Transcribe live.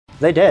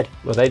They did.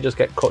 Well, they just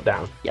get cut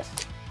down. Yes.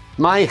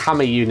 My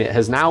hammer unit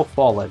has now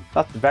fallen.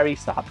 That's very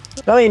sad.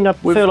 I mean, I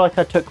feel like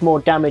I took more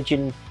damage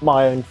in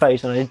my own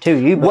phase than I did to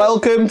you. But...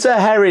 Welcome to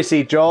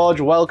Heresy, George.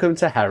 Welcome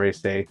to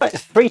Heresy. Right,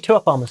 3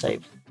 2-up armor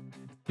saves.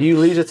 You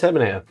lose a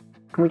Terminator.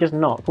 Can we just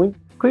not? Can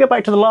we go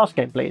back to the last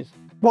game, please?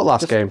 What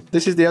last game?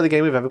 This is the only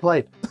game we've ever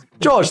played.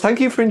 George, thank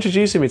you for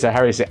introducing me to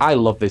Heresy. I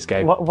love this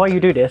game. Why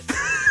you do this?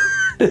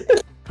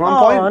 Command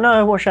point? Oh,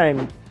 no, what a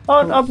shame.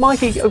 Oh,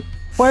 Mikey,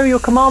 where are your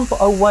command...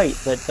 Oh, wait,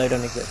 they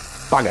don't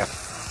exist. Bagger.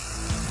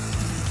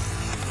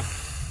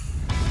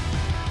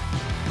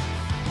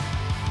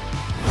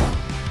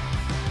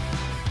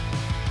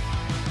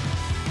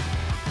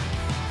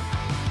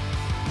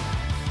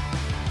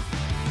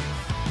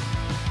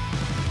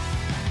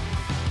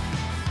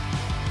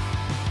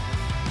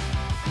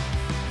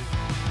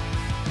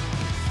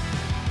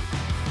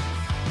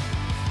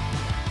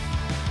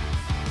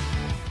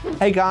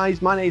 Hey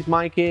guys, my name is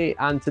Mikey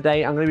and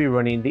today I'm going to be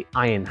running the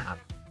Iron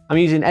Hand. I'm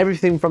using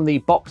everything from the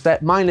box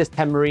set minus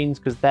 10 Marines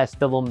because they're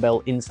still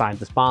unbuilt inside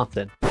the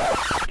Spartan.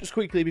 Just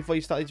quickly before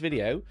you start this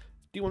video, do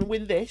you want to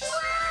win this?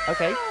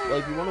 Okay, well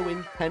if you want to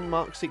win 10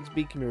 Mark 6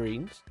 Beacon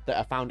Marines that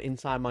are found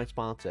inside my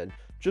Spartan,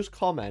 just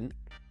comment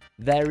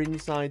they're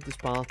inside the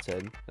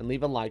Spartan and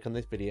leave a like on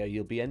this video.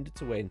 You'll be entered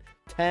to win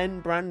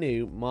 10 brand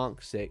new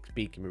Mark 6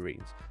 Beacon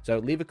Marines. So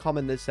leave a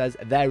comment that says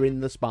they're in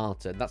the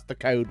Spartan. That's the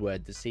code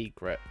word, the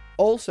secret.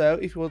 Also,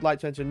 if you would like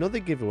to enter another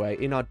giveaway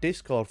in our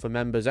Discord for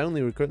members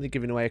only, we're currently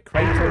giving away a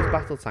Traitoris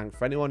battle tank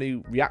for anyone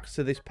who reacts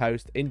to this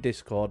post in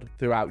Discord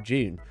throughout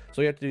June. So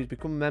all you have to do is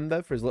become a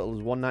member for as little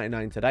as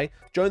 $1.99 today.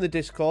 Join the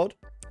Discord,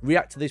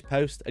 react to this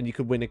post, and you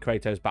could win a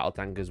Traitoris battle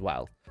tank as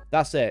well.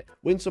 That's it.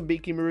 Win some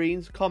Beacon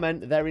Marines,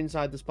 comment they're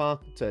inside the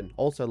Spartan.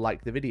 Also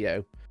like the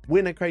video.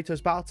 Win a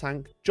Kratos battle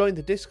tank, join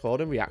the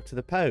Discord and react to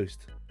the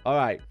post.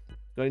 Alright,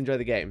 go enjoy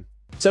the game.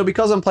 So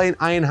because I'm playing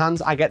Iron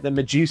Hands, I get the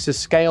Medusa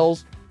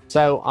scales.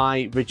 So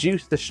I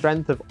reduce the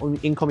strength of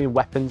incoming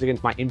weapons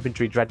against my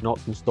infantry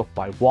dreadnoughts and stuff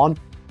by 1.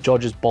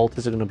 George's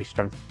bolters are going to be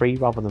strength 3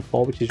 rather than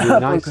 4, which is really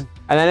nice. And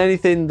then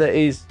anything that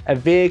is a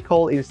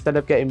vehicle, instead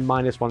of getting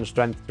 -1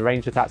 strength to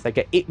ranged attacks, they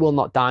get it will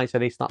not die, so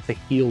they start to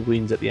heal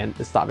wounds at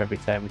the start of every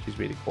turn, which is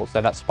really cool.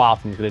 So that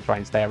Spartan is going to try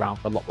and stay around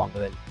for a lot longer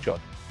than it should,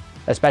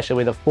 especially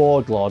with a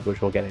Forge Lord,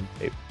 which we'll get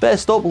into.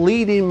 First up,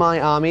 leading my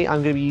army,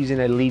 I'm going to be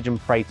using a Legion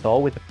Praetor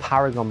with a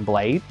Paragon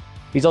Blade.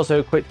 He's also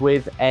equipped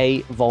with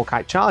a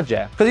Volkite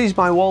Charger. Because he's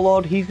my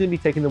Warlord, he's going to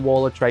be taking the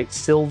Warlord trait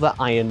Silver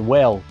Iron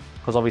Will.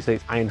 Because obviously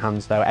it's Iron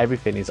Hands, so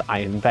everything is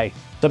iron based.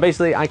 So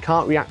basically I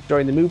can't react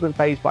during the movement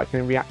phase, but I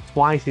can react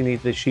twice in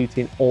either the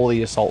shooting or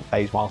the assault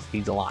phase whilst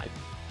he's alive.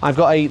 I've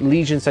got a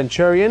Legion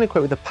Centurion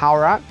equipped with a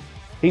Power Axe.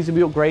 He's going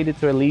to be upgraded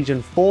to a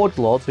Legion Forge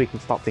Lord, so he can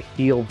start to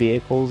heal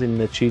vehicles in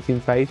the shooting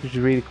phase, which is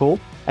really cool.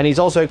 And he's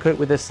also equipped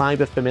with a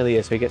Cyber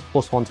Familiar, so he gets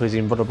 +1 to his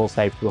invulnerable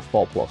save to a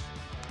 4+.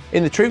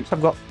 In the troops,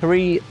 I've got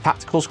 3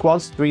 tactical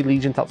squads, 3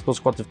 Legion tactical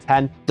squads of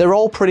 10. They're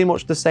all pretty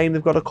much the same.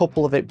 They've got a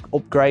couple of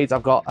upgrades.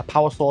 I've got a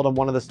Power Sword on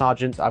one of the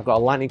sergeants. I've got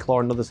a Lightning Claw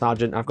on another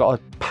sergeant. I've got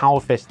a Power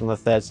Fist on the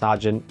 3rd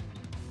sergeant.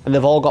 And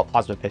they've all got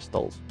plasma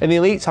pistols. In the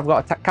elites, I've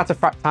got a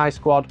Cataphractii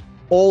squad,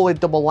 all with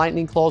double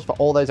Lightning Claws for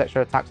all those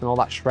extra attacks and all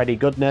that shreddy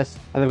goodness.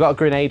 And they've got a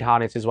Grenade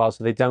Harness as well,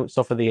 so they don't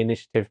suffer the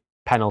initiative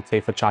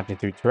penalty for charging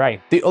through terrain.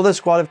 The other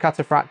squad of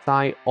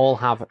Cataphractii all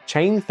have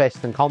Chain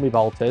Fist and Combi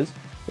Bolters,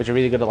 which are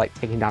really good at like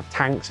taking down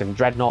tanks and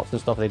dreadnoughts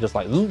and stuff. They just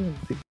like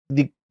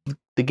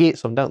they get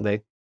some, don't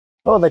they?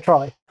 Oh, they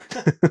try.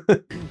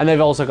 And they've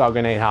also got a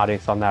Grenade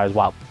Harness on there as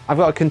well. I've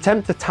got a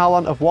Contemptor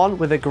Talon of 1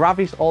 with a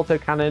Gravis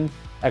Autocannon,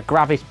 a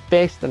Gravis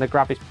Fist, and a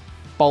Gravis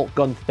Bolt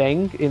Gun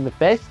thing in the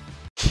fist.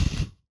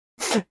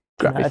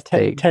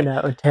 10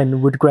 out of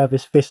 10 would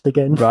Gravis Fist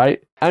again.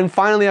 Right. And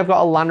finally, I've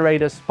got a Land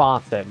Raider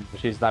Spartan,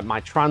 which is like my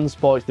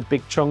transport. It's the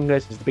big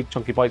chungus, it's the big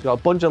chunky boy. It's got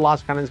a bunch of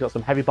large cannons, got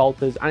some heavy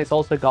bolters, and it's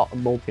also got a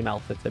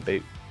multi-melter to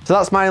boot. So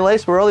that's my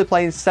list. We're only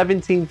playing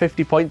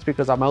 1750 points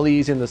because I'm only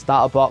using the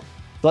starter box.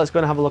 So let's go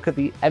and have a look at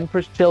the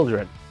Emperor's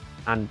Children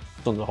and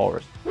Sons of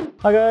Horus.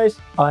 Hi guys,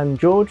 I'm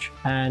George,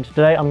 and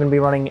today I'm going to be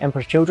running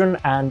Emperor's Children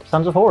and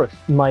Sons of Horus.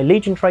 My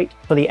Legion trait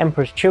for the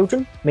Emperor's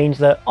Children means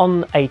that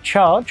on a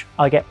charge,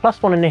 I get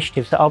 +1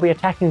 initiative, so I'll be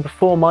attacking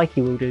before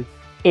Mikey will do,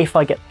 if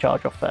I get the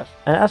charge off first.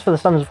 And as for the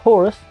Sons of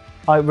Horus,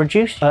 I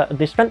reduce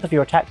the strength of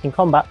your attacks in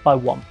combat by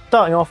 1.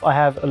 Starting off, I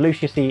have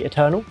Lucius the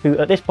Eternal, who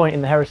at this point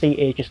in the Heresy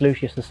is just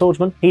Lucius the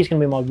Swordsman. He's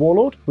going to be my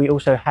Warlord. We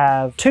also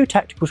have 2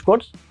 tactical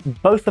squads.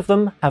 Both of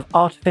them have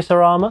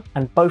Artificer armor,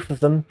 and both of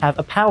them have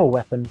a power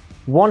weapon.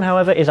 One,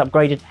 however, is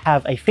upgraded to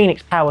have a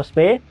Phoenix Power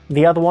Spear.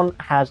 The other one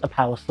has a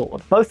Power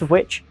Sword, both of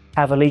which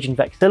have a Legion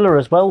Vexilla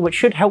as well, which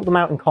should help them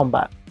out in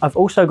combat. I've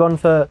also gone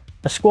for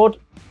a squad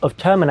of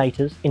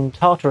Terminators in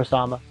Traitoris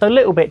armor, so a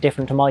little bit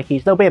different to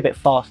Mikey's. They'll be a bit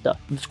faster.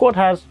 The squad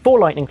has 4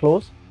 Lightning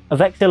Claws, a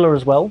Vexilla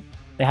as well.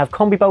 They have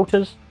Combi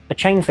Bolters, a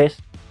Chain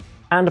Fist,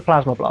 and a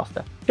Plasma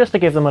Blaster, just to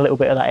give them a little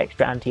bit of that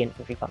extra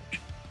anti-infantry punch.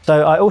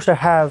 So I also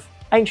have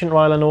Ancient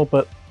Rylanor,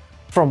 but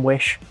from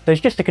Wish.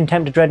 There's just a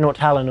Contemptor Dreadnought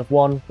Talon of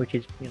 1, which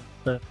is, you know,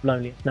 the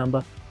loneliest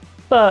number.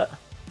 But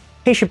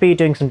he should be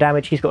doing some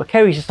damage. He's got a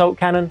Keres Assault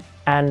Cannon,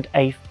 and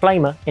a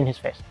flamer in his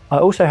fist. I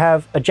also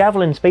have a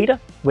javelin speeder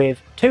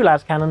with 2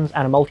 las cannons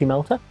and a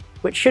multi-melter,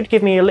 which should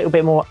give me a little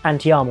bit more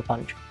anti-armor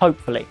punch,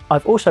 hopefully.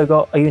 I've also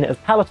got a unit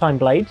of palatine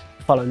blades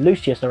to follow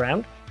Lucius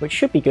around, which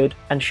should be good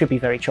and should be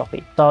very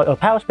choppy. So a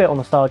power spear on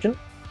the sergeant.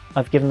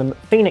 I've given them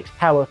Phoenix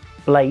power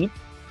blades,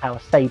 power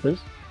sabers,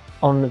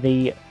 on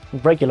the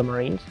regular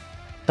marines,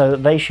 so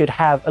that they should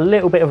have a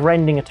little bit of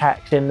rending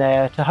attacks in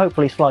there to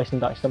hopefully slice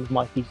and dice some of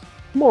Mikey's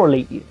more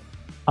elite units.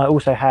 I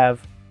also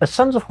have a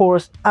Sons of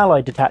Horus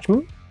allied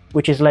detachment,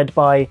 which is led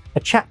by a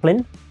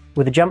chaplain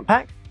with a jump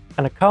pack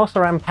and a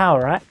Carceram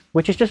power axe,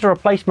 which is just a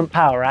replacement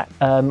power axe,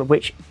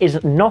 which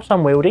is not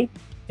unwieldy,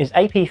 is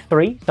AP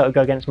 3, so it'll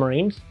go against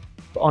marines.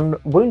 But on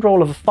wound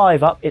roll of a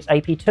 5 up, it's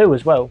AP 2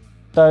 as well,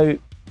 so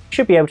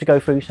should be able to go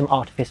through some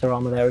artificer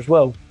armor there as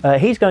well.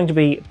 He's going to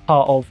be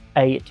part of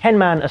a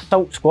 10-man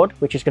assault squad,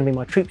 which is going to be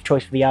my troop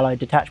choice for the allied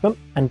detachment,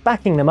 and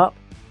backing them up,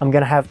 I'm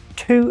going to have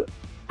 2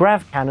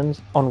 grav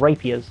cannons on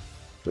rapiers,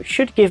 which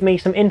should give me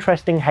some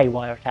interesting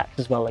haywire attacks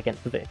as well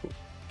against the vehicles.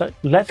 So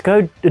let's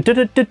go.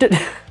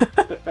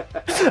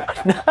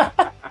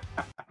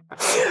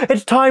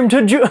 It's time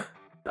to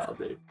That'll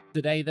do.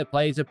 Today the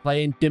players are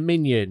playing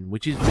Dominion,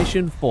 which is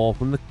mission 4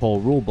 from the core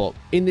rulebook.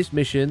 In this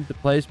mission, the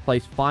players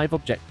place 5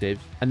 objectives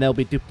and they'll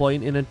be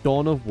deploying in a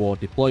Dawn of War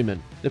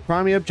deployment. The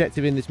primary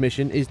objective in this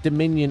mission is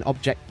Dominion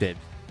objectives.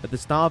 At the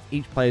start of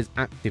each player's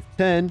active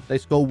turn, they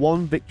score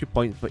 1 victory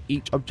point for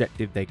each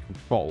objective they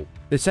control.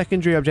 The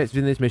secondary objectives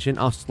in this mission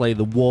are slay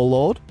the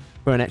Warlord,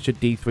 for an extra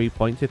D3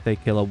 points if they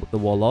kill the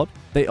Warlord.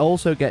 They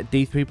also get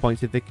D3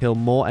 points if they kill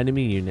more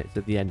enemy units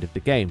at the end of the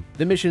game.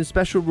 The mission's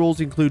special rules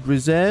include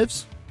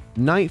reserves,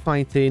 night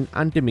fighting,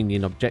 and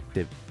Dominion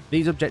objectives.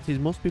 These objectives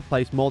must be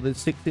placed more than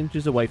 6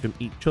 inches away from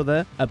each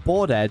other, at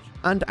board edge,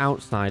 and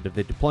outside of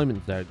the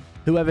deployment zone.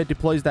 Whoever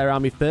deploys their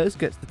army first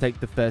gets to take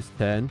the first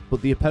turn,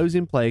 but the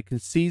opposing player can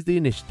seize the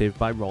initiative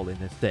by rolling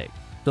a 6.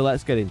 So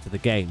let's get into the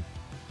game.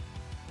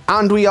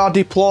 And we are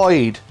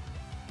deployed.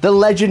 The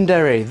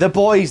legendary, the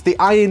boys, the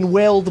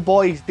Iron-Willed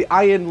boys, the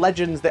Iron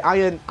Legends, the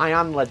Iron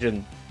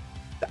Legends.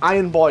 The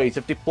Iron Boys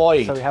have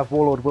deployed. So we have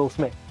Warlord Will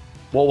Smith.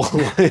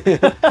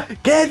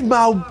 Get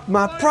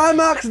my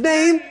Primarch's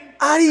name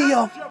out of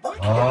your...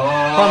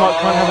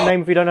 Primarch can't have a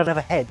name if you don't have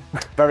a head.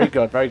 Very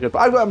good, very good.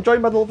 But I'm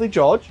joined by the lovely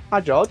George.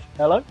 Hi, George.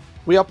 Hello.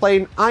 We are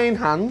playing Iron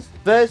Hands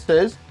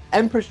versus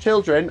Emperor's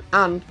Children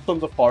and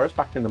Sons of Horus,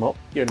 backing them up.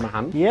 You're in my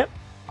hand. Yep.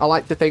 I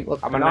like to think,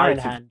 look, I'm an Iron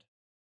Hand.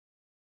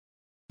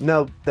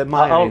 No, they're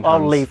my Iron I'll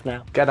Hands. leave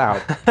now. Get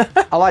out.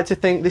 I like to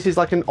think this is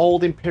like an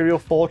old Imperial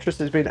fortress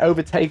that's been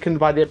overtaken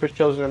by the Emperor's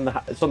Children and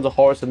the Sons of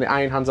Horus, and the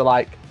Iron Hands are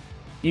like,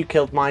 you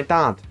killed my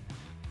dad.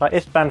 Like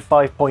Istvan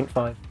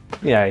 5.5.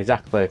 Yeah,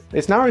 exactly.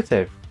 It's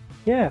narrative.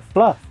 Yeah,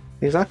 fluff.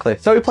 Exactly.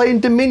 So we're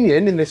playing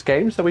Dominion in this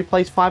game, so we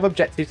place 5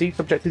 objectives. Each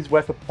objective is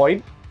worth a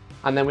point,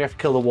 and then we have to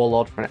kill the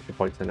Warlord for an extra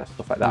point and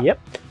stuff like that. Yep.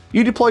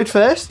 You deployed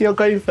first. You're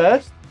going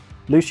first.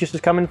 Lucius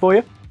is coming for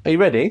you. Are you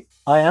ready?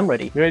 I am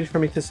ready. You ready for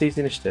me to seize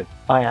the initiative?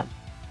 I am.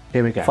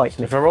 Here we go. Fight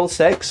me. If I roll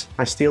 6,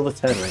 I steal the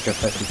turn and I go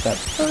first instead.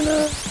 Oh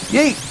no.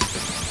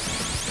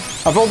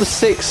 Yeet! I've rolled a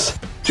 6,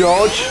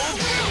 George.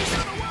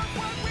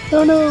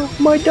 Oh no,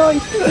 my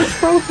dice is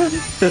broken.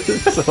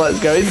 So let's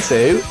go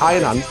into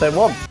Iron Hands turn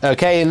 1.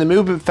 Okay, in the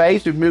movement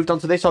phase, we've moved on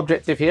to this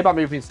objective here by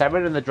moving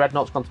 7, and the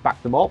Dreadnought's gone to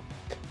back them up.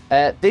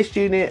 This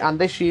unit and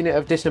this unit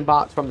have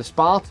disembarked from the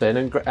Spartan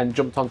and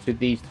jumped onto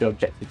these 2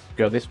 objectives to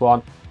go this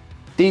one.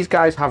 These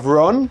guys have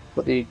run,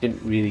 but they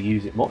didn't really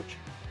use it much.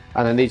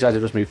 And then these guys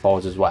have just moved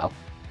forwards as well.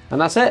 And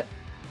that's it.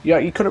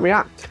 You couldn't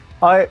react.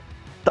 I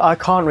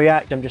can't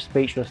react. I'm just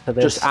speechless to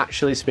this. Just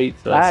actually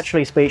speechless.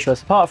 Actually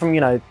speechless. Apart from,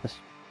 you know, the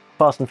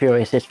Fast and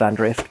Furious Istvan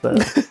drift, but...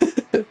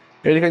 You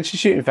ready to go into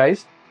shooting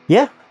phase?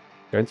 Yeah.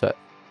 Go into it.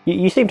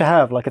 You seem to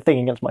have, like, a thing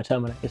against my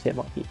Terminators here,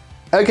 Mikey.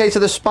 Okay, so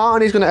the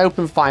Spartan is going to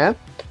open fire.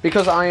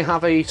 Because I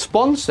have a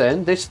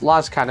Sponson, this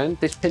las cannon,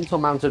 this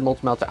pintle-mounted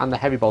multi-melter, and the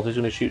heavy bolt is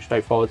going to shoot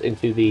straight forward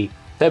into the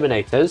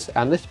Terminators,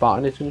 and this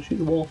Spartan is going to shoot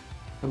the wall.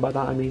 And by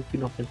that I mean do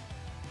nothing.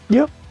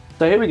 Yep.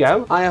 So here we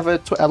go. I have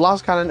a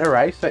las cannon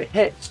array, so it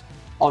hits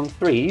on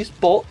 3s,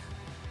 but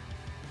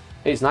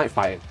it's night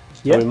fighting.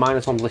 So Yep. we're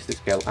minus on ballistic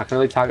skill. I can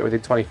only target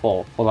within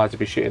 24, otherwise I'd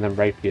be shooting them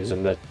rapiers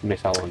and the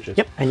missile launchers.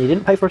 Yep, and you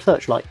didn't pay for a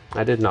searchlight.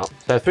 I did not.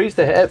 So 3's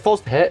to hit, 4's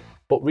to hit,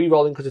 but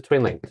re-rolling because of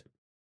twin linked.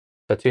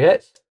 So 2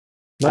 hits,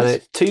 Nice. and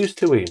it's 2's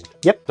to wound.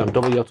 Yep. So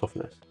double your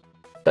toughness.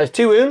 There's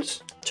 2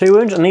 wounds. 2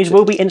 wounds, and these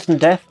will be instant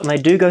death, and they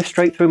do go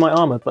straight through my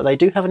armour, but they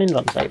do have an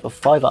invuln save of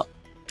 5 up.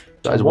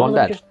 So there's one 1 of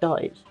them dead. just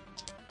dies.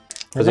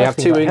 Because they have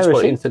 2 wounds for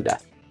Heresy. instant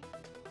death.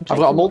 I've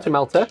got a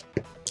multi-melter,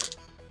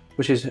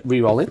 which is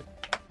re-rolling.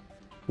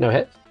 No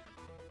hits.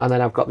 And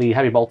then I've got the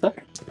heavy bolter.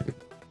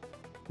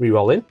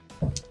 Re-rolling.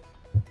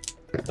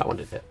 That one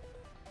did hit.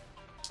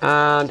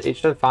 And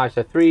it's done 5,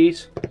 so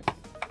 3's.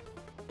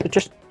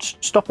 Just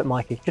stop it,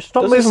 Mikey. Just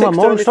stop Does the moving my 6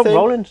 do more and stop anything?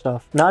 rolling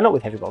stuff. No, not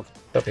with heavy bolts.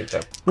 Don't think so.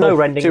 No Cool.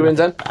 rending. 2 wins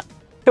then.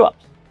 2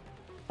 ups.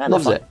 And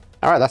Loves they're it.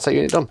 Alright, that's that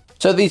unit done.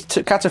 So these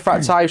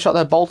Cataphracti shot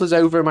their bolters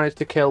over and managed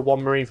to kill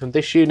 1 marine from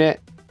this unit.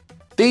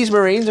 These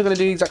Marines are going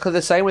to do exactly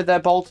the same with their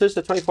bolters,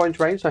 the 24-inch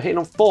range. So hitting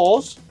on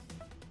 4s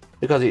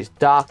because it's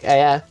dark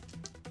AF.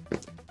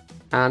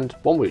 And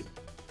 1 wound.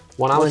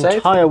 1 armor save.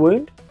 Entire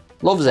wound.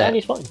 Loves it. And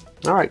he's fine.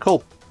 All right,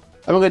 cool.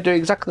 And we're going to do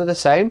exactly the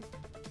same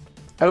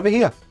over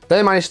here.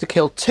 They managed to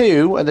kill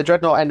 2, and the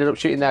Dreadnought ended up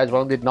shooting there as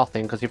well and did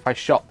nothing, because if I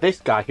shot this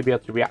guy, he'd be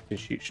able to react and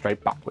shoot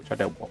straight back, which I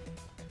don't want.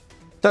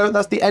 So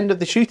that's the end of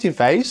the shooting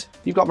phase.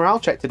 You've got morale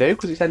check to do,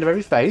 because it's the end of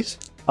every phase.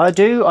 I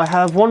do. I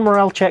have 1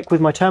 morale check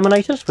with my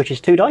Terminators, which is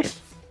 2 dice.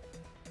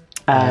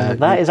 And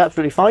that is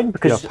absolutely fine,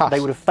 because they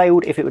would have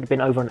failed if it would have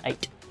been over an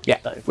 8. Yeah,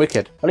 so,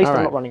 wicked. At least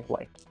I'm not running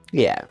away.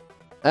 Yeah.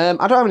 I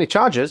don't have any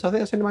charges. I think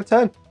that's the end of my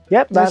turn.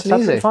 Yep, that's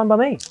absolutely fine by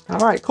me. All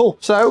right, cool.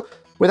 So,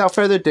 without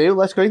further ado,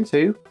 let's go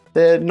into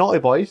the Naughty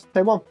Boys,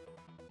 Day 1.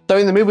 So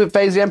in the movement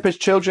phase, the Emperor's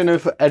children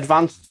have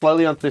advanced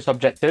slowly onto this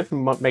objective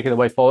and making their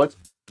way forward.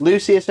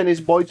 Lucius and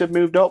his boys have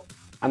moved up,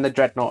 and the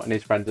Dreadnought and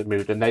his friends have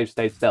moved, and they've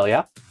stayed still,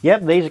 yeah?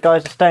 Yep, these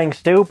guys are staying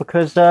still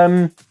because,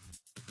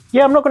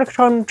 yeah, I'm not going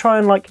to try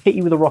and like hit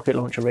you with a rocket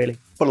launcher, really.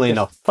 Funnily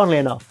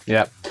enough.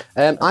 Yeah.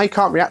 I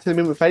can't react to the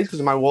movement phase because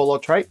of my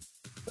Warlord trait.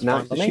 Now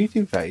it's the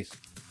shooting phase.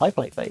 High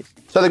plate phase.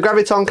 So the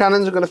Graviton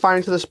cannons are going to fire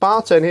into the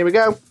Spartan. Here we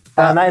go.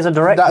 And that is a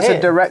direct hit. That's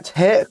a direct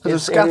hit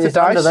because of scattered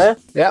dice. Under there.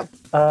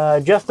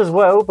 Yep. Just as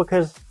well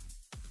because...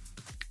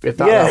 If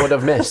that would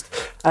have missed.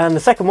 And the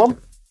second one.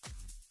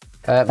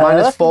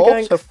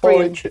 -4, so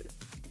 4 inches.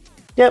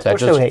 Yep, so we'll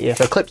still hit you.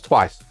 So clips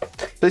twice.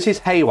 This is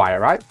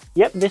haywire, right?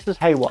 Yep, this is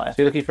haywire.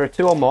 So you're looking for a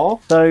 2 or more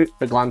for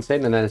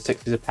glancing, and then a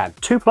 6 is a 10.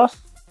 2 plus.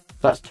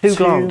 That's 2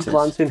 glances. 2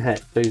 glancing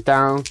hit. So he's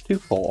down to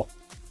 4.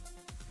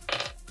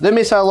 The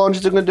missile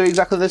launchers are going to do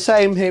exactly the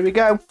same. Here we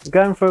go. We're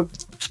going for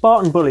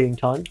Spartan bullying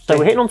time. So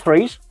we're hitting on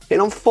 3s.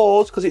 Hitting on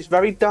 4s because it's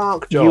very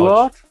dark, George. You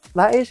are.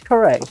 That is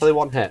correct. That's only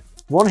 1 hit.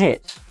 1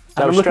 hit.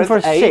 So I'm looking for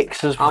a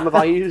 6 as well. Armor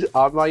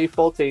value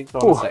 14, so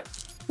I'm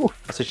 6.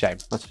 That's a shame.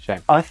 That's a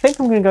shame. I think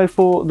I'm going to go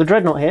for the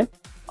Dreadnought here.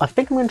 I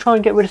think I'm going to try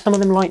and get rid of some of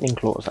them lightning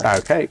claws.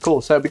 Okay,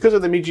 cool. So because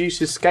of the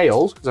Medusa's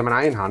scales, because I'm an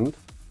Iron Hand,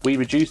 we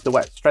reduce the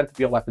strength of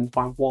your weapons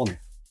by 1.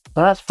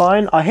 So that's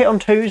fine. I hit on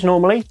 2s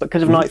normally, but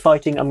because of night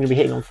fighting, I'm going to be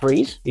hitting on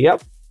 3s.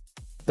 Yep.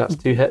 That's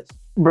 2 hits.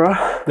 Bruh.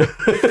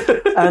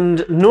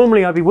 And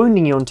normally I'd be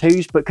wounding you on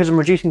 2s, but because I'm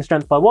reducing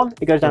strength by 1,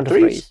 it goes down to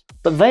 3s.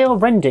 But they are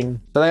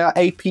rending. So they are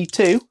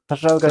AP2.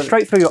 So I'll go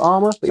straight through your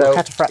armour, but your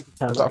cataphractic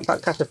turn. I've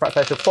got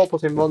cataphractic, so 4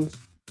 plus in 1s.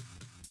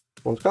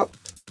 1's got.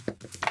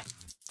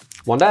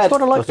 1 dead. That's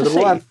what I like to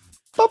see.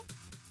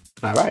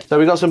 Alright, so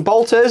we've got some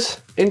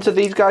bolters into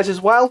these guys as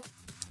well.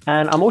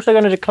 And I'm also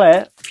going to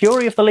declare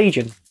Fury of the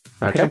Legion.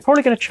 Because I'm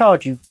probably going to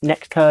charge you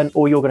next turn,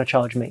 or you're going to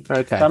charge me.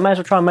 Okay. So I may as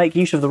well try and make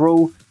use of the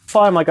rule,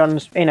 fire my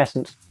guns, in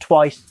essence,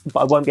 twice,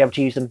 but I won't be able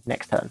to use them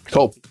next turn.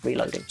 Cool.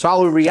 Reloading. So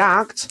I'll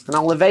react, and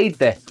I'll evade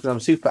this,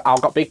 because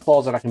I've got big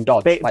claws that I can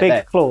dodge. Big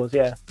claws,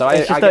 yeah. So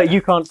it's just that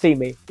you can't see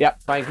me.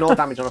 Yep, so I ignore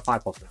damage on a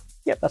 5 plus now.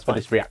 Yep, that's fine. For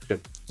this reaction.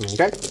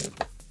 Okay.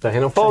 So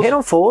hit on 4s. So hit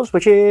on 4s,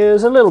 which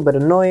is a little bit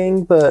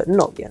annoying, but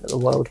not the end of the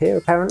world here,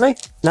 apparently.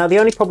 Now, the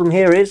only problem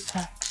here is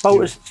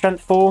Bolter's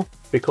strength 4.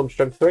 Becomes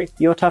strength 3.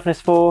 Your toughness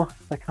 4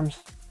 becomes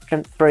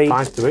strength 3.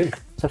 5 to wound.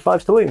 So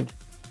 5's to wound.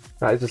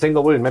 That is a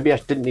single wound. Maybe I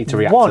didn't need to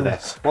react to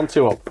this. 1,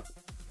 2 up.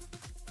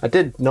 I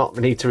did not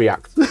need to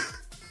react.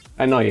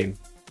 Annoying.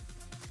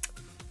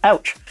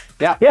 Ouch.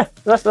 Yeah. Yeah,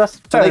 that's fair So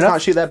they enough.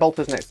 can't shoot their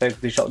bolters next turn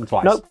because they shot them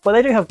twice. Nope, but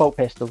they do have bolt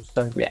pistols,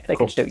 so yeah, they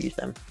can still use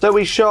them. So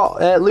we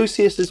shot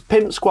Lucius's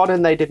pimp squad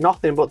and they did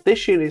nothing, but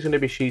this unit is going to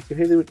be shooting.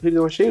 Who do they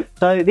want to shoot?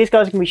 So these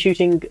guys are going to be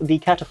shooting the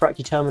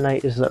cataphractic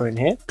terminators that are in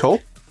here.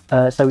 Cool.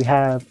 So we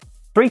have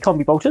 3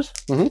 combi bolters,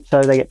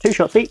 so they get 2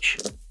 shots each,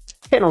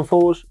 hitting on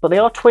 4s, but they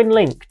are twin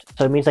linked,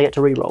 so it means they get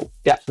to reroll.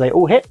 Yeah. So they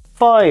all hit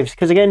 5s,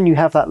 because again you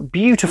have that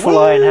beautiful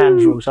Iron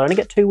Hands rule, so I only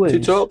get 2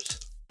 wounds. 2 ups.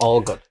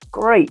 All good.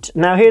 Great.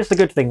 Now here's the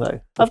good thing though.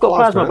 I've got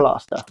Plasma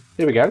Blaster.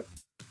 Here we go.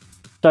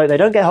 So they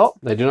don't get hot.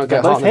 They do not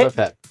get hot. They both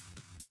hit.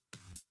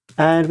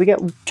 And we get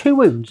 2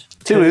 wounds.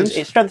 2 wounds.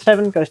 It's strength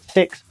 7, goes to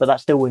 6, but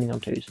that's still wounding on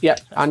 2s. Yeah.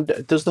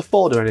 And does the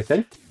 4 do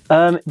anything?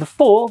 The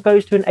 4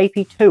 goes to an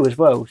AP2 as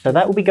well, so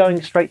that will be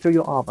going straight through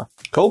your armour.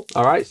 Cool.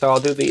 All right. So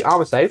I'll do the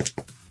armour save,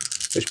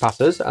 which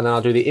passes, and then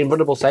I'll do the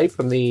invulnerable save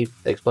from the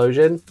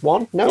explosion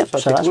 1. No, yep,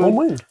 so that's 1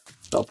 wound.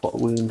 So I'll put a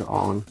wound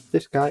on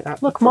this guy.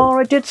 Look, Mar,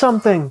 I did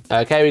something.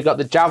 Okay, we've got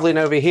the javelin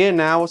over here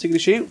now. What's he going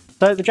to shoot?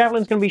 So the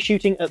javelin's going to be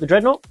shooting at the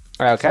dreadnought.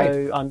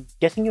 Okay. So I'm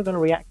guessing you're going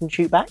to react and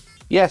shoot back?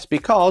 Yes,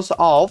 because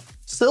of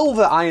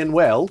Silver Iron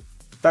Will,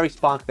 very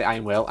sparkly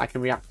Iron Will, I can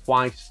react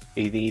twice,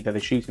 either the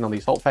shooting on the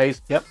assault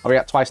phase. Yep. I'll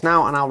react twice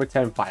now, and I'll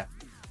return fire.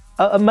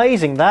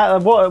 Amazing,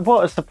 that.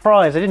 What a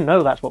surprise. I didn't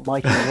know that's what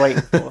Mikey was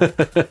waiting for.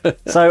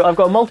 So I've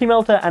got a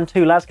multi-melter and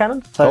 2 las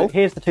cannons. So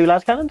here's the 2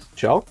 las cannons.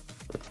 Sure.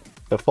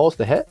 So 4's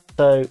to hit.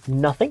 So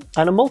nothing,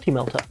 and a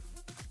multi-melter.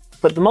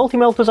 But the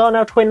multi-melters are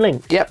now twin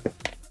linked. Yep.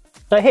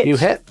 So it hits. You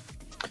hit.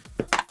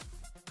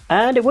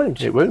 And it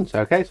wounds. It wounds,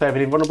 okay. So I have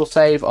an invulnerable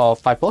save of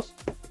 5 plus.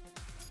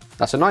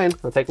 That's annoying.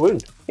 I'll take a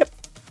wound. Yep.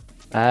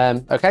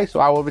 Okay, so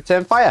I will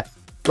return fire.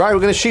 Right, we're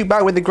going to shoot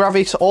back with the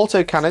Gravis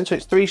autocannon. So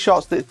it's 3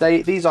 shots.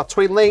 These are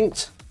twin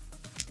linked.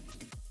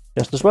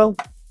 Just as well.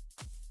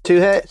 2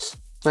 hits.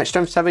 Right,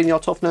 strength 7, your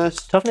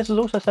toughness. Toughness is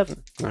also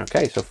 7.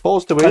 Okay, so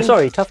 4's to wound. Oh,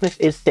 sorry, toughness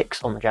is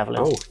 6 on the javelin.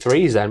 Oh,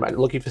 3s then. Right,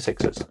 looking for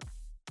 6s.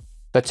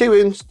 So 2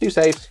 wounds, 2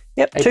 saves.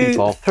 Yep,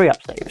 18-4. 3 up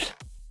saves.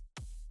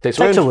 6 Takes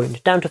a wound.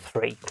 wound, down to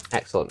 3.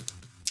 Excellent.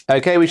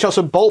 Okay, we shot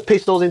some bolt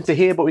pistols into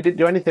here, but we didn't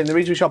do anything. The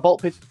reason we shot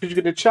bolt pistols is because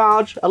you're going to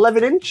charge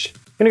 11-inch.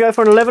 Gonna go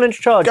for an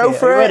 11-inch charge. Go here.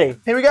 for Are it. you ready?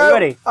 Here we go. Are you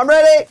ready? I'm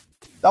ready.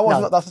 That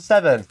wasn't. No. That's a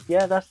 7.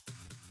 Yeah, that's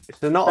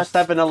It's not a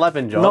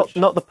 7-11, George.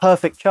 not the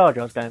perfect charge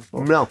I was going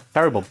for. No,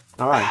 terrible.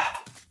 All right.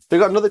 So we've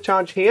got another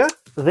charge here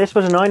This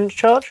was a 9-inch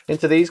charge.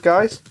 into these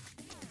guys.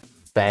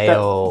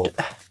 Fail.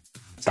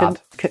 Sad.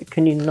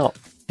 Can you not?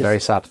 Very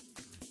sad.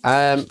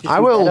 I be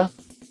will. better.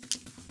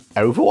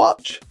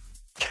 Overwatch.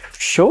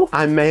 Sure.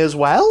 I may as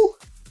well.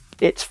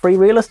 It's free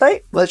real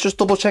estate. Let's just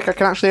double check I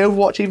can actually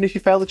Overwatch even if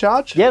you fail the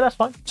charge. Yeah, that's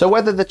fine. So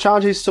whether the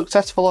charge is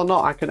successful or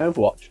not, I can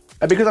Overwatch.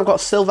 And because I've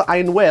got Silver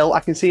Iron Will, I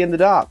can see in the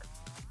dark.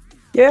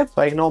 Yeah.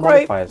 So I ignore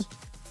Great. modifiers.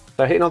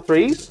 So hitting on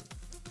 3s.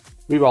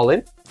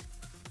 Re-rolling.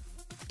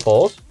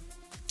 4s.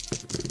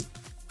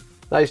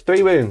 That is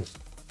 3 wounds.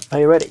 Are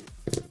you ready?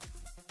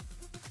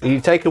 You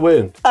take a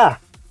wound. Ah,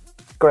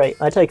 great.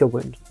 I take a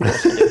wound.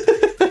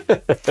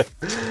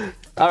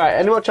 All right,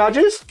 any more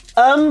charges?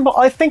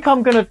 I think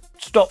I'm gonna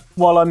stop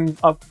while I'm.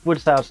 I would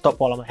say I'll stop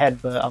while I'm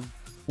ahead, but I'm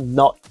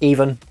not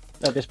even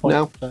at this point.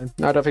 No. So.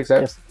 No, I don't think so.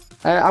 Yes.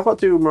 I've got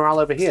to do morale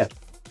over here.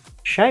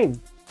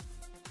 Shame.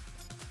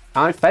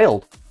 I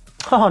failed.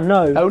 Oh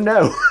no. Oh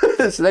no.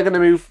 So they're going to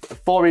move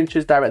 4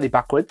 inches directly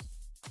backwards.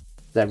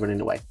 They're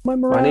running away. My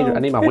morale. I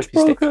need my it's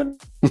whippy stick. broken.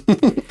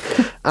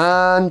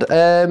 And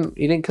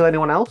you didn't kill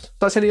anyone else. So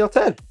that's the end of your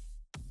turn.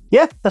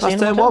 Yeah, that's That's the end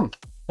turn of my 1.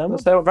 turn.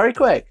 That's turn 1. Very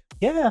quick.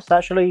 Yeah, that's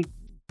actually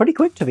pretty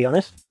quick to be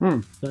honest.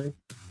 So,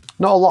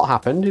 Not a lot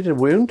happened. You did a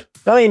wound.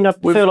 I mean, I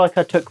feel like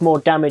I took more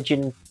damage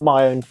in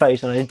my own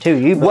face than I did to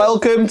you. But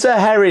Welcome to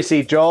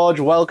Heresy, George.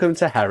 Welcome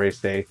to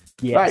Heresy.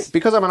 yes. Right,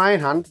 because I'm an Iron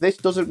Hand, this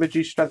doesn't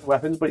reduce strength of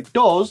weapons, but it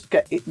does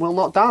get. It will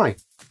not die.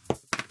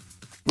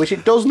 Which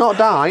it does not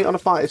die on a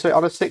 5. So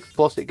on a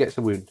 6+, it gets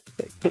a wound.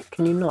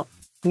 Can you not?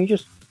 Can you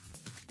just?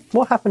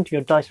 What happened to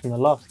your dice from the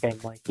last game,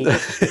 Mikey?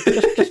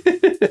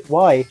 just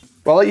why?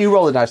 Well, I'll let you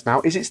roll the dice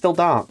now. Is it still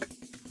dark?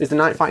 Is the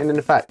night fighting in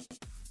effect?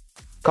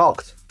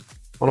 Cocked.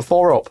 On a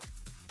 4 up.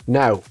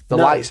 No, the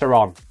No. lights are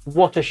on.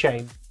 What a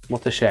shame.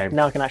 What a shame.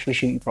 Now I can actually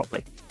shoot you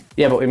properly.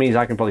 Yeah, but it means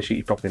I can probably shoot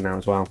you properly now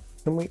as well.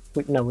 Can we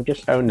no, we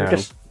just. Oh no. We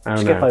just Oh,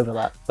 skip no. over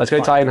that. Let's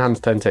go to Iron Hands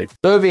turn 2.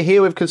 So over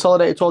here we've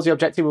consolidated towards the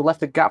objective. We've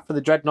left a gap for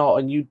the Dreadnought,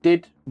 and you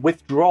did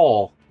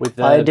withdraw with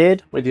I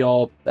did. with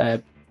your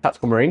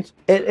tactical marines.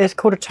 It's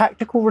called a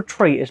tactical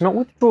retreat. It's not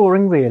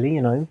withdrawing, really.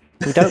 You know,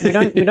 we don't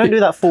do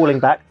that falling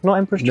back. Not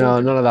Emperor's No,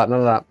 Children. none of that.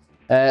 None of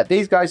that.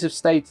 These guys have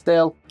stayed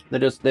still.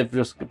 They've just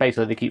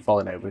basically they keep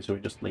falling over, so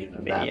we just leave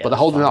them there. Yeah, but they're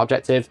holding fine. that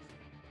objective.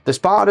 The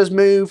Spartans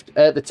moved.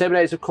 The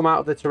Terminators have come out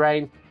of the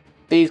terrain.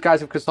 These guys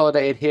have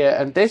consolidated here,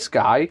 and this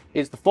guy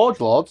is the Forge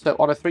Lord. So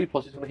on a 3+,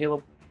 he's going to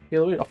heal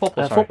a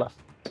 4+. Sorry. 4+.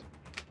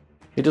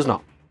 He does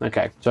not.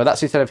 Okay, so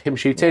that's instead of him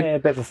shooting. Yeah, a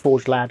bit of a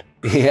forged lad.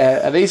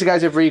 Yeah, and these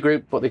guys have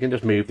regrouped, but they can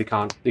just move. They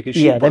can't. They can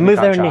shoot. Yeah, but they move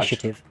can't their charge.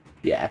 initiative.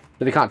 Yeah,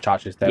 but they can't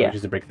charge this turn, Yeah. which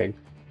is a big thing.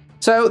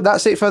 So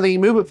that's it for the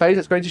movement phase.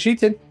 Let's go into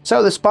shooting.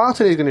 So the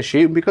Spartan is going to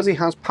shoot, and because he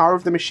has power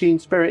of the machine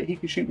spirit, he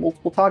can shoot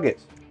multiple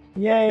targets.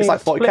 Yay! It's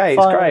like 40k.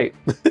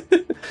 It's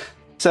great.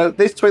 So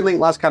this twin link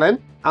las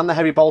cannon and the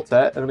heavy bolter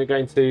are going to go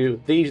into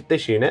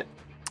this unit.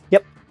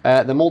 Yep.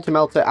 The multi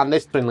melter and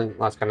this twin link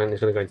las cannon is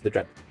going to go into the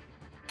dread.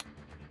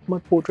 My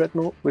poor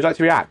Dreadnought. Would you like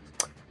to react?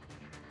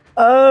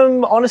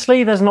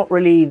 Honestly, there's not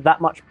really that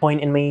much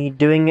point in me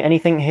doing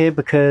anything here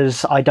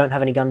because I don't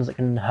have any guns that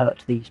can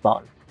hurt the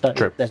Spartan. So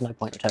True. There's no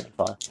point returning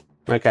fire.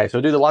 Okay, so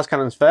we'll do the las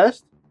cannons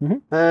first.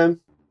 Mhm.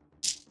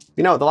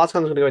 You know what? The las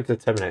cannon's going to go into the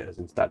Terminators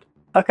instead.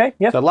 Okay,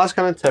 yeah. So las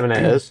cannon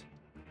Terminators,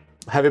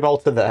 heavy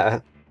bolter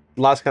there,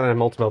 las cannon and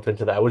multi melter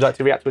into there. Would you like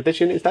to react with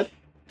this unit instead?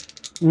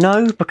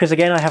 No, because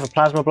again, I have a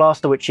plasma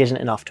blaster, which isn't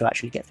enough to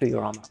actually get through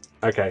your armor.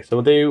 Okay, so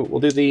we'll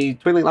do the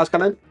twin link las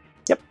cannon.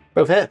 Yep.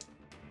 Both hit.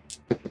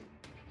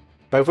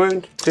 Both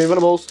wound. 2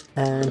 invulnerables.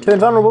 And 2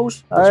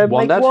 invulnerables. That's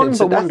one Make dead, one, but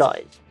instant one death.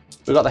 dies.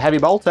 We've got the heavy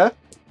bolter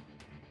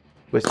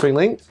with twin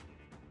linked.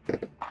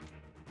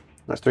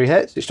 That's 3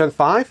 hits. It's strength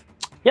 5.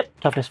 Yep,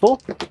 toughness 4.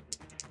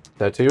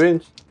 So 2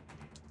 wounds.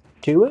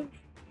 2 wounds.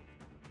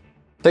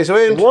 Takes a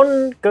wound.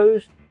 1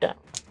 goes down.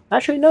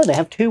 Actually, no, they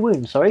have 2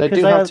 wounds, sorry, They because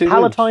do they have have 2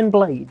 palatine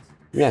blades.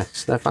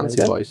 Yes, they're fancy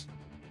There we go. boys.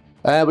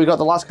 We got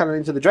the last cannon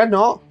into the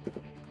Dreadnought.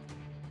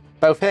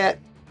 Both hit.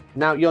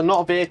 Now, you're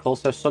not a vehicle,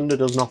 so Sunder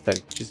does nothing,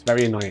 which is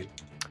very annoying.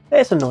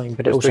 It's annoying,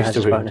 but it It's also boost has to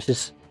its wound.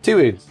 bonuses. 2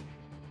 wounds.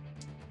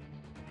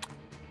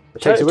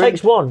 So it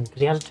takes 1, because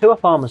he has a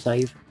 2-up armor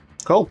save.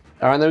 Cool.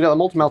 Alright, then we've got the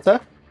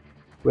multi-melter,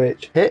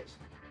 which hits.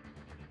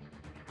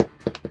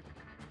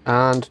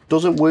 And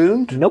doesn't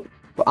wound, Nope.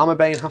 but Armor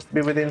Bane has to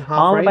be within half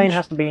Armor range. Bane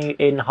has to be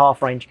in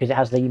half range because it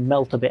has the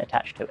melter bit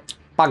attached to it.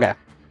 Bagger.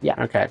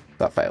 Yeah. Okay,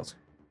 that fails.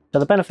 So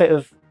the benefit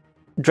of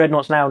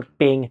Dreadnoughts now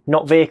being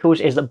not vehicles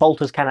is that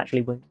bolters can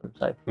actually wound them.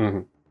 So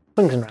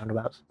swings and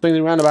roundabouts. Swings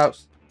and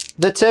roundabouts.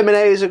 The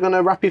Terminators are going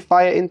to rapid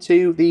fire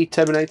into the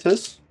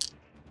Terminators.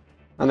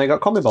 And they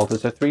got combi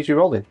bolters, so 3-2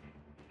 rolling.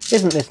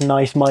 Isn't this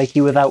nice,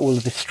 Mikey, without all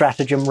of this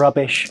stratagem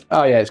rubbish?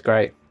 Oh yeah, it's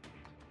great.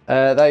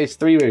 That is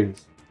 3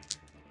 wounds.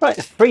 Right,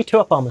 3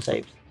 2-up armor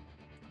saves.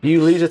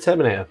 You lose a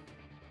Terminator.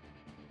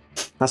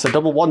 That's a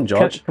double 1,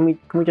 George. Can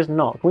we just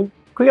not? Can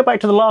we go back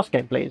to the last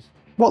game, please?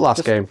 What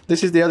last game?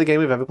 This is the only game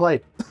we've ever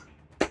played.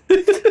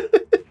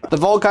 The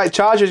Volkite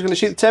Charger is going to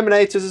shoot the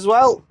Terminators as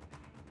well.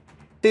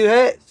 2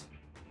 hits.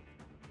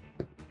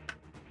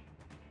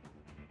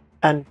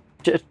 And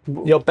just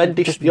your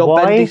bendy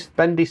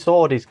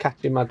sword is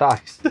catching my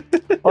dice.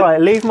 All right,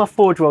 leave my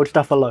Forge World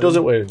stuff alone.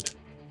 Doesn't wound.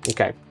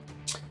 Okay.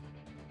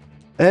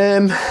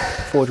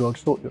 Forge World,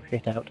 sort your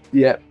shit out.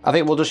 Yeah, I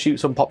think we'll just shoot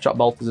some pop shot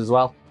bolters as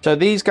well. So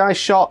these guys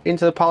shot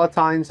into the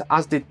Palatines,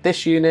 as did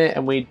this unit,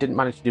 and we didn't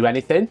manage to do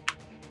anything.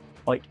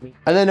 Fight me.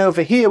 And then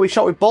over here, we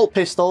shot with bolt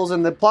pistols,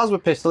 and the plasma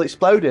pistol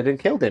exploded and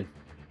killed him.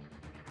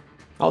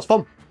 That was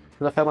fun,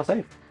 because I failed my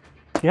save.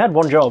 You had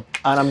one job,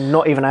 and I'm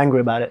not even angry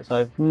about it,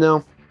 so...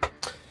 No.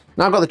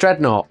 Now I've got the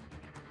Dreadnought.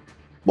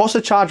 What's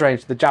the charge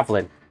range of the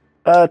Javelin?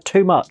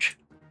 Too much.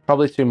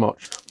 Probably too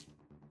much.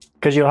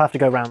 Because you'll have to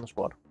go round the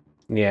squad.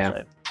 Yeah.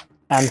 So,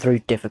 and through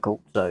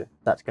difficult, so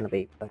that's going to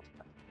be...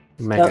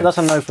 That's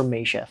a no from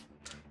me, chef.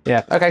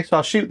 Yeah. Okay, so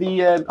I'll shoot the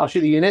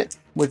unit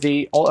with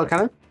the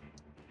autocannon.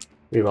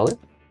 Reroll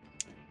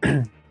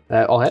it.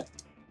 All hit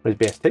with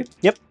BS2.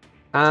 Yep.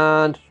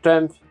 And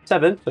strength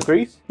 7, so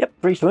 3s. Yep,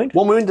 3 wound.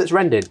 1 wound that's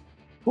rended.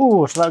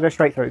 Ooh, so that'll go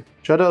straight through.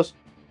 Sure does.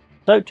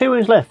 So 2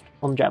 wounds left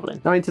on the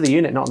Javelin. No, into the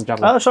unit, not on the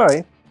Javelin. Oh,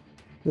 sorry.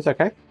 It's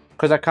okay.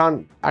 Because I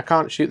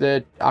can't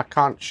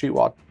shoot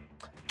what?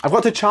 I've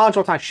got to charge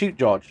what I shoot,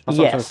 George. That's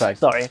what I'm trying to say.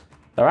 Sorry.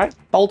 Alright.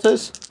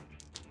 Bolters.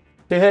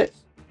 2 hits.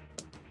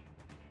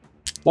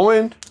 1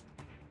 wound.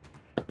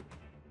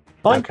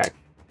 Fine. Okay.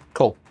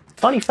 Cool.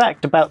 Funny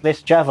fact about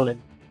this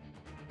Javelin.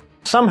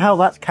 Somehow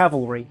that's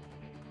cavalry.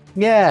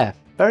 Yeah.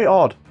 Very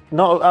odd.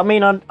 No, I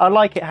mean, I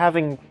like it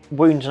having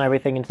wounds and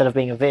everything instead of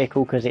being a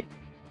vehicle because it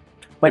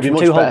went from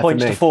 2 whole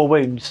points to 4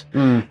 wounds.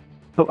 Mm.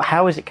 But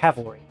how is it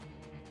cavalry?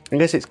 I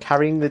guess it's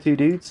carrying the 2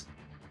 dudes.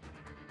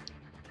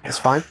 It's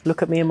fine.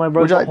 Look at me and my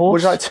robot horse.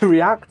 Would you like to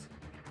react?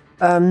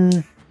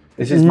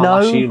 This is my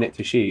last unit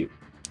to shoot.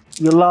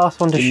 Your last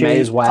one to shoot. May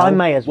as well. I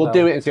may as well. We'll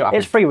do it and see what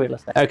happens. It's freewheeler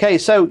stuff. Okay,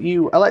 so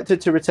you elected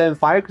to return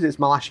fire because it's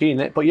my last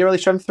unit, but you're only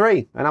strength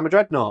 3, and I'm a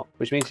Dreadnought,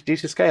 which means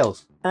reduce your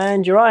scales.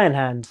 And your Iron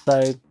Hand,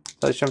 so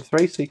it's strength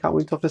 3, so you can't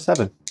wound toughness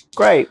 7.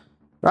 Great.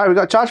 Right, we've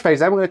got a charge phase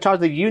then. We're going to charge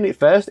the unit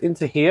first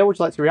into here. Would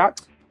you like to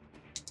react?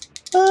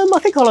 I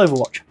think I'll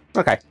Overwatch.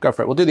 Okay, go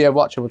for it. We'll do the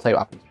Overwatch and we'll tell you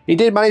what happens. He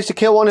did manage to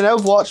kill one in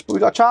Overwatch, but we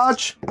got a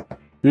charge.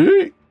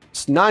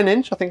 It's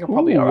 9-inch. I think I'm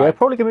probably alright. We're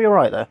probably going to be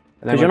alright though.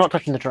 Because you're not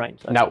touching the terrain.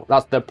 So. No,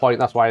 that's the point.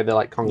 That's why they're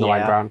like conga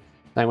line ground.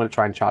 Then I'm going to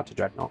try and charge the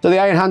Dreadnought. So the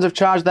Iron Hands have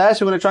charged there,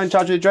 so we're going to try and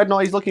charge the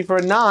Dreadnought. He's looking for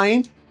a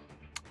 9.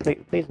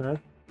 Please no.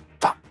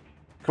 Fuck.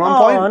 Command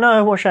point. Oh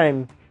no, what a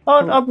shame.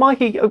 Oh,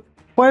 Mikey,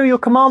 where are your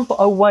command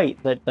points? Oh wait,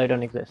 they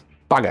don't exist.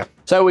 Bagger.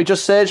 So we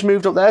just Surge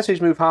moved up there, so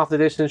he's moved half the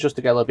distance just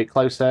to get a little bit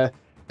closer.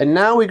 And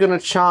now we're going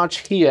to charge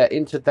here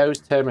into those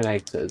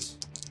Terminators.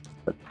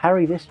 But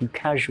parry this, you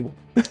casual.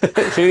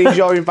 So you use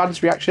your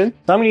advanced reaction.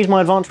 So I'm going to use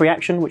my advanced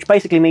reaction, which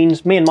basically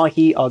means me and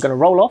Mikey are going to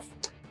roll off.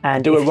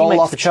 And do a roll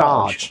off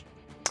charge.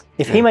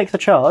 If he makes the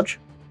charge,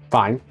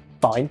 fine.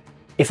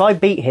 If I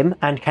beat him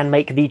and can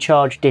make the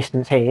charge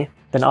distance here,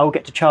 then I'll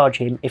get to charge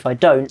him. If I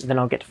don't, then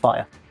I'll get to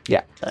fire.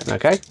 Yeah. So.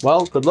 Okay.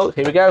 Well, good luck.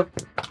 Here we go.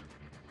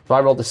 So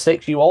I rolled a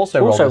 6. You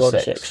also rolled a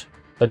 6.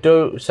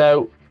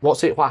 So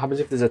what happens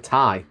if there's a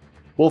tie?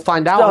 We'll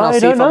find out and I'll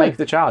see if I make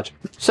the charge.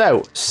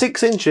 So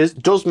 6 inches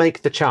does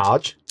make the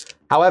charge.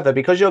 However,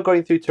 because you're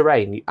going through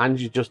terrain and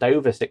you're just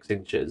over 6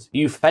 inches,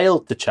 you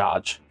failed to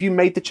charge. If you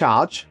made the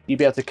charge, you'd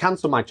be able to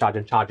cancel my charge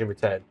and charge in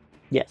return.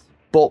 Yes.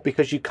 But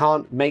because you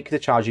can't make the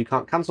charge, you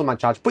can't cancel my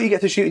charge, but you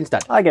get to shoot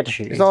instead. I get to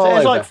shoot. It's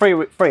like free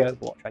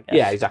Overwatch, I guess.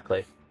 Yeah,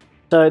 exactly.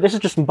 So this is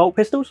just some bolt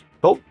pistols.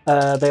 Cool.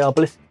 They are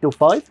ballistic steel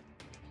 5.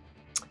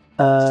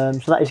 So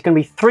that is going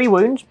to be 3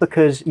 wounds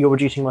because you're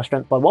reducing my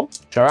strength by 1.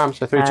 Sure am.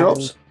 So 3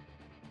 2-ups.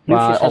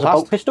 Lucius has a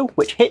bolt pistol,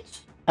 which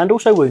hits and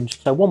also wounds.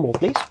 So 1 more,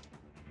 please.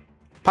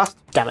 Passed.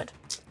 Damn it.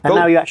 And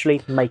now you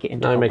actually make it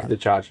into Now you make the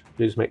charge.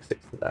 You just make 6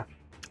 to there.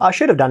 I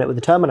should have done it with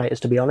the Terminators,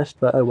 to be honest,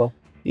 but oh well.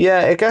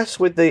 Yeah, I guess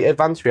with the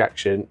advanced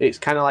reaction, it's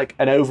kind of like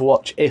an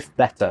Overwatch, if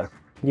better.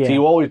 Yeah. So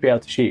you always be able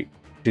to shoot,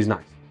 which is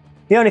nice.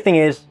 The only thing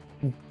is,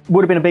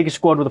 would have been a bigger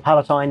squad with the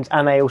Palatines,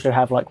 and they also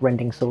have like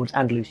rending swords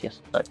and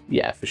Lucius. So.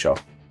 Yeah, for sure.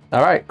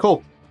 All right,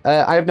 cool.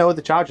 I have no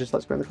other charges.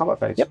 Let's go in the combat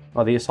phase. Yep.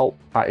 Or the assault.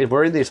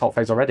 We're in the assault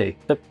phase already.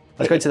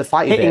 Let's go into the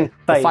fighty bit.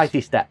 phase. The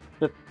fighty step.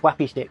 The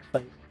whappy stick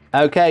phase.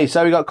 Okay,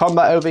 so we got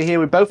combat over here.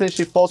 We both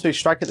initiative 4, so we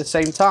strike at the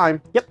same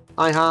time. Yep.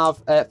 I have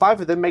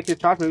 5 of them making a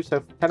charge move,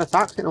 so 10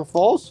 attacks, hitting on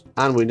 4s,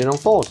 and wounding on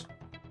 4s.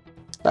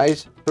 That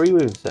is 3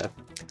 wounds, sir.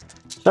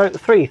 So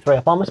 3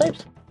 up armor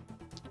saves.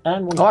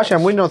 And 1 Oh, actually,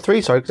 I'm wounding on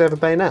 3, sorry, because I have a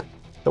bayonet.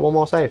 So 1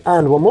 more save.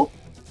 And 1 more.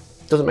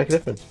 Doesn't make a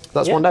difference.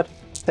 That's 1 dead.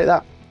 Take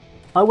that.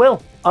 I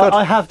will.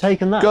 I have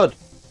taken that. Good.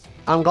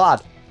 I'm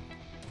glad.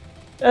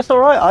 That's all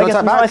right. I get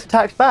some attack nice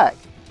attacks back.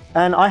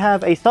 And I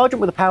have a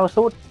sergeant with a power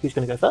sword who's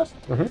going to go first.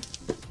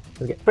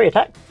 We get 3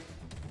 attacks,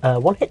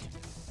 1 hit,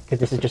 because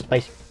this is just a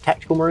basic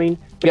tactical marine.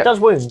 But it does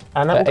wound,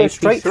 and that will go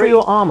straight through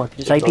your armor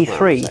because it's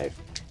AP3.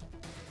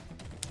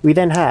 We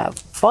then have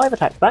 5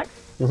 attacks back.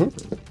 Hitting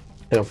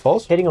on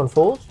 4s. Hitting on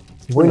 4s.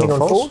 Wounding on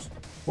 4s.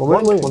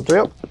 1 wound. 1 3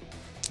 up.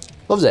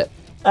 Loves it.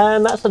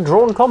 And that's a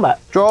drawn combat.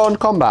 Drawn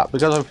combat,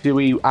 because obviously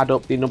we add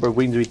up the number of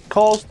wounds we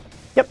caused.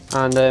 Yep.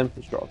 And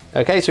it's drawn.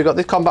 Okay, so we've got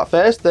this combat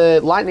first. The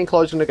lightning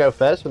claw is going to go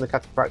first from the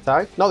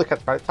cataphracti. Not the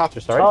cataphracti,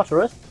 Tartarus, sorry.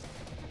 Tartarus.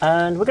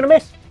 And we're going to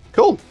miss.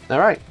 Cool. All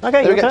right.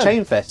 Okay, then we get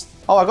chain fist.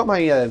 Oh, I got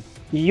my...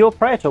 Your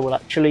Praetor will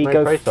actually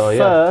go Praetor,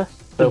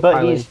 first, So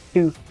but he's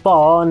too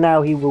far.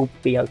 Now he will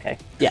be okay.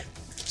 Yeah.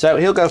 So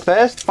he'll go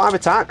first. 5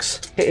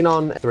 attacks, hitting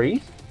on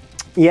 3s.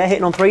 Yeah,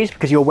 hitting on 3s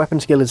because your weapon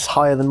skill is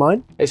higher than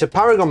mine. It's a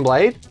Paragon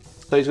Blade,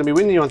 so he's going to be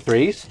winning you on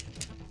 3s.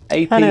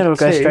 AP and it'll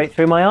go straight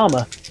through my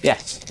armor.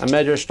 Yes, and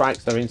Murderous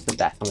Strikes are instant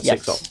death on a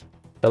 6 up. Yes.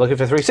 They're looking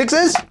for 3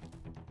 6s.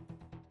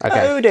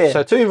 Okay, Oh dear.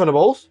 so 2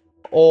 invulnerables,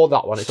 or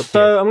that one. It's up to you.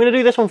 So I'm going to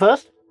do this one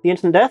first, the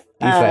instant death.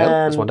 You fail,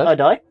 that's one dead. I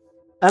die.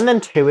 And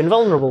then 2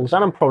 invulnerables,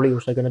 and I'm probably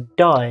also going to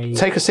die.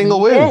 Take a single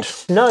wound.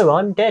 Yes, no,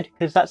 I'm dead,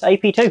 because that's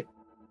AP2.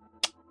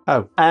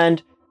 Oh.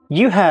 And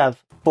you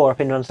have 4 up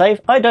in run save,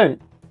 I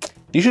don't.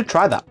 You should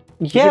try that.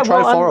 Yeah, should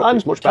try well, 4 up. I'm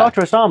It's much better.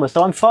 Tartarus armor,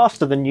 so I'm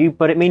faster than you,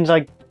 but it means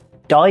I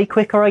die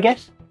quicker, I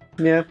guess.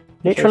 Yeah.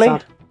 Literally.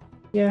 Sad.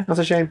 Yeah. That's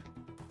a shame.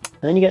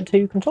 And then you get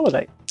to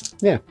consolidate.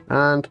 Yeah,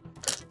 and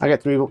I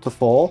get to move up to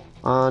 4,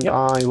 and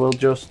I will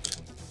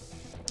just...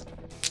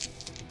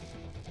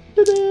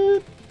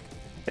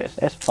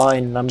 It's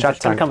fine. I'm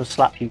just going to come and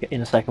slap you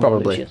in a second.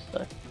 Probably. Lucius,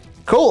 so.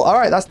 Cool,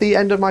 alright, that's the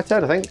end of my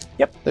turn, I think.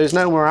 Yep. There's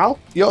no morale.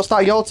 You'll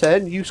start your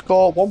turn, you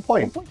score 1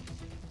 point.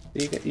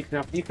 You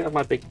can have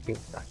my big thing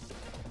stack.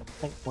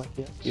 Thanks,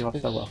 Mikey. You are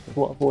so welcome.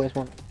 What I've always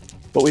wanted.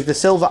 But with the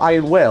Silver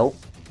Iron Will,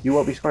 you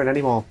won't be scoring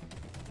any more.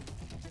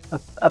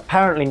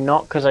 Apparently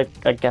not, because I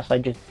guess I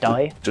just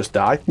die. Just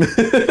die.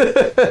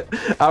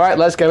 Alright,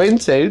 let's go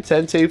into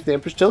turn 2 for the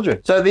Emperor's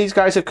Children. So these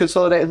guys have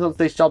consolidated onto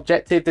this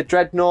objective. The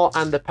Dreadnought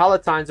and the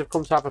Palatines have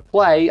come to have a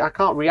play. I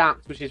can't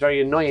react, which is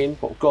very annoying,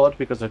 but good,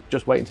 because I'm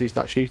just waiting until you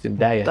start shooting.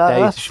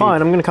 That's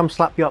fine. I'm going to come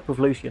slap you up with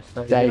Lucius.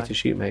 So, to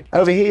shoot me.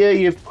 Over here,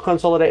 you've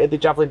consolidated the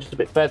Javelin just a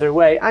bit further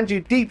away, and you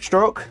deep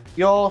struck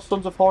your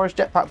Sons of Horus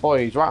jetpack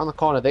boys right on the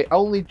corner. They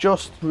only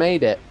just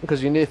made it,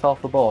 because you nearly fell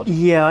off the board.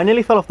 Yeah, I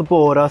nearly fell off the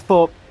board. I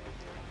thought,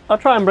 I'll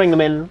try and bring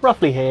them in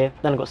roughly here,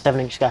 then I've got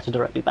 7-inch scatter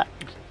directly back.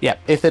 Yeah,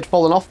 if they'd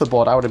fallen off the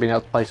board, I would have been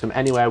able to place them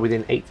anywhere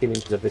within 18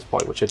 inches of this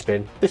point, which had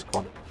been this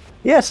corner.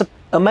 Yeah, it's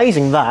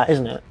amazing that,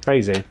 isn't it?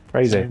 Crazy,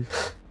 crazy.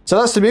 So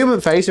that's the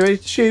movement phase. You ready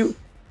to shoot?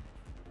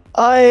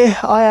 I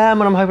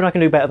am, and I'm hoping I can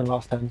do better than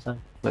last turn, so.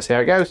 Let's see how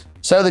it goes.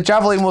 So the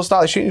Javelin will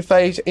start the shooting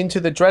phase into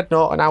the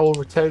Dreadnought, and I will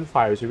return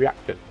fire as a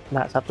reaction.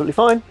 That's absolutely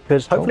fine,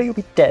 because hopefully you'll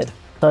be dead.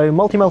 So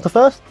multi-melter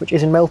first, which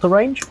is in melter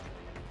range.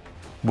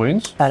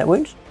 Wounds. And it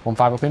wounds.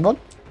 1/5 up in one.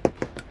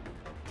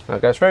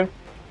 That goes through.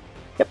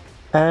 Yep.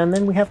 And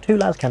then we have 2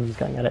 las cannons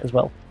going at it as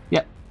well.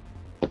 Yep.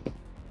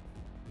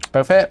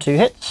 Both hit. 2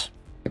 hits.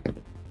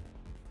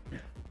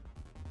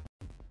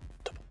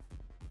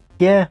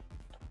 Yeah.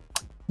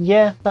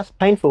 Yeah, that's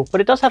painful.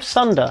 But it does have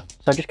Sunder,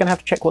 so I'm just going to have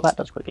to check what that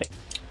does quickly.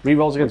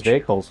 Rerolls against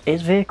vehicles.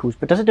 It's vehicles,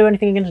 but does it do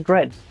anything against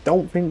dreads?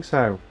 Don't think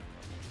so.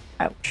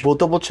 Ouch. We'll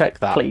double check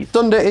that. Please.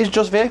 Thunder is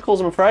just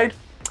vehicles, I'm afraid.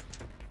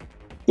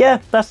 Yeah,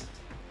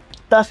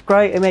 that's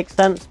great. It makes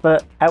sense,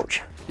 but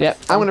ouch. Yep,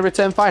 I'm going to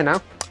return fire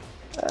now.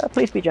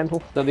 Please be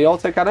gentle. So the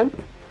auto cannon.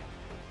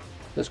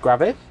 Let's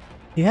grab it.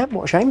 Yeah,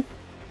 what a shame.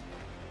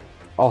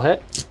 I'll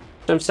hit.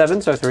 So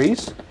 7, so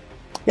 3s.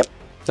 Yep.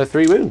 So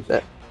 3 wounds.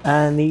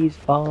 And these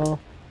are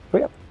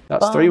 3 up.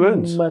 That's 3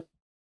 wounds.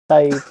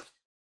 Save.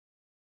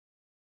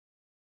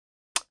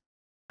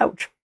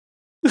 Ouch.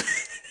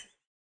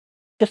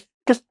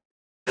 just.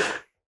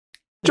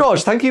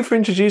 George, thank you for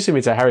introducing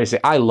me to Heresy.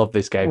 I love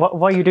this game.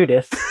 Why you do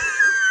this?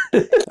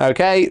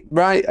 Okay,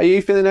 right. Are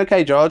you feeling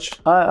okay, George?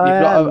 You've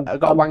got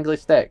a wangly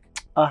stick.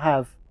 I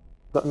have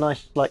got a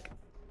nice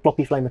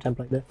floppy flamer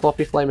template there.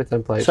 Floppy flamer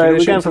template. So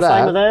we're going for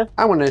flamer there.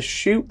 I want to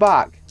shoot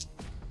back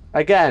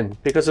again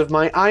because of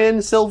my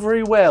iron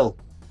silvery will.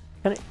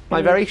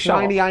 My very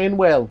shiny iron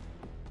will.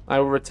 I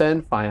will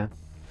return fire.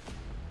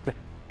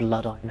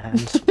 Blood iron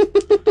hands.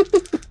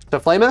 So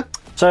flamer.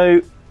 So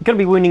you're going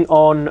to be wounding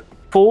on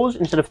 4s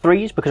instead of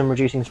 3s because I'm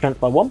reducing strength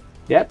by 1.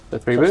 Yep, the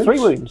 3 wounds. 3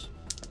 wounds.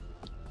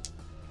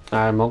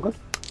 I'm all good.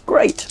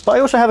 Great. But I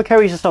also have a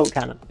Kerry's assault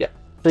cannon. Yeah.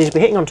 So these will be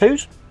hitting on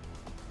 2s.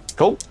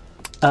 Cool.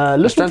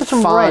 Looking for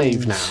some 5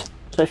 rends. now.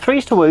 So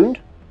 3s to wound,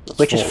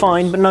 which is 4s.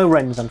 fine, but no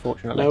rends,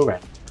 unfortunately. No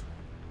red.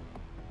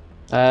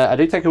 I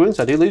do take a wound,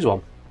 so I do lose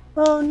 1.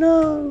 Oh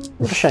no.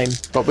 What a shame.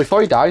 But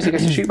before he dies, he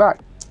gets to shoot back.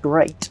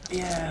 Great.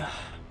 Yeah.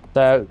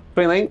 So,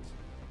 twin links.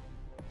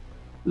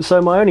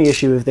 So my only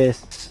issue with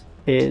this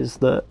is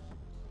that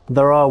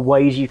there are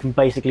ways you can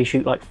basically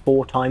shoot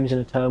 4 times in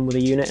a turn with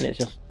a unit, and it's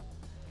just...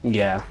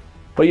 Yeah.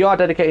 But you are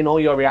dedicating all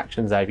your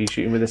reactions there if you're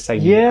shooting with the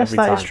same unit every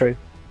time. Yes, that is true.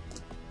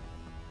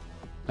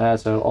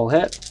 So I'll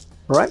hit.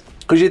 Right.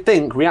 Because you'd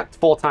think react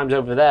 4 times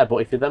over there, but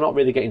if they're not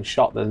really getting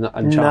shot, then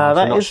and charged,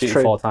 they're not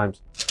shooting 4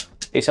 times.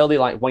 It's only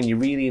like when you're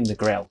really in the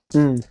grill.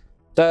 Mm.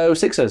 So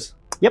 6s.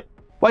 Yep.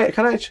 Wait,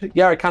 can I?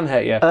 Yeah, I can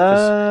hit you.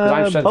 Because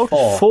I'm strength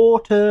 4. 4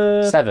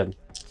 to 7.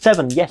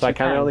 7. Yes. So I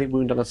can only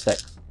wound on a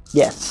 6.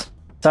 Yes.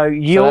 So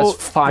your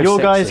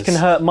guys sixes. can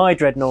hurt my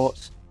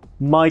dreadnoughts.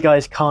 My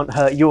guys can't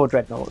hurt your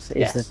dreadnoughts.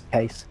 Is the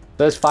case.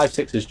 There's 5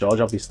 6s, George.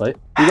 Obviously,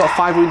 you've got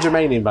 5 wounds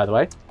remaining, by the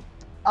way.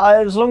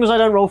 As long as I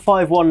don't roll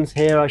 5 1s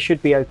here, I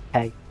should be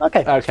okay.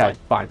 Okay. Okay.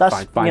 Fine.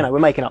 That's fine. You know, we're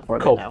making up for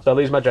it. Cool. Now. So I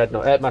lose my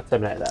dreadnought. My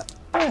terminator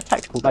there.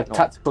 Tactical My dreadnought.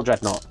 tactical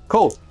dreadnought.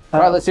 Cool.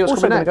 Right. Let's see what's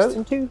also coming next. Go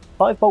into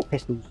 5 bolt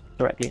pistols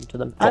directly into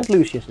them, and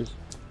Lucius's.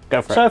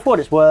 Go for it. So for what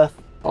it's worth,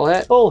 All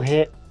hit. All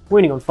hit,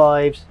 wounding on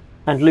 5s,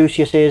 and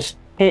Lucius's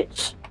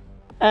hits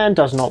and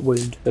does not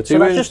wound. So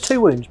that's just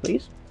 2 wounds,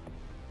 please.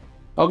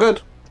 Oh,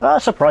 good.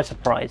 Surprise,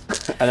 surprise.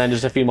 And then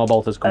just a few more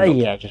bolters coming up.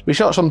 Yeah, just... We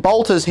shot some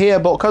bolters here,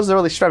 but because they're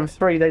only strength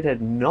 3, they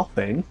did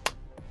nothing.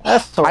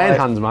 That's all right. Iron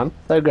hands, man.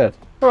 So good.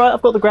 Alright,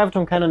 I've got the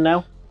graviton cannon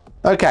now.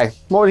 Okay,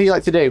 what would you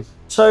like to do?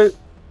 So,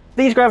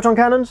 these graviton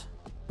cannons,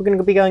 we're going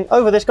to be going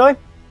over this guy.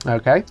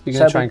 Okay, you're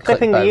going to try and clip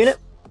clipping both. the unit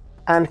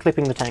and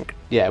clipping the tank.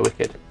 Yeah,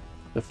 wicked.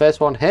 The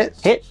first one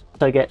hits. Hits,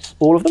 so gets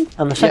all of them.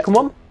 And the second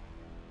one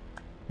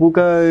will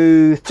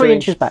go 3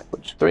 inches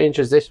backwards. 3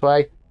 inches this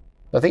way.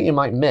 I think you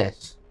might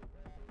miss.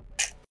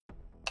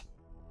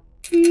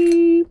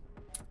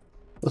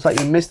 Looks like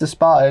you missed the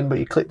Spartan, but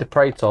you clicked the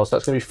Praetor. So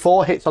that's going to be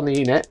 4 hits on the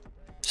unit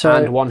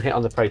and 1 hit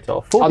on the Praetor.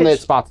 On the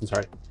Spartan,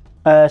 sorry.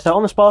 So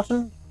on the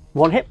Spartan,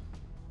 1 hit,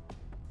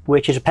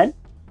 which is a pen.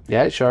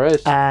 Yeah, it sure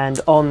is. And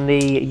on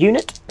the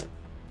unit,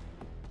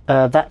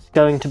 that's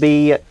going to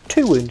be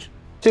 2 wounds.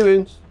 2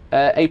 wounds.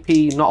 AP,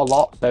 not a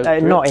lot. So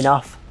not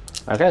enough.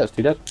 Okay, that's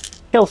 2 dead.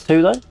 Kills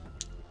 2 though.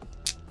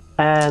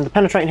 And the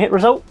penetrating hit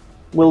result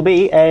will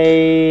be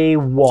a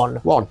 1.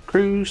 1.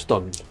 Crew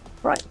stunned.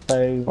 Right,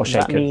 so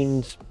that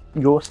means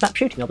you're snap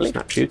shooting, I believe.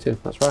 Snap shooting,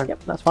 that's right. Yep,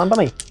 that's fine by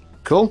me.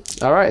 Cool.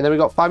 All right, and then we've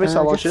got 5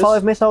 missile launchers. Just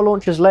 5 missile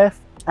launchers left,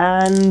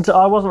 and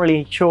I wasn't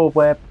really sure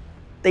where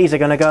these are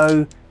going to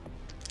go.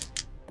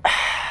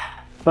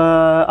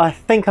 But I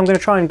think I'm going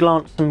to try and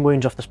glance some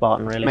wounds off the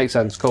Spartan, really. Makes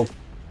sense, cool.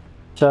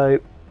 So,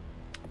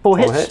 4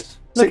 hits.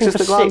 Looking 6s for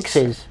to glance.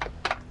 6s.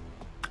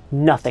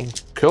 Nothing.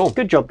 Cool.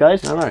 Good job,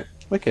 guys. All right,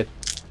 wicked.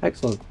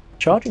 Excellent.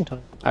 Charging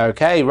time.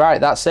 Okay,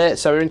 right, that's it.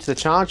 So we're into the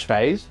charge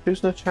phase.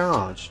 Who's going to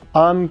charge?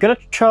 I'm going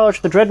to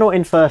charge the Dreadnought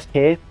in first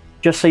here,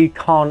 just so you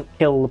can't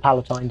kill the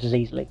Palatines as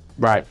easily.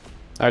 Right,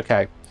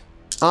 okay.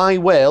 I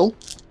will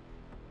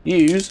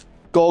use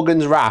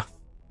Gorgon's Wrath.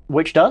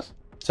 Which does?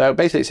 So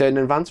basically it's an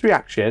advanced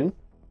reaction,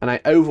 and I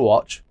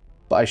overwatch,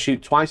 but I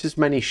shoot twice as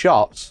many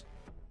shots,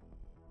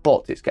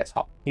 but it gets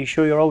hot. Are you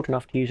sure you're old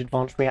enough to use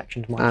advanced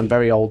reactions, Mike? I'm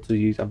very old to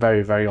use. I'm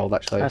very, very old,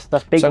 actually.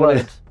 That's big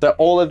words. So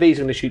all of these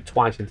are going to shoot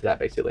twice into that,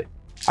 basically.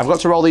 I've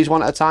got to roll these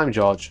one at a time,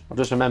 George. I've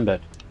just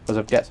remembered, because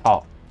it gets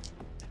hot.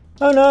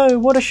 Oh no,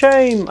 what a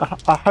shame.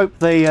 I hope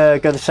they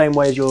go the same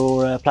way as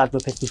your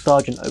Plasma Pistol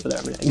Sergeant over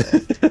there.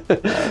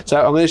 So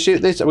I'm going to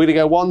shoot this. We're going to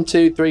go 1,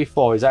 2, 3,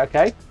 4. Is that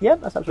okay? Yeah,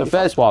 that's absolutely The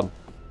first one.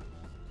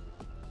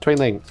 Twin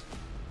links.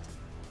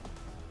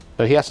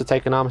 So he has to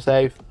take an armor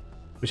save,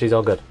 which is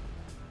all good.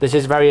 This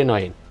is very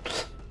annoying.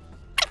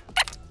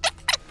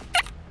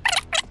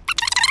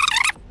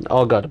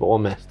 All good, but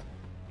 1 missed.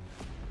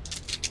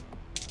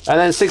 And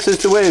then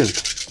 6s to wound.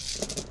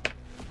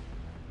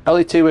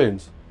 Only 2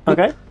 wounds.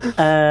 Okay.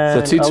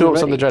 So 2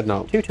 2-ups on the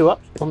Dreadnought. 2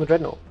 2-ups on the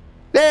Dreadnought.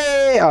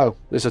 Yay! Oh,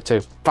 there's a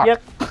 2. Fuck.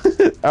 Yep.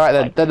 Alright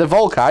then. Then the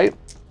Volkite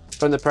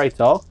from the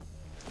Praetor.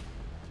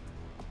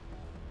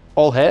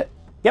 All hit.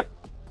 Yep.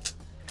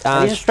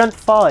 And these are strength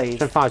 5.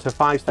 strength 5, so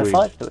 5's to wound.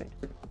 5 to wound.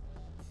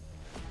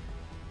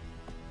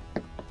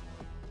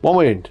 1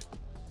 wound.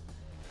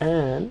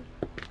 And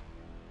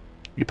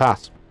You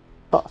pass.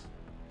 pass.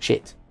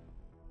 Shit.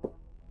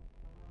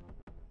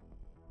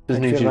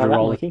 Doesn't Don't need feel you to like that,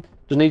 roll. Mikey.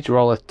 Doesn't need to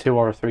roll a 2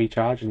 or a 3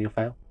 charge and you'll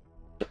fail.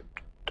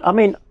 I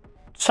mean,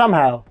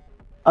 somehow,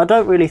 I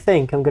don't really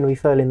think I'm going to be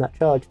failing that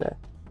charge there.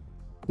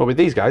 What with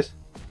these guys?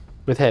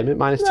 With him, at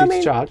 -2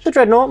 to charge. The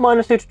Dreadnought,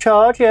 -2 to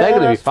charge, yeah. They're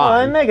gonna be that's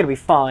fine. fine. They're going to be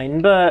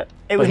fine, but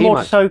it was he more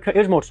might- to soak. It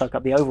was more to soak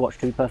up the Overwatch,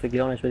 to be perfectly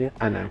honest with you.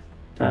 I know.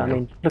 I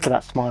mean, look at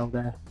that smile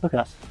there. Look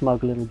at that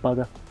smug little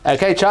bugger.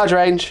 Okay, charge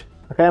range.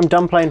 Okay, I'm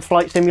done playing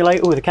Flight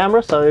Simulator with a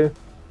camera, so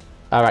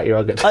Alright, you're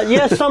all good.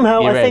 yeah.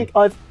 Somehow You're I think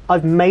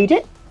I've made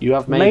it. You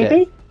have made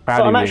Maybe. it. Proud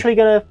So of I'm you. actually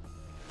going to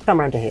come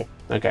around to here,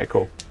 Okay,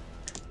 cool.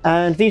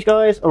 and these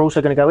guys are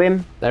also going to go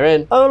in. They're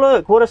in. Oh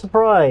look, what a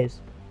surprise!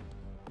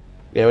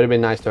 Yeah, it would have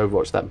been nice to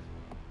overwatch them.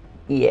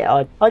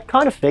 Yeah, I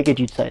kind of figured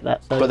you'd say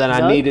that. So But then no.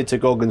 I needed to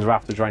Gorgon's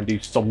Wrath to try and do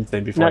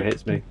something before it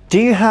hits me. Do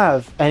you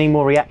have any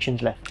more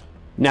reactions left?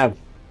 No,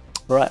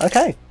 Right.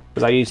 Okay.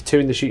 because I used 2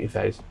 in the shooting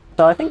phase.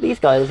 So I think these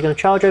guys are going to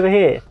charge over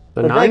here.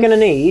 The But they're ninth? going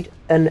to need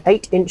an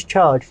 8-inch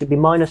charge to be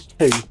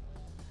 -2.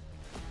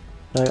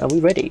 So are we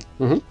ready?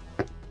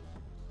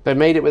 They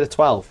made it with a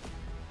 12.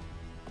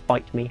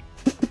 Fight me.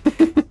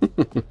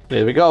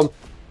 Here we go.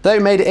 They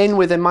made it in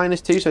with a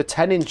 -2, so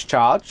 10-inch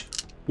charge.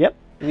 Yep.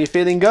 And you're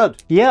feeling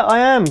good? Yeah, I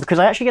am, because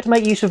I actually get to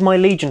make use of my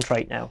Legion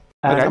trait now.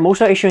 And Okay. I'm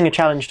also issuing a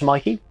challenge to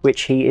Mikey,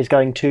 which he is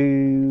going to...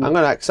 I'm going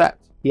to accept.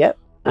 Yep.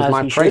 With as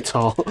my he should.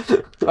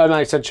 Praetor. Oh,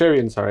 my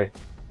Centurion, sorry.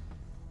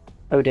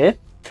 Oh dear.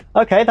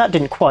 Okay, that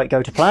didn't quite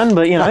go to plan,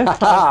 but you know,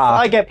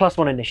 I get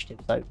 +1 initiative,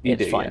 so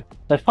it's fine. Yeah.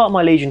 So as part of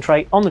my Legion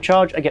trait, on the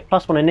charge, I get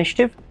 +1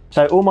 initiative.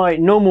 So all my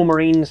normal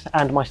Marines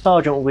and my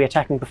Sergeant will be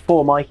attacking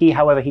before Mikey.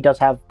 However, he does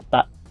have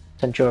that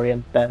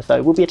Centurion there,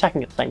 so we'll be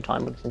attacking at the same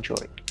time with the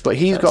Centurion. But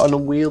he's got an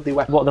unwieldy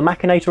weapon. What, the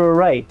Machinator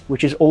Array,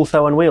 which is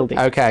also unwieldy.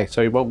 Okay,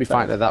 so he won't be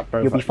fighting at that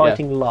profile. You'll be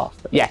fighting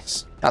last.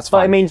 Yes, that's But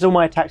fine. it means all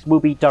my attacks will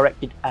be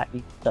directed at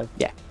you. So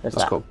Yeah, there's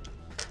that's that. cool.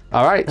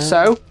 All right,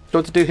 so do you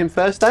want to do him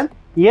first then?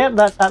 Yeah,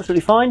 that's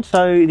absolutely fine.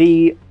 So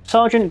the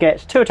Sergeant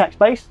gets 2 attack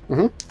space,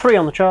 3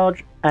 on the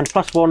charge, and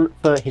 +1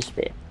 for his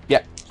spear.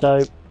 Yeah.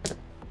 So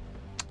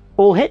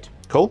all hit,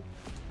 Cool.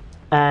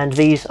 and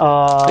these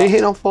are... Are you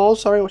hitting on 4s?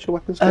 Sorry, what's your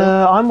weapon skill?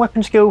 I'm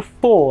weapon skill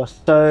 4,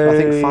 so I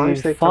think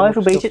 5's the 5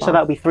 will beat skill it, so 5.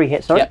 that'll be 3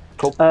 hits, sorry. Yeah,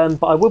 cool.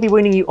 But I will be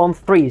wounding you on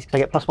 3s, because I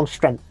get +1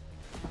 strength.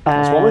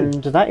 That's 1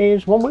 wound. And that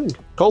is 1 wound.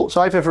 Cool, so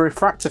I have a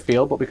refractor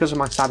field, but because of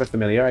my cyber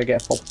familiar, I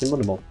get a 4%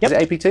 invulnerable. Yep. Is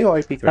it AP2 or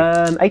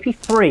AP3?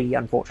 AP3,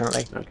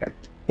 unfortunately. Okay.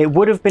 It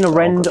would have been a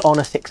rend on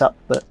a 6-up,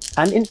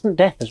 and instant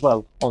death as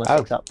well on a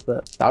 6-up,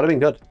 but That would have been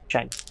good.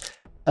 shame.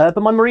 But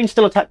my Marines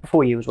still attack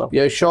before you as well.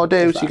 You sure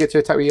do, so you get to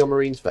attack with your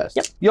Marines first.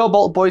 Yep. Your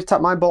Bolter Boys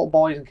attack my Bolter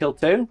Boys and kill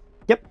 2.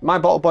 Yep. My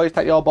Bolter Boys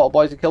attack your Bolter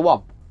Boys and kill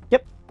 1.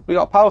 Yep. We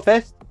got Power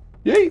Fist.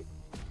 Yeet.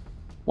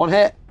 1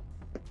 hit.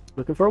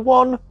 Looking for a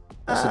 1.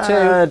 That's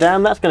a 2.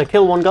 Damn, that's going to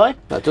kill 1 guy.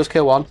 That does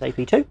kill 1. It's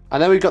AP2.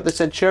 And then we've got the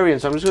Centurion,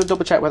 so I'm just going to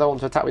double check whether I want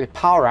to attack with his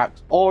Power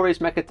Axe or his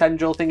Mecha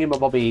Tendril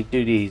thingy-bobby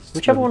doodies.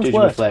 Whichever one's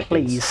worse,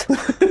 please.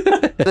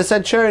 The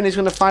Centurion is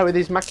going to fight with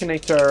his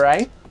Machinator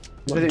Array.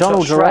 Because it's got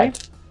Donald's Array? Shred.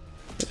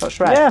 It's got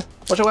Shred. Yeah.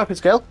 What's your weapon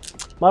skill?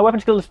 My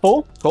weapon skill is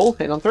 4. Cool,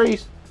 hitting on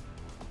 3s.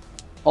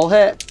 All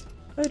hit.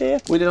 Oh dear.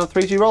 We did on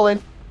 3s, you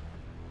rolling.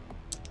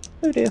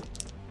 Oh dear.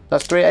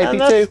 That's 3 And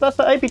AP2. that's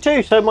the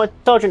AP2, so my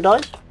Sergeant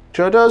dies.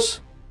 Sure does.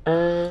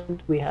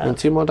 And we have... And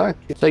 2 more die.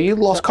 So you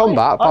lost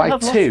combat I by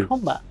have 2. lost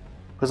combat.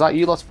 Because like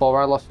you lost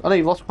 4, I lost... Oh no,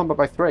 you lost combat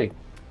by 3.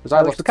 Because I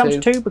So it lost becomes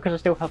 2. 2 because I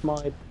still have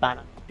my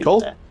banner. Cool.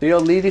 There. So your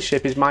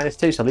leadership is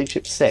 -2, so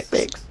leadership 6.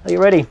 6. Are you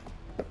ready?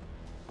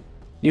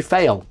 You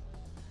fail.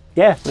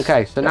 Yeah.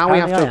 Okay, so now we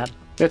have Apparently I to...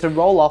 We have to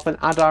roll off and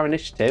add our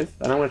initiative,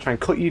 and I'm going to try and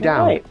cut you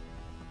down. Right.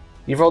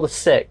 You've rolled a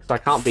 6, so I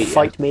can't beat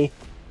Fight you. me.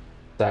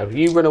 So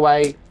you run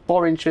away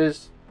 4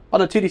 inches. Oh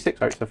no, 2d6,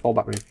 sorry, so fall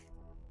back move.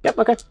 Yep,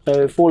 okay.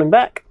 So falling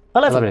back.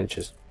 11. 11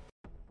 inches.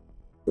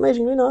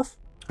 Amazingly enough.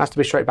 Has to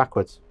be straight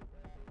backwards.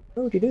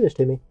 Why would you do this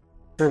to me?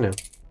 I know.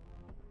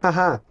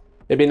 Haha.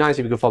 It'd be nice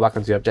if you could fall back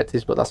onto the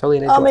objectives, but that's only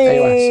an I AOS.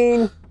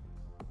 mean...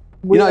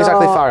 You're not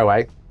exactly far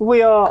away.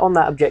 We are on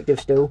that objective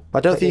still.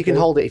 But I don't think you can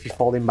hold it if you're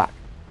falling back.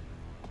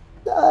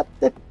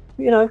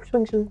 You know,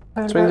 swings and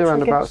roundabouts. Swings and I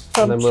roundabouts,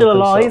 guess. and I'm then still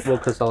alive. we'll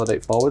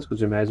consolidate forwards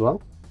because we may as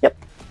well. Yep.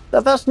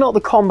 That's not the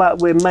combat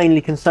we're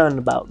mainly concerned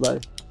about, though.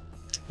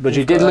 But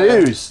you did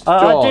lose,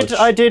 George.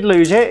 I did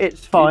lose it.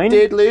 It's fine. You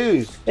did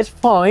lose. It's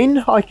fine.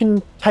 I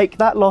can take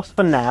that loss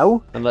for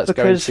now. And let's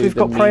go because into we've the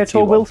got meaty Praetor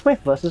one. Will Smith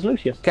versus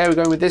Lucius. Okay, we're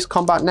going with this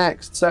combat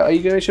next. So are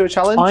you going to issue a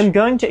challenge? I'm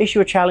going to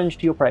issue a challenge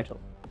to your Praetor.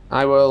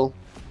 I will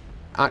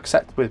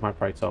accept with my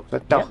Praetor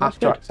because I don't Yeah, have to that's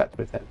good. accept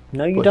with him.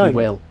 No, you But don't. He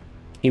will.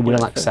 He will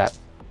don't. accept.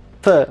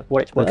 For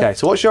what it's worth. Okay,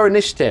 so what's your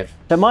initiative?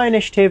 So my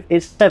initiative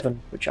is 7,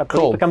 which I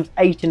believe Cool. becomes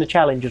 8 in the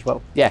challenge as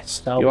well.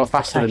 Yes, So you I'll are be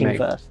faster than me.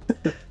 attacking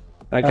first.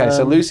 Okay,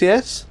 so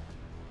Lucius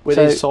with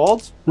so his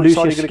sword. Which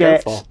sword are you Lucius going to go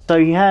gets. for? So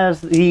he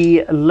has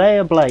the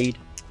Layer Blade.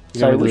 You're So,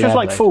 going with which the was Layer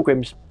like Blade.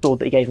 Fulgrim's sword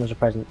that he gave him as a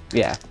present.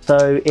 Yeah.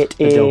 So it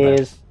dildo.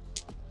 is.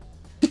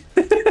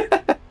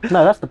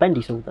 No, that's the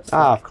bendy sword. That's,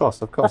 Of course.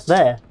 that's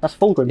there. That's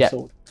Fulgrim's Yeah.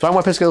 sword. So I'm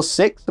weapon skill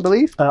 6, I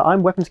believe.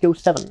 I'm weapon skill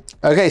 7.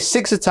 Okay,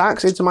 6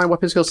 attacks into my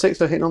weapon skill 6,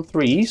 so hitting on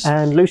 3s.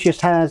 And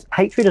Lucius has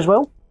Hatred as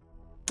well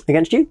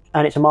against you.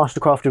 And it's a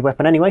mastercrafted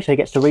weapon anyway, so he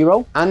gets to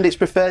reroll. And it's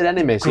preferred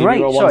enemies, so you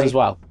Great, roll sorry. ones as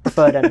well.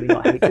 Preferred enemy,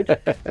 not Hatred.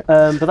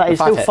 But that is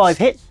 5 still hits. 5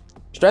 hits.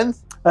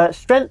 Strength?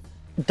 Strength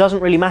doesn't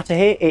really matter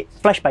here. It's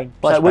Fleshbane.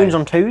 So Fleshbane. it wounds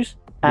on 2s.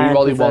 And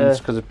Rerolling with, ones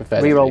because of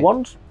preferred reroll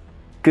enemy. 1s.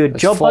 Good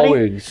That's job, 4 buddy.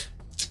 wounds.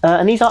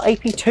 And these are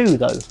AP2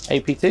 though.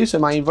 AP2, so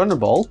my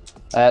invulnerable.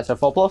 So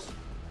 4 plus.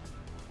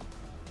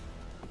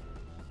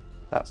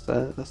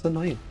 That's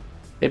annoying.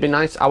 It'd be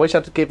nice. I wish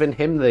I'd given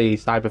him the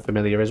cyber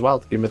familiar as well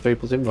to give him a 3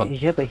 plus invuln.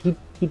 Yeah, but he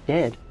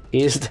did.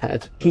 He is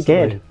dead. He That's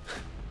did. annoying.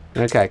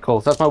 Okay,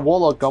 cool. So that's my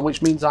warlord gone,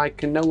 which means I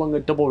can no longer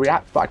double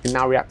react, but I can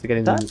now react again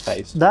in the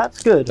face.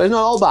 That's good. So it's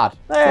not all bad.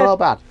 It's not all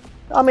bad.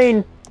 I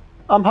mean,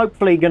 I'm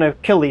hopefully going to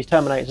kill these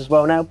Terminators as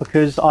well now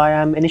because I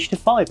am initiative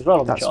 5 as well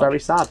on the That's charge. very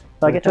sad.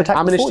 So I get to attack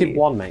I'm before initiative you.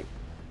 1, mate.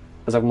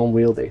 Because I'm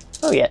unwieldy.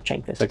 Oh yeah,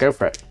 chain fist. So go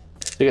for it.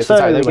 So you get So to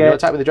attack we with get- you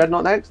attack with the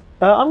Dreadnought next?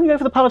 I'm going to go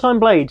for the Palatine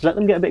Blades. Let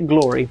them get a bit of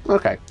glory.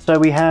 Okay. So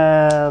we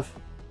have...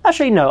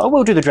 Actually, no, I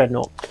will do the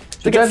Dreadnought.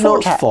 So The we get 4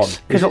 Dreadnought's attacks,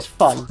 fun. because it's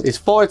fun. It's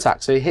 4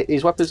 attacks, so he hit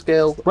his weapon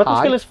skill Weapon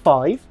high, skill is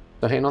 5,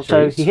 so hitting on 3s.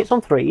 so he hits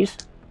on 3s.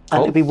 And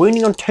Cool. it'll be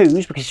wounding on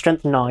 2s because he's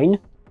strength 9.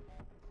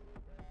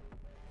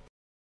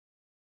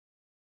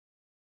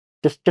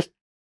 Just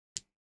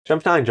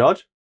Jump 9,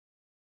 George.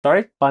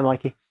 Sorry? bye,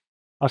 Mikey.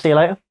 I'll see you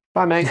later.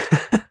 Bye, mate.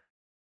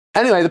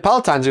 Anyway, the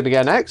Palatine's going to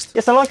go next.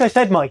 Yeah, so like I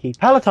said, Mikey,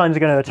 Palatines are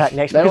going to attack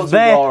next They because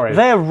want the glory.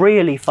 they're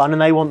really fun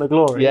and they want the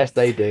glory. Yes,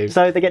 they do.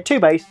 So they get 2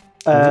 base.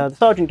 The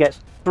Sergeant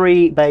gets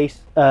 3 base,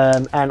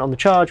 and on the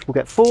charge we'll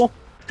get 4.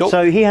 Cool.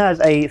 So he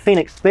has a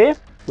Phoenix Spear,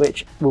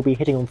 which will be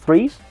hitting on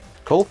 3s.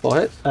 Cool,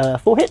 4 hits.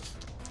 4 hits.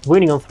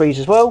 Wounding on 3s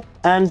as well.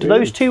 And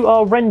those 2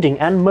 are Rending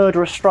and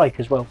Murderous Strike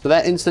as well. So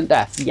they're instant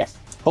death. Yes.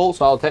 Cool,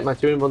 so I'll take my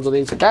 2 in-ones on the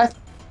instant death,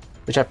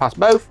 which I pass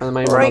both, and then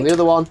my in-one on the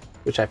other one,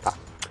 which I pass.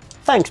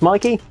 Thanks,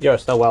 Mikey. You're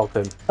so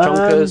welcome.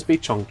 Chonkers be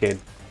chonking.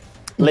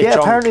 Yeah,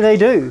 apparently they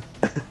do.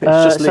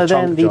 Just so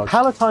then the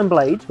Palatine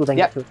Blades will then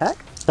get to attack.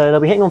 So they'll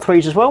be hitting on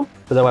 3s as well.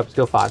 For their weapon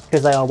skill 5.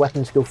 Because they are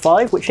weapon skill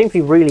 5, which seems to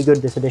be really good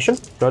this edition.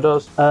 Sure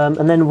does.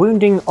 And then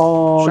wounding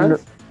on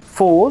Strength.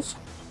 4s,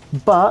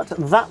 but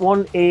that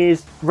one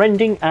is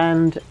Rending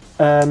and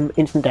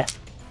instant death.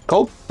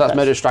 Cool, that's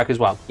Murder Strike as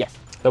well. Yes.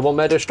 So 1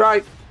 Murder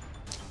Strike,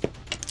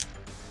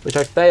 which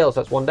I fail, so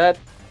that's 1 dead.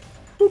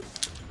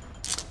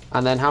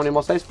 And then how many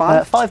more saves?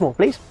 5? 5 more,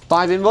 please.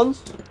 5 in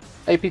ones.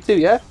 AP2,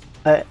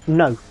 yeah?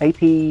 No,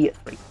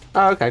 AP3.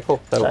 Oh, okay, cool.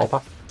 So I'll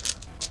pass.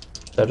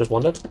 So just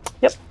 1 dead.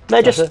 Yep,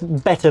 they're That's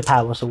just better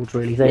power swords,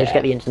 really. They just Yeah.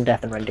 get the instant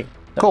death and Rending.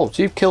 Cool,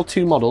 so you've killed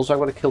 2 models, so I've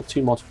got to kill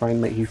 2 more to try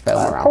and make you fail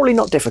morale. Probably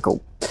not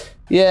difficult.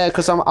 Yeah,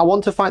 because I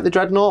want to fight the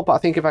Dreadnought, but I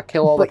think if I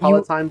kill all the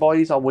Palatine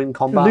boys, I'll win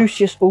combat.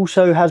 Lucius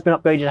also has been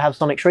upgraded to have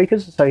Sonic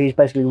Shriekers, so he's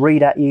basically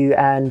read at you,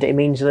 and it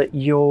means that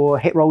your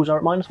hit rolls are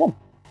at -1.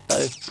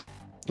 So,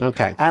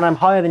 okay. and I'm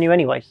higher than you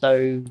anyway, so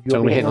you'll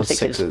So be we're hitting hitting on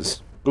 6s.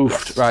 6s.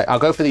 Oof. Right, I'll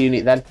go for the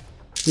unit then.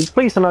 You're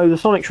pleased to know the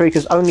Sonic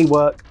Shriekers only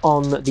work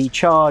on the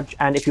charge,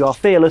 and if you are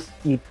fearless,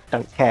 you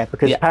don't care,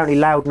 because apparently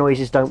loud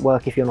noises don't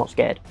work if you're not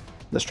scared.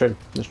 That's true,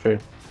 that's true.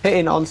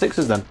 Hitting on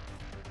 6s then.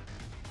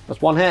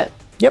 That's 1 hit.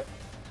 Yep.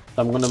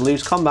 So I'm going to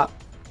lose combat.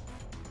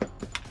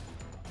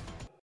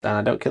 Then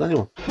I don't kill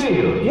anyone.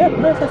 Yeah,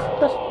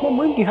 that's 1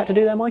 wound you had to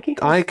do there, Mikey.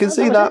 I can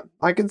see that.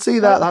 I can see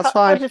that. That's How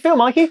fine. does it feel,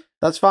 Mikey?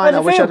 That's fine. How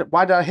I does it wish feel? I'd...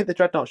 Why did I hit the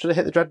Dreadnought? Should have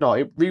hit the Dreadnought.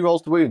 It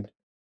re-rolls the wound.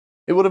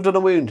 It would have done a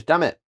wound.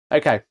 Damn it.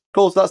 Okay,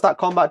 cool. So that's that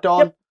combat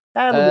done. Yep.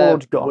 And the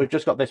Warlord's gone. We've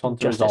just got this one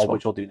to Just this resolve, one.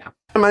 which we'll do now.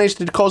 I managed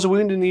to cause a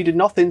wound and needed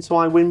nothing, so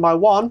I win by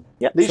 1.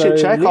 Yep. Leadership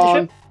so check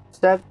on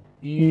Steph.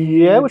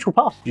 Yeah, which will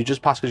pass. You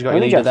just passed because you got your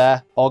Only leader just.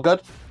 there. All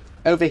good.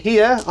 Over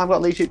here, I've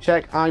got leadership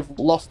check. I've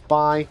lost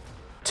by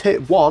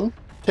 1,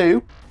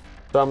 2.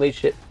 So I'm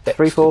leadership 6.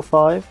 3, 4,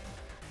 5.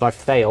 So I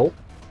fail.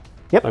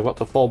 Yep. So I've got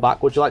to fall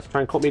back. Would you like to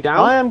try and cut me down?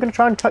 I am going to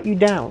try and cut you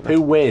down.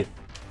 Who with?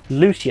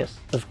 Lucius,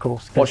 of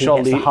course. 'cause What's he your,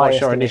 gets the what's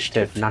highest your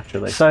initiative,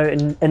 naturally? So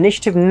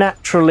initiative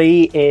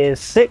naturally is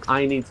 6.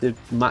 I need to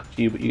match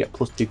you, but you get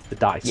 +2 to the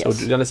dice. Yes. So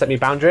do you want to set me a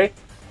boundary?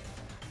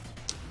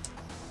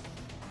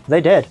 They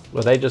dead.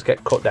 Well, they just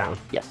get cut down.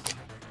 Yes.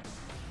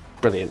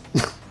 Brilliant.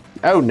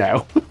 Oh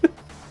no.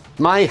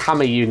 My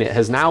hammer unit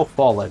has now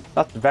fallen.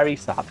 That's very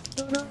sad.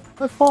 Oh no,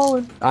 I've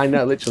fallen. I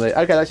know, literally.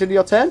 Okay, that's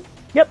your turn.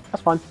 Yep,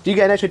 that's fine. Do you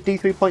get an extra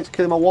D3 points to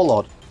killing my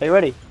warlord? Are you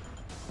ready?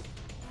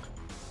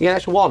 You get an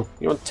extra 1.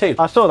 You want 2.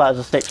 I saw that as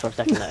a 6 for a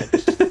second there.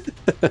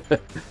 So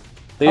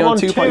you're I'm on on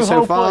 2 2 points so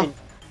whole far. points.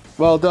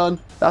 Well done.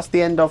 That's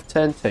the end of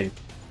turn 2.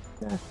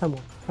 Yeah, come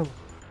on.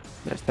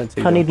 That's turn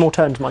 2. I need more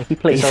turns, Mikey,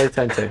 please. Sorry,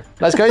 turn 2.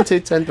 Let's go into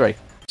turn 3.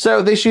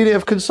 So this unit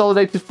have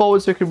consolidated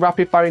forward so we can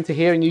rapid fire into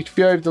here and use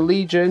Fury of the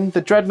Legion.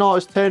 The Dreadnought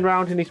has turned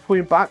around and he's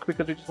pulling back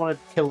because we just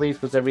wanted to kill these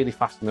because they're really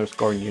fast and they're a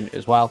scoring unit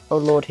as well. Oh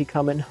lord, he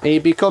coming. He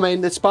be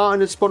coming. The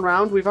Spartan has spun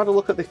round. We've had a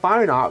look at the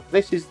firing arc.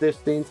 This is the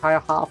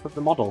entire half of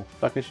the model.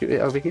 So I can shoot it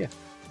over here.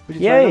 Which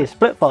is very Yay, nice.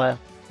 split fire.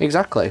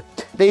 Exactly.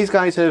 These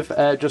guys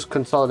have just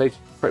consolidated,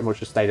 pretty much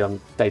just stayed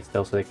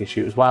still so they can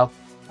shoot as well.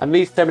 And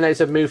these Terminators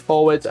have moved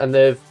forwards and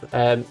they've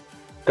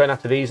gone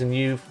after these and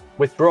you've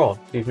withdrawn.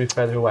 You've moved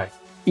further away.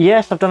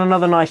 Yes, I've done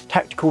another nice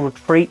tactical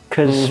retreat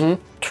because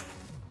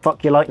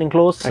fuck your lightning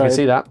claws. So, I can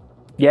see that.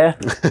 Yeah.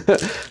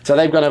 So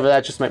they've gone over there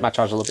just to make my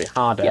charge a little bit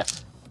harder. Yeah.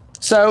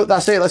 So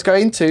that's it. Let's go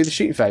into the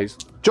shooting phase.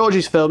 George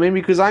is filming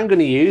because I'm going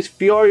to use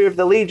Fury of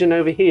the Legion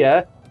over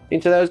here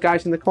into those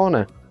guys in the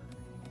corner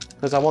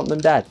because I want them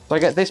dead. So I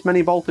get this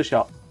many bolter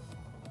shots.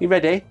 You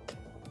ready?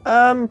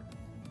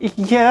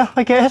 Yeah,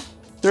 I guess.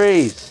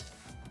 3s.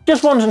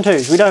 Just 1s and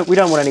 2s. We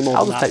don't want any more.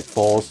 I'll than just that. take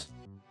 4s.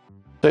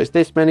 So it's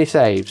this many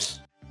saves.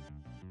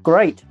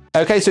 Great.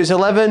 Okay, so it's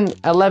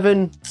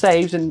 11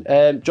 saves,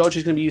 and George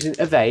is going to be using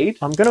evade.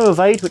 I'm going to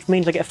evade, which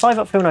means I get a 5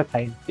 up, feel no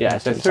pain. Yeah,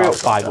 so 3 up,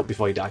 5 up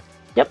before you die.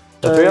 Yep.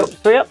 So 3 ups.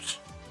 3 ups.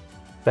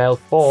 Fail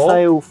 4.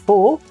 Fail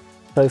 4.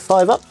 So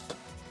 5 ups.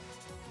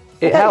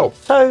 It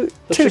helps. So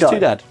That's 2 just die. 2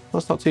 dead.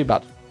 That's not too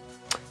bad.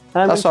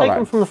 I'm That's take alright.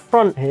 them from the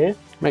front here.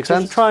 Makes Just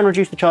sense. to try and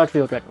reduce the charge for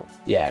your dreadnought.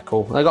 Yeah,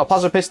 cool. I got a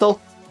plasma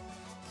pistol.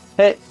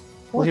 Hit.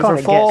 Why Looking can't for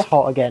it 4. gets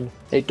hot again?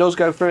 It does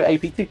go through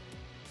APT.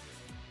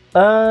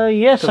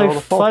 Yeah, I so rolled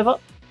a 4. 5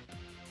 up.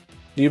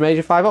 You made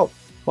your 5 up.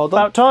 Well done.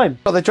 About time.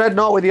 Got the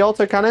Dreadnought with the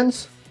auto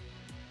cannons.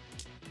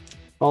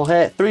 All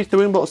hit. 3s to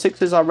wound, but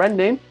 6s are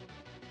rending.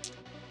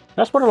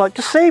 That's what I like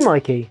to see,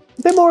 Mikey.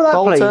 A bit more of that,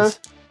 Bolter. please.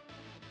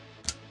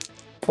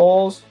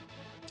 4s.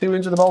 2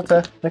 wounds with the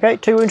bolter. Okay,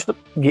 2 wounds.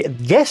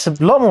 Yes, a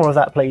lot more of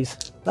that, please.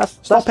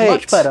 That's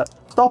much better.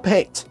 Stop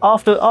it.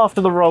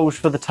 After the rolls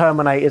for the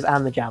Terminators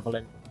and the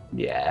Javelin.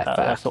 Yeah,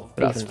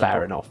 that's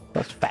fair enough.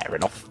 That's fair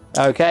enough.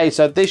 Okay,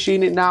 so this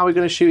unit now we're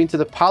going to shoot into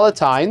the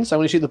Palatines. I'm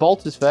going to shoot the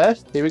bolters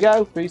first. Here we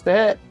go. 3's to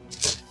hit.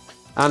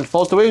 And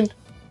 4's to wound.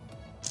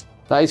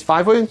 That is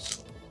 5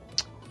 wounds.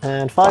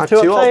 And 5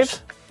 2 up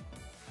saves.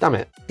 Damn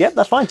it. Yep,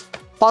 that's fine.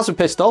 Plasma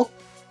pistol.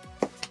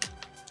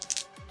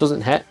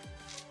 Doesn't hit.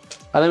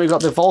 And then we've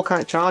got the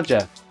Volkite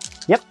Charger.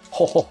 Yep.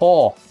 Ho ho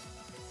ho.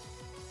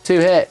 2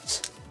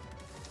 hits.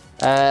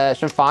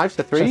 Strength 5,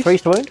 so 3's. So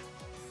 3's to wound.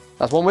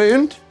 That's 1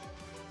 wound.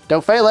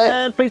 Don't fail it.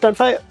 And please don't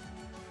fail.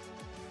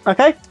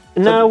 Okay.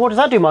 Now, what does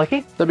that do,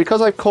 Mikey? So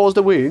because I've caused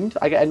a wound,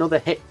 I get another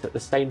hit at the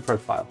same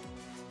profile.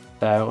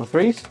 So on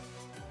 3's.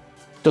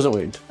 Doesn't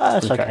wound.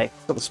 That's okay.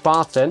 Got the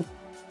Spartan.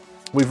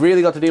 We've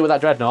really got to deal with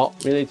that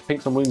Dreadnought. We need to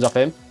pick some wounds off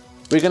him.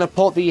 We're going to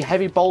put the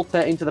Heavy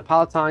Bolter into the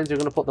Palatines. We're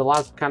going to put the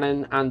Las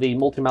Cannon and the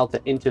Multi-Melter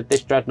into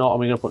this Dreadnought. And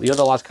we're going to put the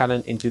other Las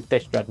Cannon into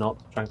this Dreadnought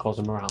to try and cause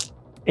them morale.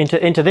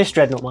 Into this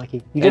Dreadnought,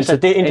 Mikey. You just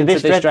said into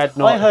this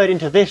Dreadnought. I heard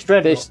into this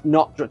Dreadnought. This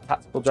not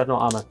tactical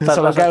Dreadnought armor.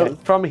 So we'll go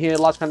from here,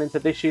 Las Cannon into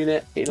this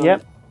unit. Hitting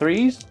on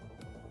 3's.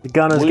 The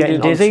gunner's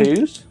getting dizzy. On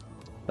 2's.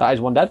 That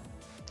is 1 dead.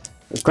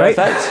 That's great.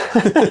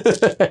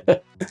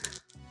 Perfect.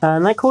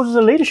 And that causes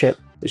a leadership.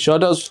 It sure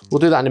does. We'll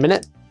do that in a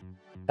minute.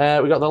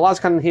 We've got the Las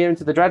Cannon here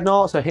into the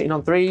Dreadnought, so hitting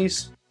on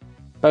 3's.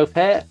 Both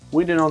hit.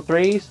 Wounding on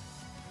 3's.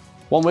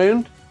 1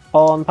 wound.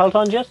 On the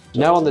Palatines, yes?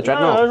 No, on the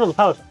Dreadnought. No, on the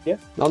Palatines, yeah.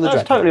 On the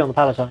Dreadnought. Totally on the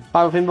Palatine.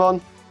 5 of Inborn.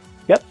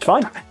 Yep, it's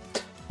fine.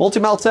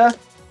 Multi-Melter.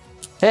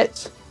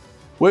 Hit.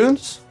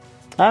 Wounds.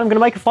 I'm going to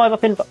make a 5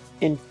 up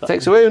in...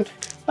 Takes a wound.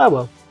 Oh,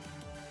 well.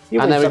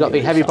 And then we've got the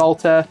Heavy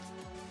Bolter.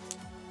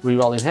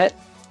 Rerolling hit.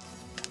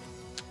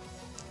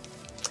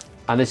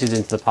 And this is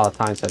into the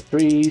Palatine, so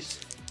 3's.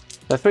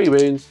 So 3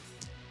 wounds.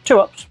 2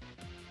 ups.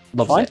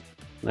 Lovely.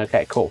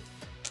 Okay, cool.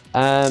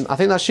 I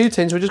think that's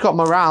shooting, so we just got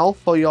morale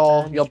for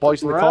your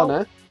boys in the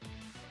corner.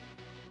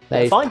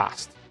 They've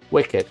passed.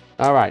 Wicked.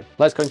 All right,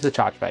 let's go into the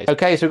charge phase.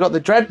 Okay, so we've got the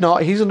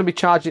Dreadnought. He's going to be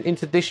charging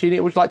into this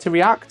unit. Would you like to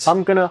react?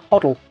 I'm going to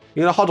hodl.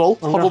 You're going to hodl?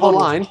 Hodl the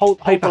line?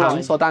 Paper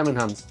hands or diamond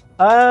hands?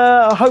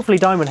 Hopefully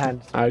diamond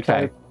hands.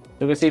 Okay. So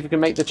we're going to see if we can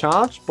make the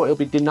charge, but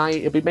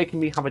it'll be making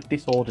me have a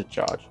disordered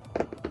charge.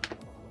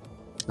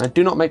 Now,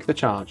 do not make the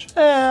charge.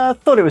 I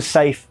thought it was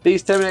safe.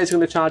 These Terminators are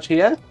going to charge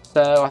here,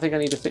 so I think I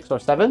need a 6 or a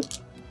 7.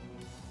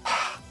 I'm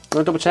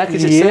going to double check.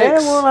 Is it 6? Yeah,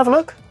 we'll have a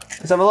look.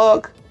 Let's have a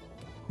look.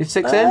 Is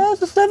 6 in?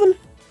 That's a 7.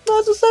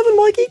 That's a 7,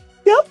 Mikey.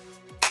 Yep.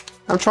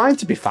 I'm trying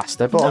to be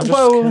faster, but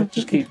I'm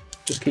just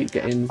keep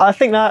getting... I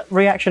think that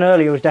reaction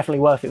earlier was definitely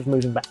worth it with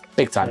moving back.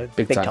 Big time. So,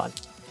 big time.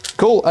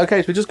 Cool.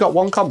 Okay, so we just got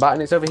 1 combat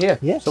and it's over here.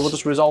 Yes. So we'll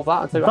just resolve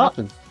that and see what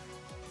happens.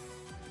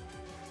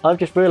 I've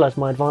just realised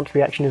my advanced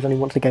reaction is only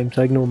once a game,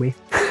 so ignore me.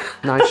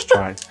 Nice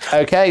try.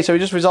 Okay, so we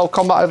just resolved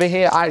combat over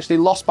here. I actually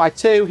lost by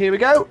 2. Here we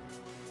go.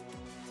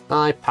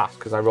 I passed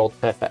because I rolled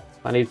perfect.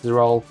 I needed to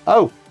roll...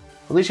 Oh,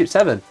 leadership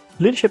 7.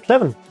 Leadership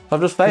 7. I've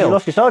just failed. You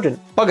lost your sergeant.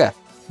 Bugger.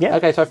 Yeah.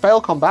 Okay, so I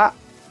failed combat.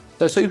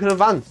 So you can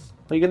advance.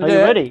 Are you going to do it? Are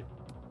you ready?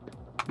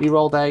 You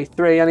rolled a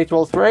 3. I need to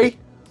roll 3.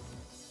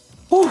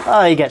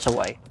 Oh, he gets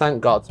away.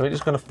 Thank God. So we're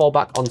just going to fall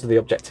back onto the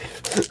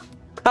objective.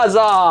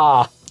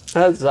 Huzzah!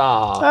 Huzzah!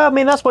 I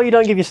mean, that's why you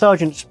don't give your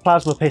sergeants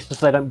plasma pistols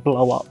so they don't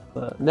blow up.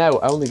 But... No,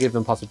 only give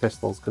them plasma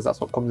pistols because that's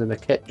what comes in the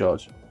kit,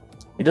 George.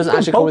 It doesn't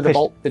actually come with the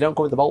bolt. They don't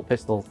come with the bolt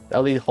pistols.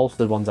 Only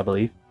holstered ones, I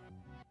believe.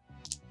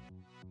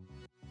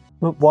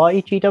 Why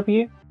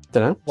GW?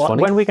 Don't know. It's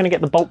funny. When are we going to get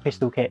the bolt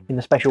pistol kit in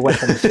the special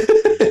weapons?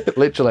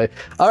 Literally.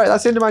 All right,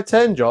 that's the end of my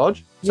turn,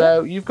 George.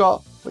 So you've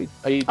got. What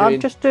are you doing? I'm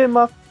just doing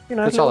my,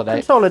 consolidate.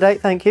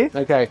 Consolidate. Thank you.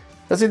 Okay,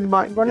 that's end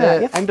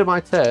of my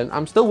turn.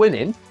 I'm still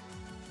winning.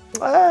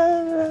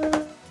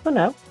 For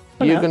now.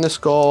 You're going to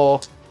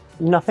score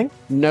nothing.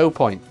 No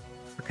point.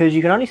 Because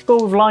you can only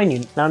score with line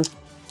units. Now,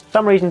 for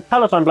some reason,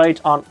 Palatine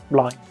blades aren't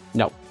line.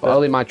 No, but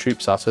only my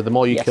troops are, so the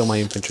more you kill my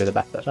infantry, the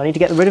better. So I need to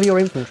get rid of your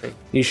infantry.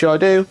 You sure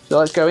do. So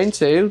let's go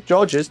into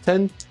George's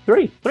turn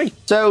 3.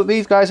 So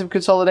these guys have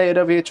consolidated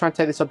over here trying to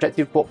take this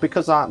objective, but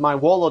because my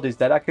warlord is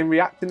dead, I can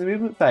react in the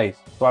movement phase.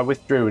 So I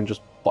withdrew and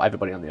just put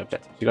everybody on the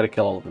objective. You've got to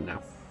kill all of them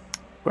now.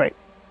 Great.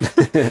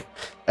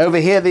 Over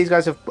here, these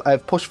guys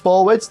have pushed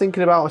forwards,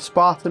 thinking about a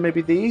Spartan,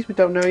 maybe these. We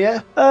don't know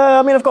yet.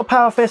 I mean, I've got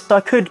Power Fist. So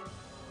I could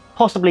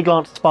possibly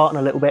glance at Spartan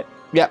a little bit.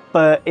 Yeah.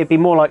 But it'd be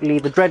more likely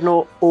the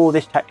Dreadnought or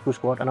this tactical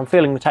squad. And I'm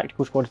feeling the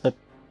tactical squad is the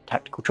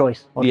tactical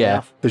choice. Yeah,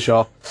 enough. For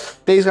sure.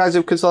 These guys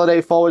have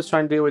consolidated forwards,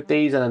 trying to deal with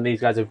these. And then these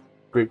guys have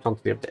grouped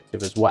onto the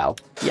objective as well.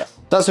 Yeah.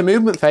 That's a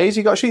movement phase.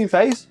 You got a shooting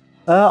phase?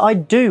 I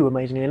do,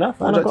 amazingly enough.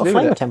 And I've got a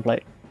Flamer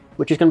template,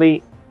 which is going to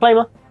be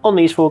Flamer on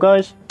these 4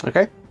 guys.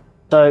 Okay.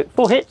 So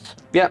 4 hits.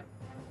 Yeah.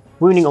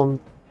 Wounding on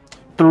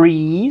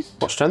 3s.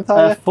 What strength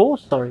are you? 4,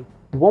 sorry.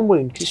 1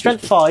 wound.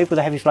 Strength 5 with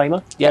a heavy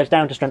flamer. Yeah. Goes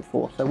down to strength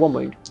 4, so 1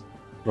 wound.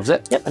 Loves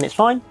it. Yep, and it's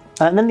fine.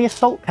 And then the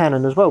assault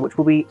cannon as well, which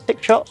will be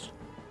 6 shots,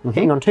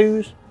 hitting on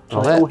 2s.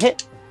 So it will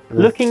hit.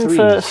 Looking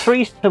for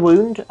 3s to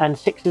wound and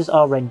 6s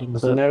are rending.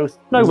 There's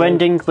no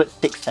rending, but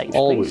 6 saves.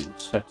 All please.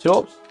 wounds. So 2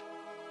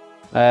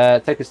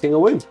 ups. Take a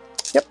single wound.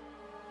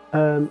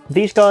 Yep.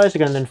 These guys are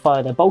going to then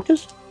fire their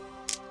bolters.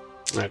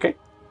 Okay.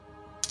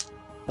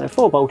 So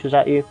 4 bolters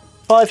at you.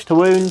 5s to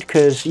wound,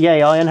 because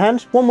yay, Iron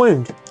Hands. 1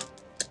 wound.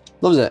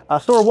 Loves it. I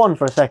saw a 1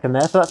 for a second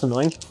there, so that's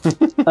annoying.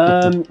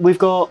 We've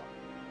got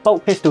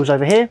bolt pistols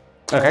over here.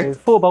 Okay. So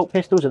 4 bolt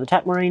pistols at the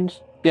attack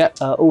marines.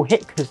 Yep. All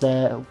hit because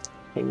they're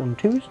hitting on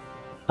 2s.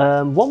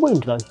 1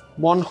 wound though.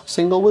 1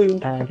 single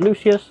wound. And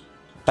Lucius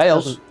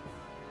Fails.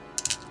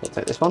 We'll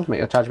take this one to make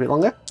your charge a bit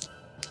longer.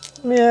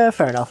 Yeah,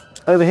 fair enough.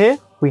 Over here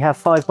we have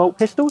 5 bolt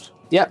pistols.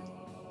 Yep.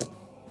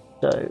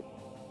 So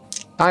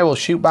I will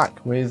shoot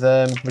back with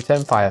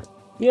return fire.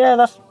 yeah,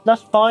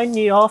 that's fine.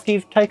 After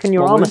you've taken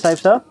your 1 armor wound. save,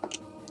 sir.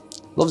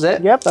 Loves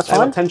it. Yep, that's I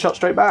fine. got 10 shots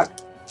straight back.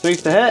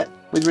 3s to hit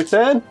with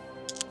return.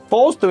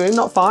 4s to wound,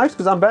 not 5s,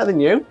 because I'm better than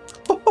you.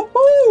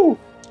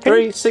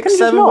 3, 6, can you 7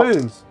 just not?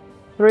 wounds.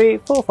 3,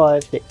 4,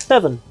 5, 6,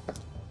 7.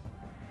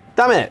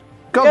 Damn it!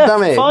 God Yeah,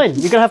 damn it! fine.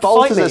 You're gonna have to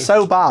Bolters fight me. are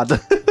so bad.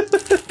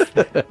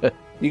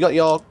 You got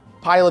your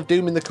pile of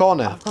doom in the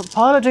corner. I've got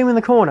Pile of Doom in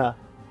the corner.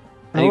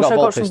 And I've you got also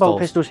bolt got some bolt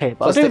pistols. pistols here,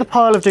 but Let's I'll do do- the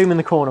Pile of Doom in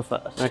the corner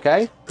first.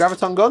 Okay.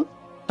 Graviton gun.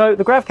 So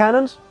the grav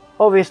cannons,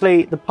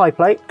 obviously the pie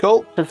plate.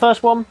 Cool. So the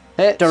first one,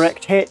 Hit.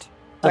 direct hit,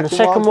 and the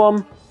Second second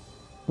one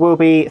will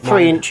be 3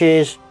 Mine.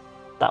 inches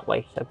that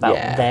way, so about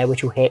Yeah. there,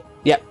 which will hit.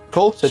 Yep.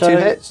 Cool. So So- 2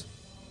 hits.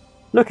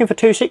 Looking for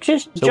 2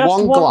 6s, So just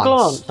one one glance.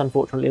 glance,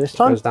 unfortunately, this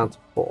time. Goes down to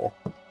 4.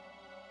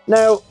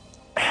 Now,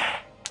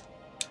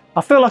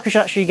 I feel like we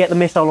should actually get the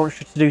missile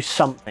launcher to do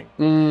something.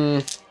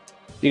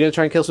 You're going to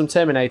try and kill some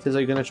Terminators, or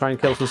you're going to try and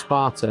kill some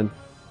Spartan?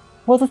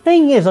 Well, the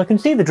thing is, I can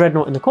see the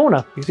Dreadnought in the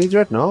corner. You can see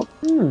Dreadnought.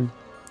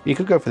 You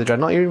could go for the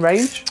Dreadnought. You're in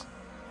range.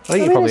 I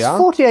think you probably it's are.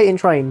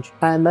 48-inch range,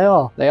 and they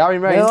are. They are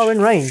in range. They are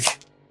in range.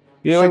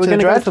 You're So going we're to the going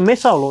to go Dread? for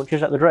missile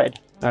launchers at the Dread.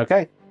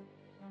 Okay.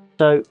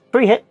 So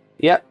 3 hit.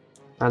 Yep.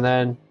 And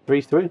then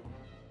 3 through.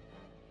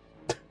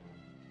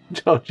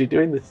 George, you're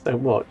doing this so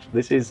much.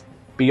 This is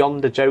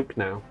beyond a joke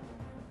now.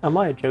 Am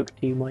I a joke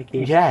to you, Mikey?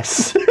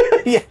 Yes.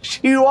 Yes,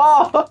 you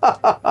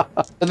are.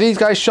 These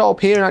guys shot up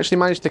here and actually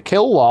managed to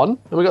kill one.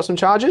 And we got some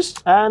charges.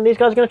 And these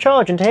guys are going to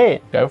charge into here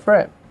Go for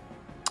it.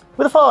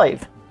 with a 5. I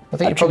think That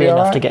you're should probably be enough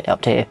alright. to get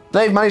up to here.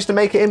 They've managed to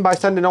make it in by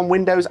standing on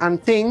windows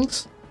and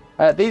things.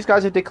 These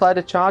guys have declared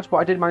a charge, but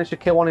I did manage to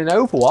kill one in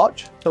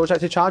Overwatch. So we'll check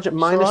to charge at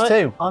Alright,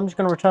 -2. I'm just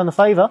going to return the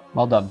favour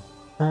Well done.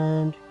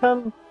 and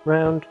come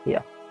round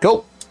here.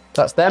 Cool.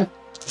 That's them.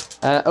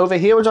 Over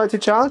here, would you like to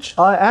charge?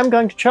 I am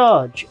going to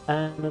charge,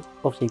 and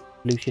obviously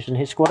Lucius and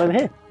his squad over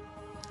here.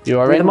 You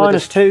are With in a with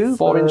 -2,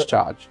 4-inch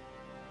charge.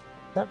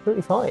 That's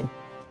absolutely fine.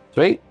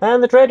 Sweet.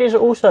 And the Dread is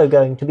also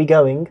going to be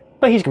going,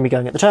 but he's going to be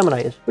going at the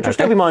Terminators, which will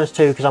still be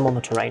 -2 because I'm on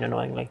the terrain,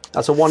 annoyingly.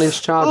 That's a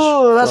 1-inch charge.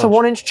 Oh, that's George. a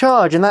 1-inch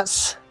charge, and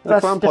that's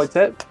Come on, point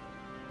it.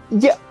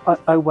 Yeah.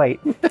 Oh, wait.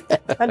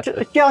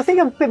 Yeah, I think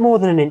I'm a bit more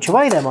than an inch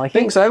away there, Mikey. I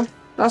think so.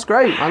 That's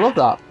great. I love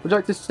that. Would you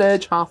like to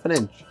stage 1/2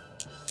 inch?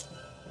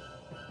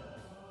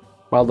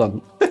 Well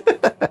done.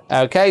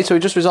 Okay, so we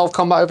just resolved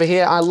combat over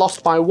here. I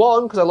lost by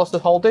 1 because I lost the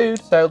whole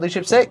dude. So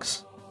leadership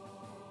 6.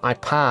 I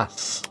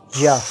pass.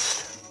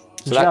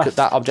 Just. So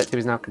that objective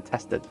is now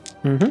contested.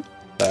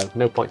 So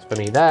no points for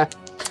me there.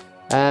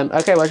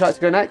 Okay, where would you like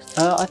to go next?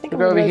 I think We'll I'm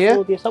go over going to here.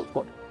 go for the assault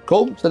squad.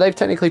 Cool. So they've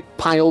technically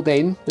piled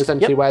in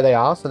essentially Yep. where they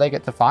are, so they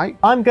get to fight.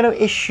 I'm going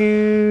to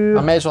issue...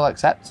 I may as well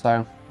accept,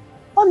 so.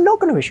 I'm not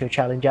going to issue a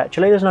challenge,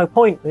 actually. There's no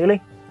point,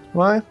 really.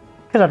 Why?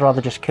 Because I'd rather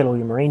just kill all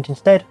your Marines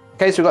instead.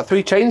 Okay, so we've got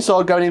 3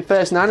 chainsaw going in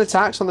first, 9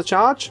 attacks on the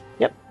charge.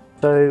 Yep.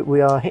 So we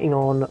are hitting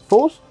on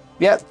 4s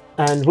Yep.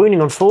 and wounding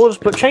on 4s,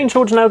 but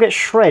chainswords now get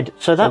shred,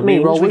 so that So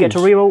means reroll we get to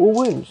wounds. reroll all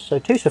wounds. So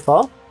 2 so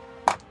far.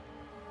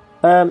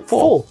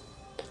 4.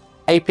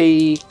 AP.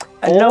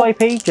 And no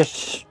AP,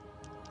 just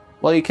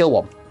Well, you kill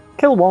 1.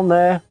 kill 1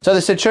 there. So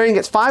the Centurion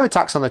gets 5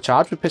 attacks on the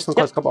charge with pistol and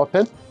close combat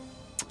weapon.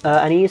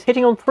 And he is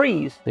hitting on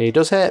 3s He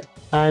does hit.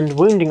 and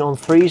wounding on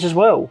 3s as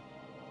well.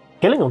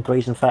 Killing on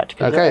 3s, in fact.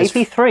 Because Okay, it's-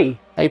 AP3.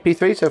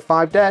 AP3, so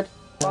 5 dead.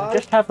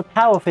 Just have the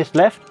power fist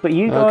left, but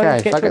you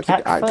guys Okay, get so to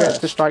attack I get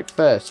first. to strike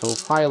first. So we'll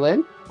pile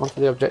in onto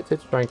the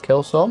objective to try and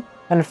kill some.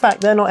 And in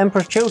fact, they're not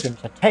Emperor's children,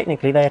 so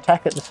technically they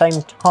attack at the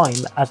same time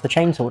as the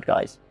chainsword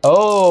guys.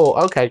 Oh,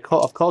 okay,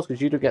 of course,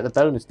 because you do get the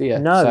bonus, do you?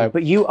 No, So,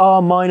 but you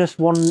are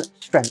 -1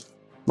 strength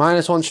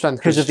 -1 strength.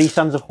 because of the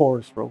Sons of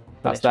Horus rule.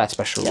 That's their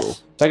special Yes. rule.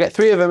 So I get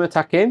 3 of them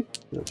attacking.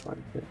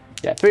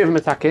 Yeah, 3 of them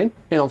attacking.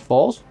 In on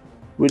 4s.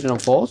 Wounded on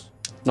 4s.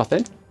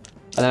 Nothing.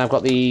 And then I've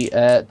got the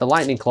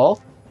lightning claw.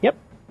 Yep.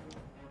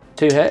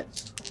 2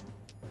 hits.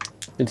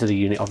 Into the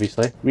unit,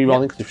 obviously.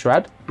 Rerolling because of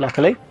shred.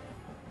 Luckily.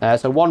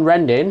 So 1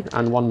 rending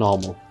and 1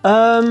 normal.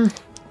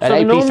 So the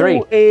AP3.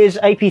 normal is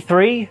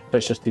AP3. So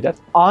it's just 2 dead.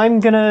 I'm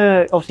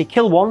gonna obviously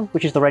kill 1,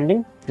 which is the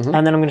rending, Mhm.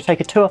 and then I'm gonna take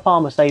a 2-up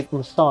armor save from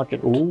the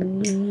sergeant,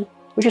 Ooh.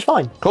 which is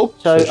fine. Cool.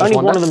 So it's just only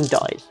one dead. of them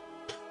dies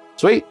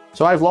Sweet.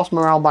 So I've lost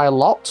morale by a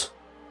lot.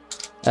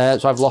 So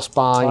I've lost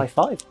by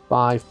 5,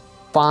 by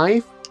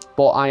 5,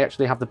 but I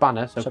actually have the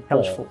banner, so so it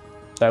becomes 4. 4.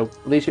 So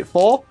leadership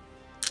 4.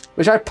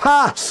 which I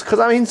pass because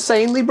I'm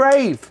insanely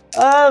brave.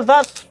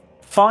 That's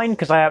fine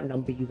because I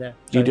outnumber you there.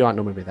 So. You do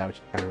outnumber me there, which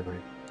is kind of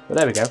annoying. But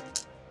there we go.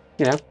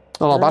 You know,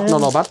 not bad,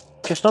 not bad.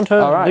 Just onto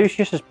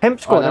Lucius's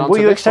pimp squad. And will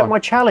you accept my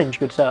challenge,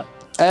 good sir?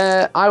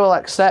 I will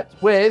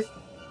accept with...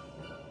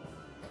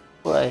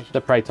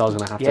 The Praetor's going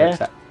to have to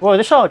accept. Well,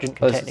 the sergeant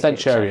can the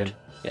Centurion.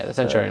 accept. Yeah, the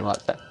Centurion will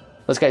accept.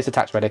 Let's get his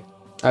attacks ready.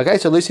 Okay,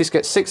 so Lucius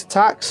gets 6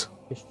 attacks.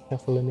 Just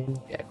shuffle him in.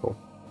 Yeah, cool.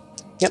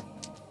 Yep.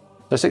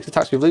 So 6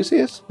 attacks with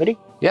Lucius. Ready?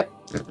 Yep.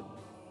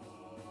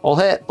 All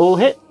hit. All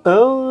hit.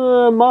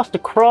 Master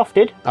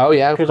crafted. Oh,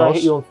 yeah, of course. Because I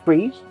hit you on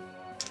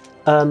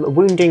 3s.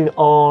 Wounding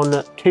on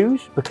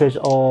 2s because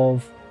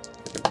of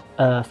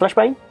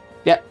Fleshbane.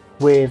 Yep.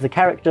 With the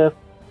character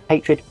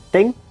hatred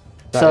thing.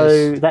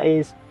 That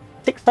is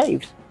 6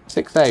 saves.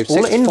 6 saves.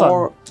 All in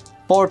 4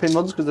 up in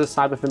runs because of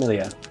Cyber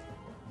Familiar.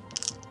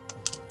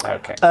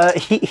 Okay.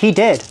 He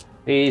dead.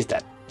 He's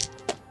dead.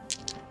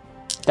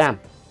 Damn.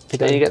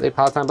 Then you get the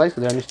Palatine Blades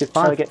with the initiative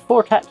 5. So I get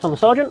 4 attacks on the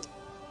sergeant.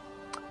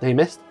 He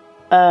missed.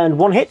 And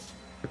 1 hit.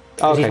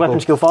 Oh, okay, he's weapon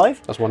skill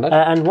 5. That's 1 dead.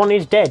 And 1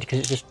 is dead because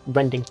it's just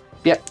rending.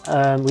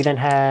 Yep. We then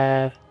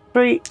have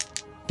 3,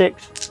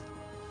 6,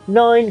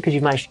 9 because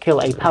you've managed to kill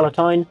a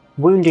Palatine.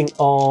 Wounding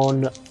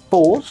on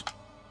 4s.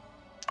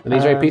 And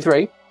these are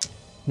AP3?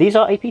 These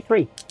are AP3.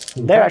 Okay.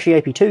 They're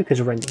actually AP2 because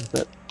of rending,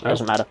 but it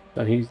doesn't matter.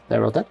 So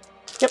they're all dead?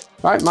 Yep.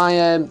 Right,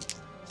 my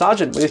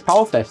sergeant with his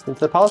Power Fist into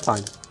the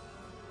Palatine.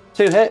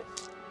 2 hits.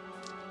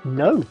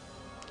 No.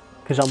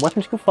 Because I'm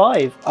weapon skill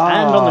 5.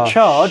 And on the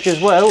charge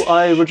as well,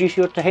 I reduce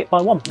you to hit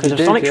by 1 because of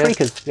Sonic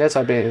Shriekers. Yes,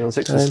 I beat it on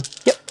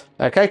 6s. Yep.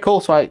 Okay,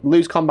 cool. So I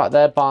lose combat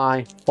there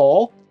by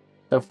 4.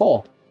 So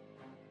 4.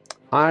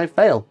 I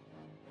fail.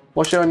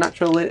 What's your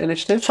natural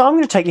initiative? So I'm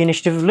going to take the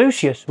initiative of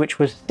Lucius, which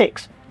was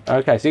 6.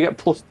 Okay, so you get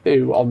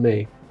 +2 on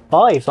me.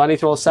 5. So I need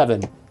to roll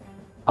 7.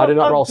 I do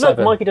not roll 7.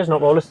 No, Mikey does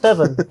not roll a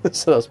 7.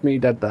 So that's me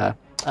dead there.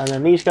 And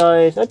then these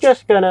guys are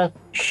just going to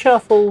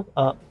shuffle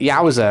up.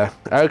 Yowza.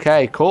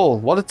 Okay, cool.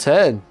 What a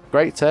turn.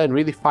 Great turn.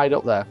 Really fired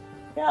up there.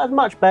 Yeah, it's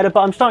much better,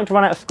 but I'm starting to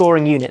run out of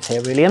scoring units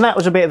here, really. And that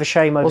was a bit of a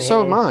shame over here.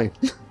 Well, so am I.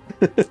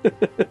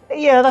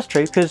 Yeah, that's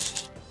true,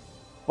 because...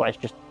 Well, it's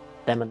just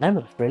them and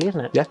them, really,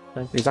 isn't it? Yeah,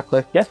 so,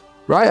 exactly. Yeah.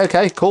 Right,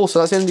 okay, cool. So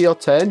that's the end of your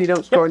turn. You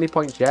don't score any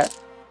points yet.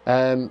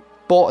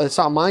 But at the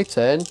start of my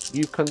turn,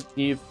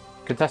 you've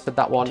contested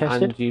that one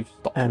and you've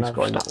stopped me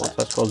scoring that one. So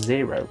I scored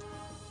 0.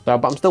 So,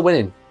 but I'm still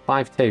winning.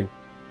 5-2.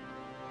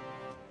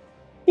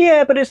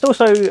 Yeah, but it's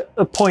also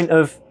a point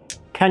of,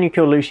 can you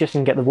kill Lucius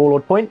and get the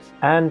Warlord points?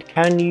 And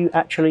can you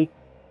actually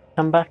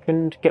come back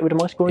and get rid of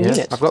my scoring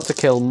units? I've got to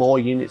kill more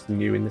units than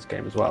you in this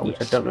game as well, which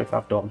I don't know if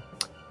I've done.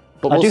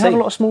 But I do have a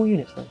lot of small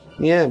units, though.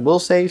 Yeah, we'll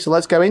see. So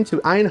let's go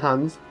into Iron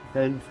Hands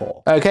turn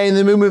 4. Okay, in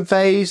the movement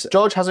phase,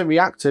 George hasn't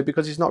reacted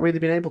because he's not really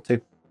been able to.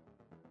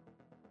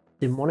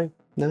 Didn't want to.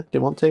 No,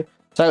 didn't want to.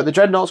 So the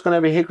Dreadnought's gone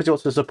over here because he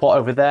wants to support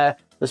over there.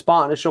 The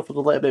Spartan has shuffled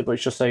a little bit, but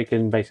it's just so you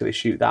can basically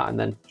shoot that and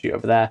then shoot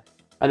over there.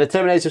 And the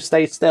Terminator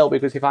stayed still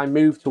because if I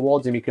move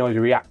towards him, he can always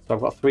react. So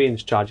I've got a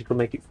 3-inch charge. He could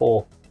make it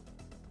 4.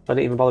 I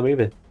didn't even bother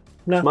moving.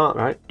 No. Smart,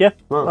 right? Yeah.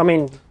 Smart. I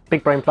mean,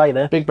 big brain play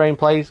there. Big brain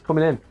plays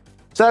coming in.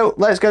 So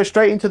let's go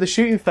straight into the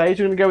shooting phase.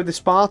 We're going to go with the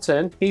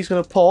Spartan. He's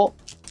going to put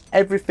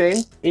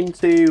everything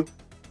into...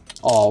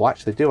 Oh,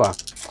 actually, do I?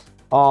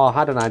 Oh, I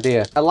had an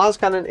idea. A lance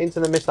cannon into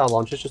the missile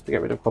launchers just to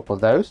get rid of a couple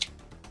of those.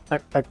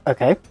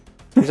 Okay.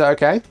 Is that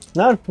okay?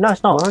 No,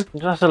 it's not. Why?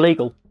 That's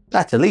illegal.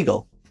 That's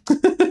illegal.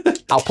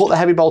 I'll put the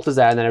heavy bolters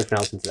there and then everything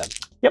else into them.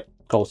 Yep.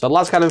 Cool. So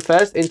lance cannon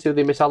first into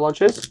the missile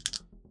launchers.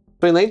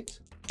 Twin linked.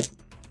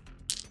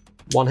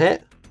 1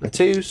 hit. And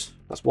 2s.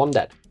 That's 1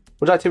 dead.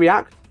 Would you like to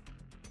react?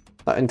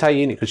 That entire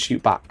unit could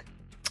shoot back.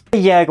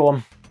 Yeah, go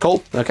on.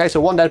 Cool. Okay, so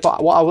 1 dead.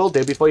 But what I will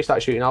do before you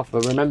start shooting Alpha,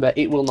 remember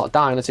it will not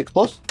die on a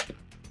 6+.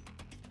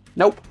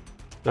 Nope.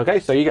 Okay,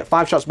 so you get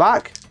 5 shots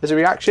back as a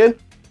reaction.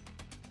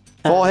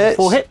 4 hits.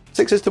 4 hit.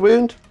 6s to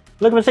wound.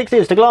 Look at 6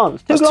 is to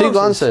glance. That's 2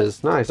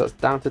 glances. Nice. That's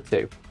down to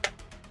 2.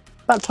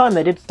 About time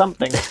they did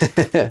something.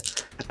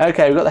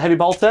 Okay, we've got the heavy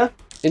bolter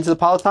into the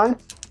Palatine.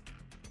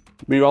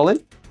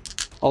 Rerolling.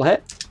 All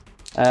hit.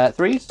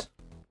 3s.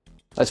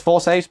 That's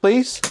 4 saves,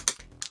 please.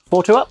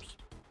 4 2-ups.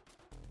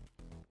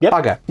 Yep.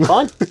 Bugger.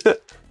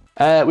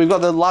 Fine. We've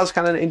got the las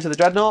cannon into the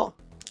Dreadnought.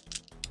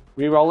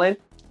 Rerolling.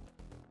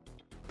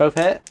 Both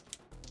hit.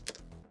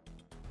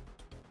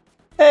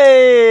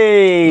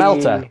 Hey!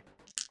 Melter.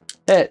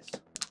 Hits.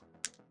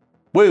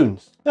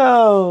 Wounds.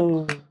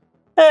 Oh.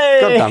 Hey!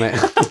 God damn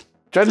it.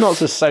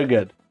 Dreadnoughts are so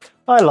good.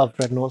 I love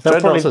Dreadnoughts. They're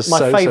Dreadnoughts probably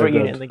are my so favourite good.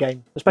 unit in the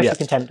game, especially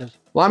Contenders.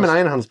 Well, I'm an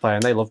Iron Hands player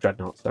and they love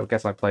Dreadnoughts, so I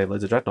guess I play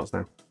loads of Dreadnoughts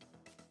now.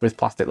 With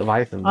Plastic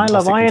Leviathan. I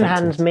love Iron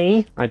Hands,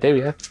 me. I do,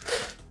 yeah.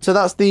 So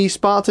that's the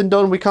Spartan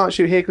done. We can't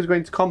shoot here because we're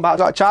going to combat.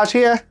 Got a charge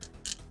here.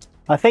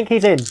 I think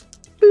he's in.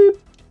 Boop.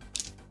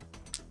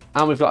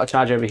 And we've got a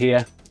charge over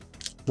here.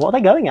 What are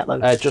they going at, though?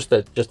 Just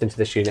into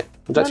this unit.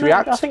 Would you like to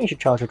react? I think you should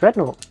charge a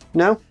Dreadnought.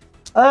 No?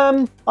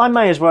 I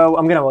may as well.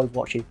 I'm going to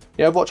overwatch you.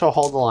 Yeah, watch or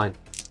hold the line.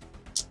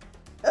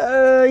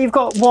 You've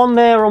got 1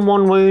 there on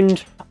 1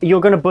 wound.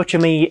 You're going to butcher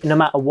me no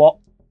matter what,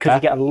 because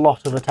you get a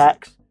lot of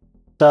attacks.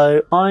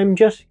 So I'm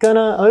just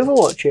gonna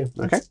overwatch you.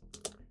 Okay.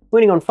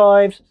 Winning on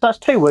 5s, so that's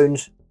 2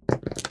 wounds.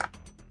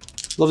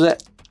 Loves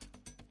it.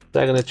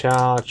 They're gonna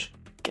charge.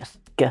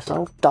 Guess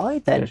I'll die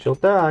then. Guess you'll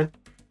die.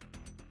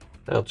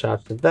 They'll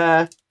charge to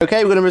there.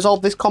 Okay, we're gonna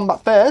resolve this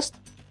combat first.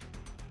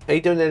 Are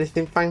you doing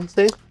anything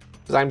fancy?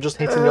 Because I'm just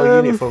hitting your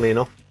unit, funnily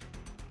enough.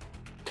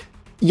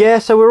 Yeah,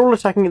 so we're all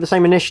attacking at the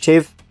same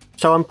initiative.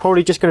 So I'm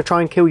probably just going to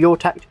try and kill your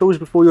tacticals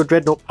before your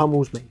dreadnought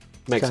pummels me.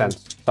 Makes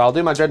sense. So I'll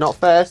do my dreadnought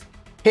first.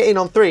 Hitting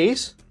on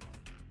 3s.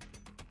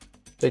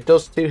 So it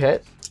does 2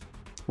 hits.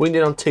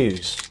 Wounded on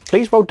 2s.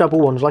 Please roll double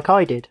ones like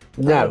I did.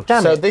 No.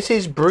 Damn so it. this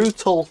is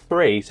brutal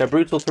 3. So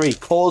brutal 3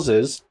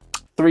 causes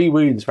 3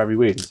 wounds for every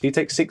wound. So you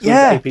take 6 wounds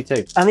at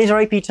AP2. And these are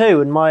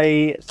AP2, and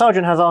my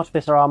sergeant has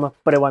artificer armor,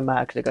 but it won't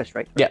matter because it goes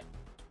straight through. Yeah.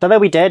 So they'll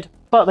be dead,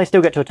 but they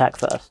still get to attack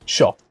first.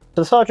 Sure.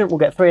 So the sergeant will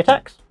get 3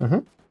 attacks.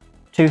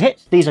 2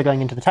 hits. These are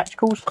going into the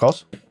tacticals. Of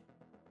course.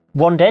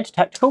 1 dead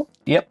tactical.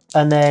 Yep.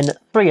 And then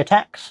 3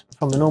 attacks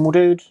from the normal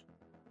dudes.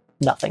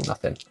 Nothing.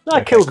 Nothing.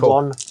 I killed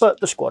 1, but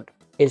the squad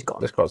is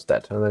gone. The squad's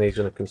dead. And then he's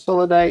going to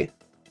consolidate.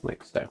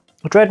 Like so.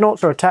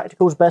 Dreadnoughts are a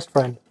tactical's best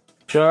friend.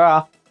 Sure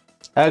are.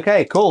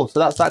 Okay, cool. So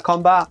that's that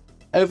combat.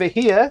 Over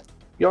here,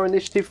 you're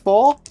initiative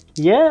 4.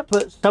 Yeah,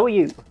 but so are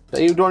you.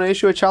 Do you want to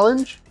issue a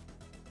challenge?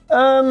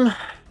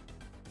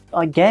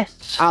 I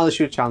guess. I'll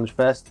issue a challenge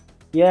first.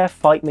 Yeah,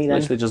 fight me then.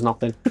 Literally does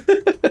nothing.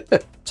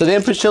 So the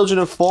Emperor's Children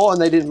of 4,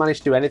 and they didn't manage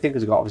to do anything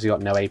because obviously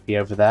got no AP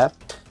over there.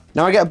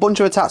 Now I get a bunch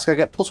of attacks. I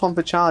get +1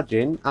 for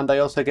charging, and I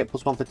also get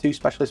 +1 for 2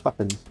 specialist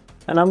weapons.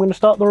 And I'm going to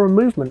start the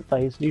removement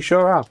phase. You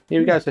sure are.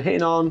 Here we go. So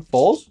hitting on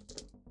 4s.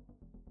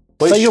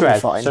 So you'll be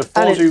fine. So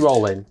 4s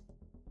re-rolling.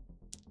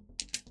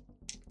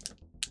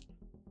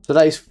 So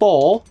that is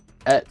 4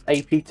 at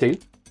AP2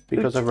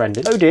 because I've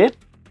rendered. Oh dear.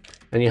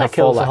 And you That have 4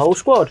 kills the left. whole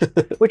squad.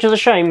 Which is a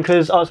shame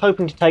because I was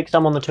hoping to take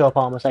some on the 2-up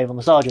armor save on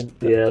the sergeant.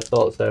 Yeah, I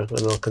thought so. And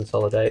they'll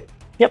consolidate.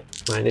 Yep.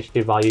 My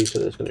initiative value,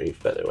 so it's going to be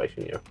further away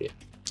from you up here.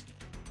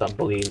 So I'm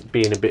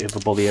being a bit of a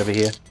bully over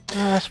here.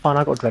 That's fine,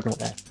 I got a dreadnought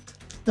there.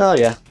 Oh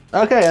yeah.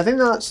 Okay, I think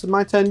that's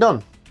my turn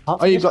done.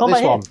 Oh, you've got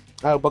this one.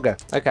 Oh, bugger.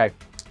 Okay.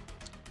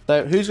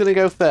 So who's going to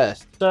go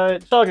first? So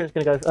the sergeant's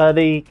going to go.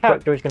 The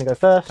character is going to go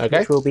first,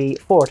 which will be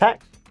 4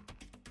 attacks,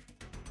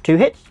 2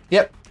 hits.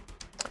 Yep.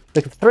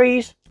 Looking for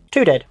 3s,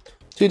 2 dead.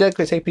 2 dead,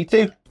 it's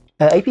AP2.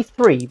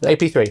 AP3, but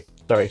AP3.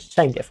 Sorry.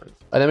 same difference.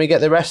 And then we get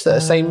the rest at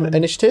the same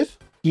initiative.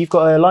 You've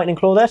got a lightning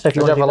claw there, so if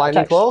you want to have a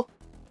lightning attacks. claw.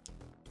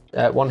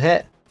 1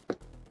 hit.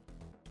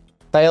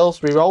 Fails,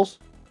 rerolls.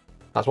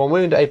 That's 1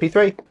 wound at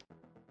AP3.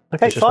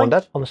 Okay, It's just 1 fine.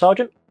 dead. On the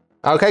sergeant.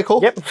 Okay,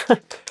 cool. Yep.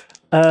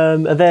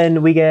 And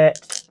then we get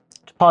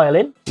to pile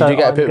in. So you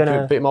do get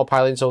I'm a bit more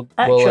piling, so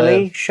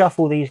actually we'll,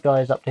 shuffle these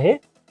guys up to here.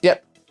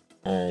 Yep.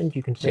 And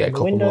you can see Yeah, a in the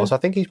couple window. more. So I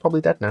think he's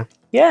probably dead now.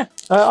 Yeah,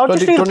 I'll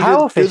just do the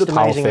power fist, the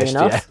power amazingly fist,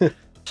 enough. Yeah.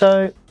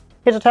 So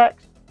his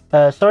attacks.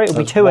 Sorry, it'll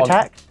be That's 2 1.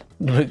 attacks,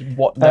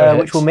 What? No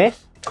which will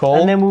miss. Cool.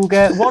 And then we'll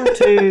get 1,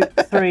 2,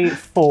 3,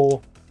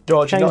 4.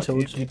 George,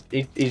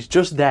 chainsaws. he's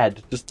just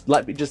dead. Just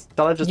let me just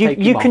take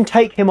him You off. can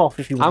take him off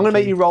if you want. I'm going to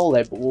make you roll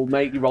it, but we'll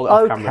make you roll it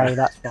off camera. Okay,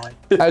 that's fine.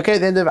 Okay, at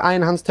the end of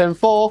Iron Hand's turn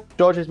 4,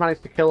 George has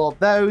managed to kill all of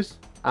those.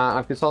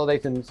 I've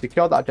consolidated and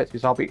secured that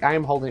objective, so I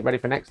am holding it ready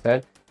for next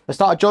turn. The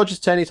start of George's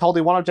turn, he's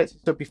holding 1 objective,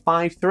 so it'll be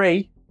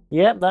 5-3.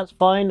 Yep, that's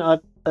fine. I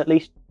at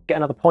least get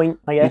another point,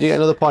 I guess. You do get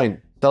another point.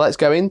 So let's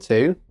go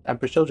into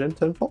Emperor's Children,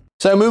 turn 4.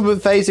 So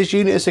movement phase, this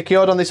unit is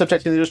secured on this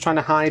objective. They're just trying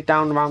to hide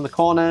down around the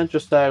corner,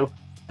 just so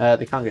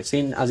they can't get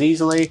seen as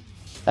easily.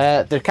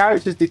 The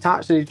character's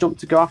detached and he jumped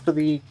to go after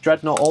the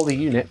dreadnought or the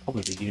unit.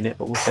 Probably the unit,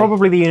 but we'll see.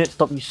 Probably the unit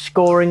stop you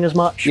scoring as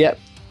much. Yep,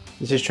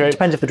 this is true.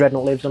 Depends if the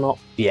dreadnought lives or not.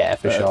 Yeah,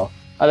 for sure.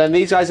 And then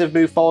these guys have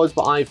moved forwards,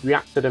 but I've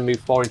reacted and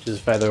moved 4 inches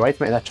further away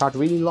to make their charge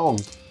really long.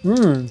 We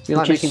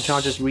like making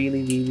charges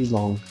really, really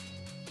long.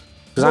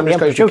 Because I'm just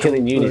going for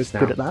killing units now.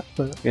 Good at that,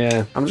 but...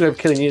 Yeah, I'm just going for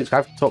killing units.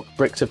 I've talked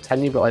bricks of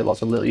 10, you've got like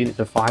lots of little units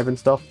of 5 and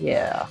stuff.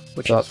 Yeah,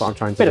 which so that's what I'm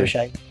trying to bit do. of a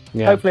shame.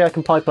 Yeah. Hopefully I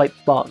can pie plate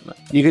Spartan.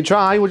 You can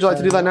try. Would you like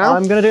to do that now?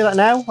 I'm going to do that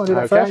now. I'll do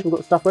that first. We've got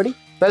the stuff ready.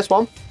 First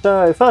one.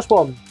 So, first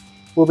one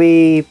will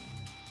be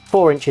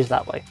 4 inches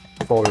that way.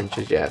 4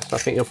 inches, yeah. So I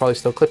think you'll probably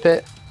still clip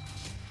it.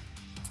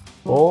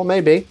 Or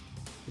maybe.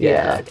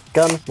 Yeah.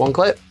 Gun. 1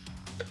 clip.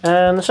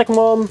 And the second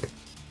one...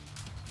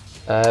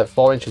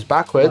 4 inches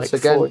backwards.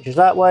 Like again. 4 inches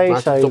that way.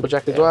 Nice So double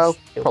check as well.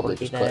 Probably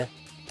just clip.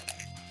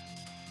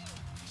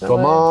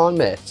 Come on,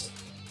 miss.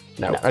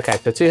 No. Okay,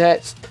 so 2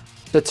 hits.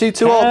 So 2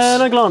 2-ups.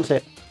 And I glance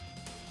it.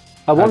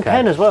 I want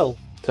 10 as well.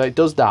 So it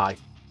does die.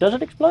 Does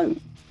it explode?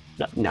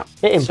 No. No.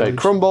 It implodes. So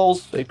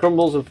it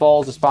crumbles and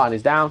falls. The Spartan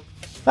is down.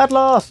 At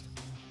last.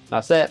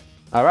 That's it.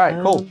 All right,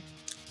 cool.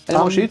 Any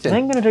more shooting?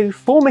 I'm going to do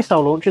 4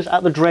 missile launchers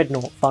at the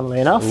dreadnought,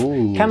 funnily enough.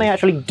 Ooh. Can they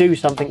actually do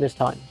something this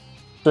time?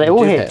 So they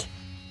all hit.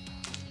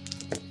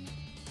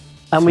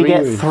 And we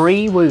get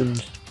 3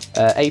 wounds.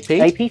 AP?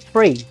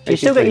 AP3. So you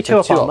still get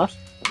your 2-up armor.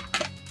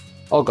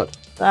 Oh, good.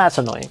 That's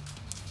annoying.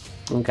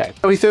 Okay.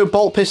 So we threw a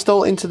bolt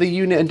pistol into the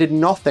unit and did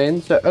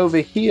nothing. So over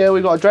here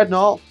we've got a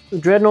dreadnought. The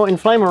dreadnought in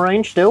flamer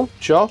range still.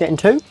 Sure. Getting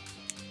 2.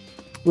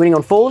 Winning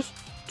on 4s.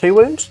 2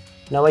 wounds.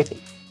 No AP.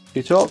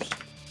 2 torps.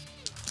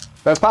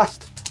 Both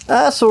passed.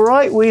 That's all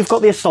right. We've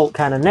got the assault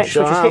cannon next,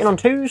 Sure which is have. hitting on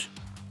 2s.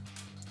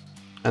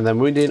 And then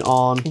wounding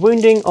on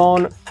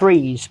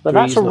 3s, but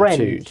that's a not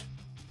rend. 2s.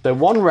 So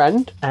 1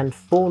 rend. And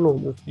 4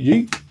 normal.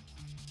 Yeet.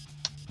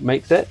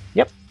 Makes it.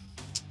 Yep.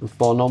 And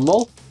 4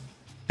 normal.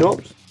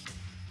 Oops.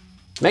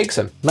 Makes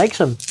them. Makes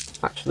them.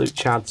 Absolute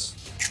chads.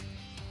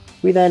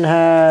 We then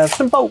have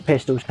some bolt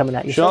pistols coming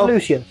at you. Sure. So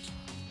Lucius.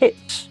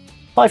 Hits.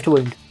 5 to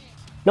wound.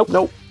 Nope.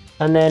 Nope.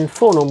 And then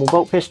 4 normal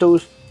bolt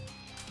pistols.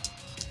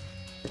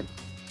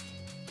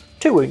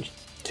 2 wounds.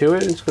 2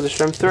 wounds for the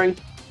strength 3.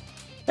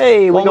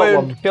 Hey, we 1 got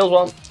wound. 1. Kills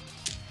 1.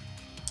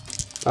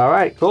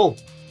 Alright, cool.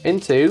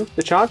 Into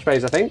the charge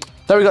phase, I think.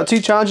 So we got 2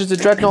 charges to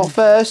Dreadnought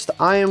first.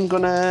 I am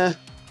gonna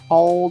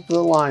hold the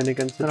line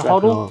against the Gonna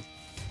Dreadnought.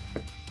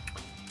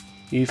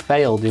 You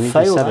failed. You need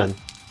Failed 7.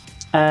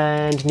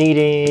 And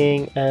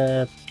needing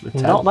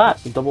not that.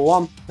 It's a double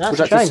 1. That's Would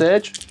a you like to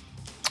shame. surge?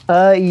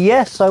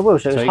 Yes, I will.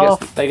 So it's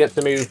half. They get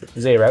to move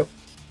 0.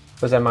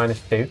 Because they're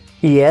 -2.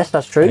 Yes,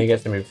 that's true. And he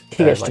gets to move.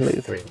 He gets to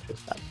move 3 inches.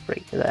 That's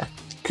 3 there.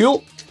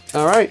 Cool.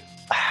 Alright.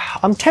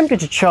 I'm tempted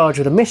to charge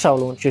with a missile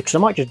launcher because I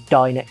might just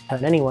die next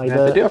turn anyway. Yeah,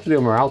 but they do have to do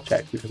a morale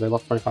check because they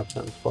lost 25%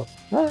 of the squad.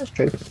 No, that's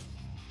true.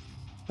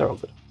 They're all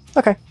good.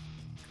 Okay.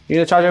 You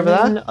gonna charge over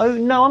there?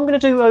 No, I'm going to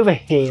do over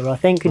here, I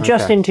think,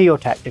 just Okay. into your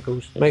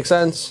tacticals. Makes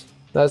sense.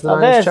 There's the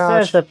 9-inch There's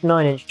charge. the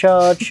 9-inch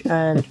charge,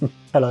 and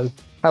hello.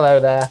 Hello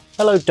there.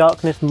 Hello,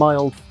 darkness, my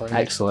old friend.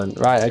 Excellent.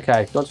 Right,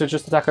 okay. You want to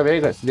just attack over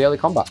here? Go to the early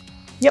combat.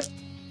 Yep.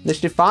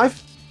 Initiative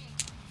 5.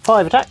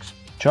 5 attacks.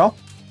 Sure.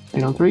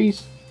 8 on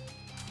 3s.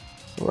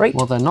 Great.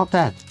 Well, they're not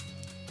dead.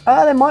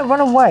 They might run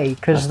away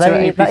because That's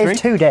 2 that AP3.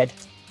 is 2 dead.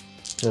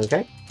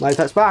 Okay. Light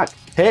attacks back.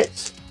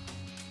 Hits.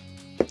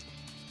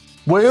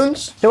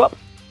 Wounds. 2 up.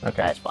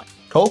 Okay. That's fine.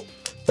 Cool.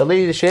 The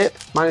leadership,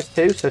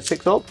 -2, so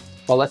 6 up.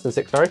 Well, less than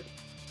 6, sorry.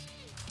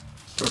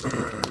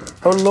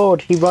 Oh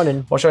lord, he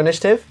running. What's your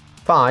initiative?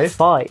 5.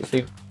 5.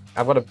 So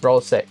I've got to roll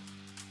a 6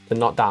 to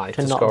not die,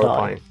 to not score die. a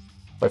point.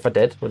 But if I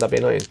did, would that be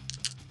annoying?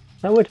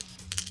 That would.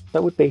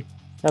 That would be.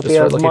 That'd Just be a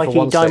start looking for Mikey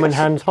 1/6. Diamond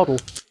Hands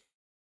Hoddle.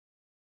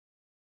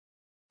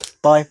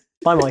 Bye.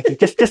 Bye, Mikey.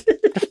 just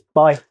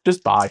bye.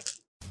 Just buy.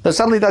 So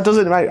sadly, that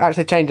doesn't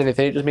actually change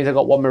anything. It just means I've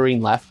got 1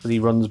 Marine left because he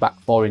runs back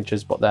 4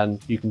 inches, but then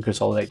you can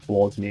consolidate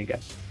towards me again.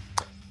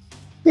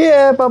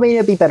 Yeah, but I mean,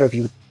 it'd be better if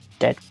you were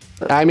dead.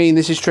 I mean,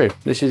 this is true.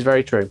 This is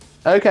very true.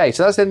 Okay,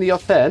 so that's the end of your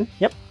turn.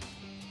 Yep.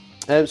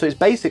 So it's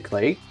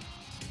basically,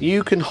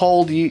 you can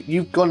hold,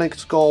 you're going to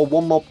score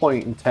 1 more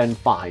point in turn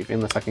 5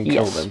 unless I can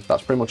kill Yes. them.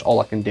 That's pretty much all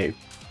I can do.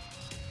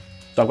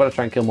 So I've got to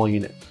try and kill more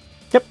units.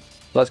 Yep.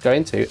 So let's go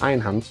into Iron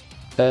Hands.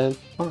 Turn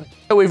 5.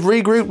 So we've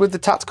regrouped with the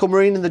Tactical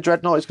Marine and the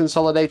Dreadnought is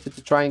consolidated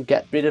to try and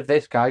get rid of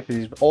this guy because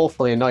he's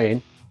awfully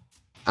annoying.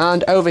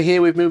 And over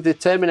here we've moved the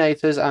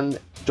Terminators and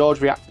George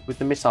reacted with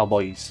the Missile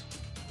Boys.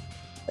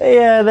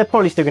 Yeah, they're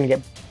probably still going to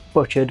get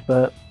butchered,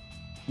 but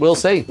We'll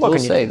see. What We'll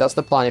can you see. do? That's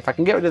the plan. If I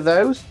can get rid of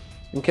those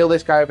and kill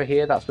this guy over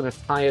here, that's going to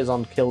tie us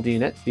on killed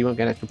units. You won't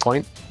get an extra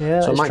point.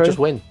 yeah, So I that's might true. just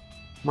win.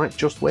 Might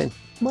just win.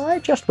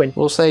 Might just win.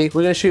 We'll see.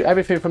 We're going to shoot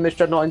everything from this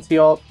Dreadnought into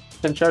your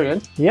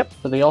Centurion. Yep.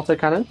 So the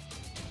autocannon.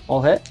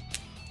 All hit.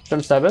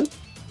 Strength 7.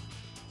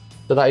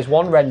 So that is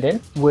 1 rending.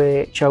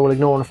 Which I will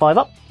ignore on a 5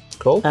 up,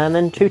 Cool. and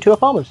then 2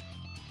 2-up armors.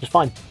 Just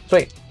fine.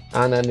 Sweet.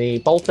 And then the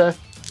bolter.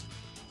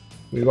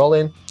 We roll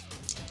in.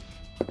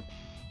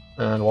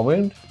 And 1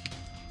 wound.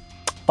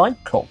 Fine.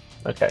 Cool.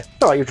 Okay. It's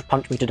alright, you just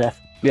punch me to death.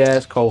 Yeah,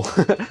 it's cool.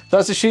 So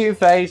that's the shooting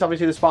phase.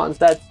 Obviously the Spartan's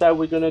dead, so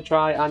we're going to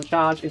try and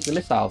charge into the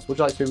missiles. Would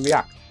you like to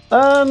react?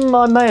 I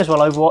may as well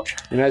Overwatch.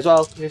 You may as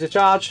well. Here's a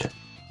charge.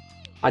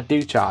 I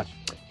do charge.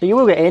 So you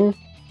will get in.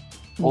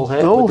 All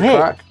hit. All with the hit.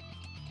 crack.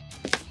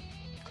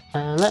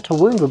 And that to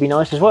wound would be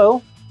nice as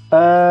well.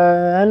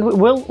 And we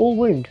will all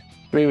wound.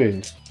 3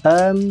 wounds. Four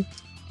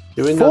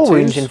You're in that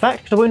wounds, twos? in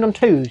fact, because I wound on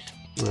 2s.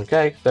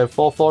 Okay, so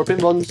 4 pin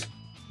ones.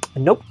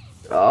 Nope,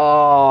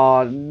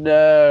 Oh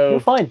no! you're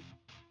fine.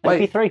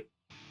 Wait. AP3.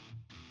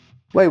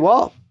 Wait,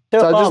 what? Two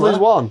So I up just armor. lose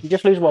 1. You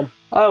just lose 1.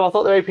 Oh, I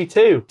thought they were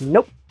AP2.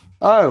 Nope.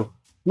 Oh,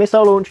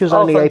 Missile launcher's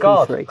only thank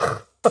God.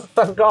 AP3.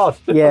 thank God!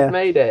 Yeah. I've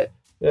made it.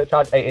 You're gonna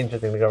charge 8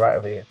 inches and we go right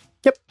over here.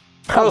 Yep.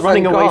 Oh,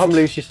 Running thank away God. from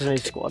Lucius and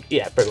his squad.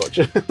 Yeah, pretty much.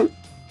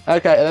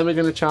 Okay, and then we're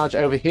gonna charge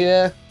over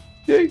here.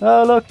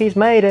 Oh look, he's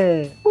made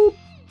it. All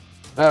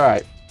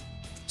right.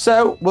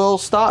 So we'll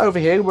start over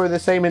here. We're in the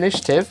same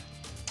initiative.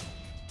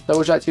 So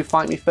would you like to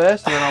fight me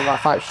first, and then I'll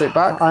fight straight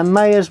back? I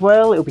may as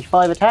well. It'll be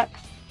 5 attacks.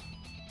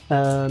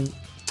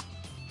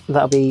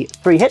 That'll be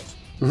 3 hits.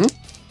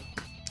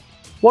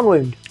 1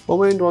 wound. 1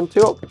 wound, 1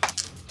 2 up.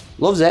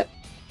 Loves it.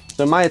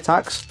 So my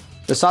attacks.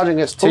 The sergeant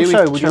gets 2.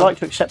 Also, would you like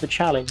to accept the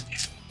challenge?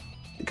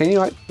 Can you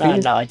like? No,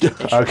 no, I did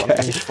this. Okay.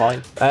 It's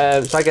fine.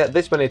 So I get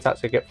this many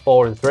attacks. I get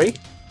 4 and 3.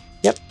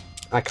 Yep.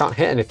 I can't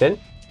hit anything,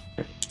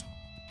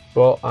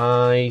 but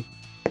I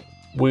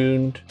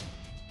wound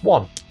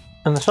 1.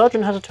 And the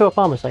sergeant has a 2-up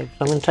armor save, so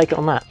I'm going to take it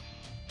on that.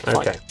 Fine.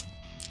 Okay.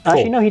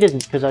 Actually, Cool. no, he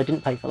didn't, because I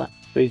didn't pay for that.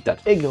 So he's dead.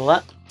 Ignore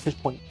that. His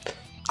point.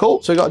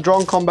 Cool. So we got a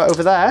drawn combat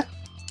over there,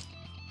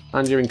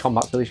 and you're in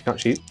combat, so at least you can't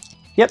shoot.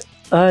 Yep.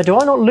 Do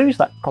I not lose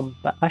that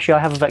combat? Actually, I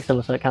have a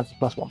Vexilla, so it counts as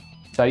 +1.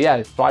 So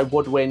yeah, so I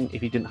would win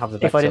if you didn't have the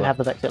Vexilla. If I didn't have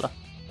the Vexilla.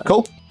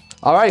 Cool.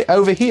 All right,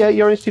 over here,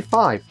 you're initiative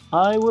 5.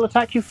 I will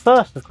attack you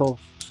first, of course.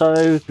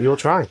 So You'll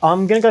try.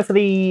 I'm going to go for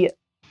the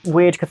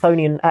weird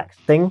Chthonian axe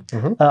thing.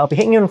 I'll be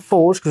hitting you on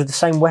 4s because of the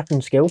same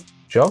weapon skill.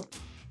 Sure.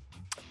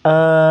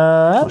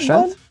 Won't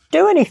strength?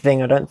 do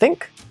anything, I don't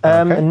think.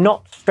 Okay.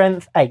 Not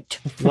strength 8.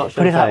 Not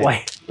Put it that 8.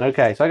 way.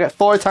 Okay, so I get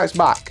 4 attacks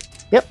back.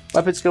 Yep.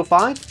 Weapon skill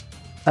 5?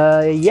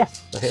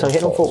 Yes. So hit So on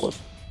hit on 4s. 4s.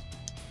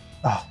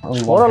 Oh, only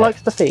What one I hit.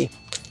 like to see.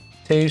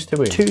 2s to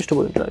wound. 2s to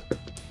wound. Though.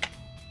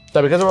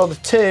 So because I rolled a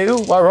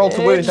 2, well, I rolled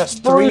to wounds, that's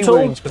 3 brutal.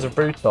 wounds because of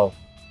brutal.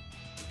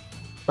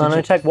 And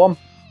I take 1.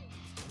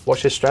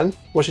 What's your strength?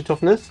 What's your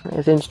toughness?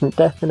 It's instant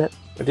death in it.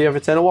 Do you have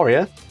Eternal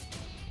Warrior?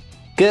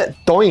 Get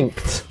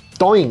doinked.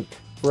 Doink.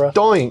 Bruh.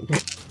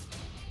 Doink.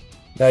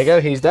 There you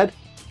go, he's dead.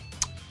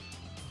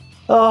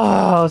 Oh,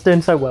 I was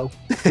doing so well.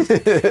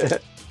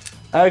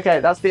 Okay,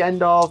 that's the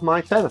end of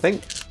my turn, I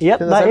think. Yep, I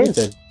think that that's is.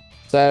 everything.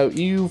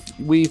 So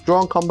we've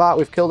drawn combat,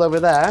 we've killed over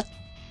there.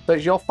 So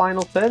it's your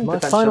final turn, My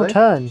potentially. final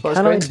turn. So let's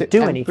Can go I into do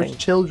Emperor's anything?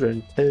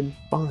 Children, turn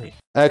 5.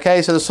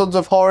 Okay, so the Sons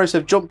of Horus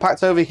have jumped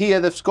packed over here.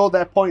 They've scored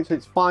their points, so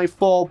it's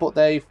 5-4, but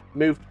they've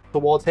moved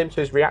towards him,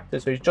 so he's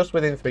reacted, so he's just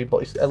within 3,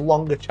 but it's a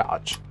longer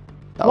charge.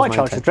 I might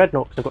charge the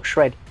Dreadnought because I've got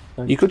Shred.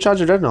 So. You could charge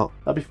a Dreadnought,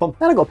 that'd be fun.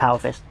 And I've got Power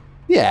Fist.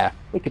 Yeah.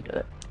 We could do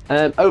it.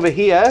 Over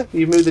here,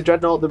 you've moved the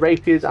Dreadnought, the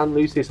Rapiers, and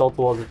Lucius all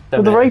towards the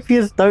Well, the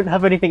Rapiers don't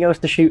have anything else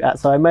to shoot at,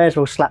 so I may as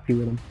well slap you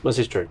with them. This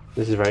is true.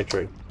 This is very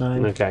true. So,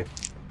 Okay.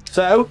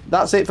 So,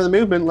 that's it for the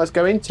movement. Let's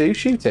go into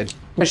shooting.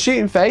 A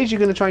shooting phase, you're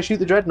going to try and shoot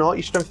the Dreadnought.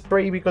 You're strength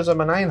 3 because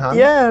I'm an Iron Hand.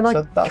 yeah, and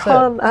so I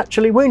can't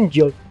actually wound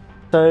you.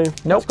 So,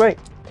 that's great.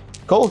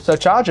 Cool. So,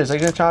 charges. Are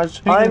you going to charge?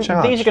 Who are you going to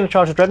charge? These are going to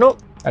charge the Dreadnought.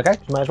 Okay.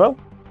 So may as well.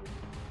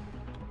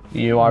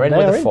 You are in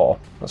with a 4.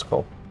 That's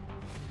cool.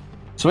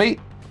 Sweet.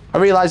 I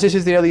realise this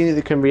is the only unit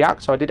that can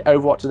react, so I did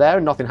Overwatch there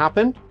and nothing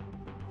happened.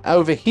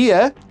 Over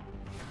here,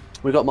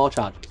 we've got more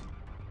charges.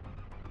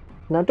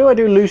 Now, do I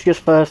do Lucius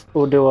first,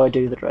 or do I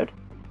do the Dread?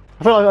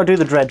 I feel like I'll do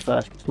the Dread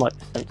first, because it's my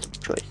sensible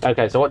choice.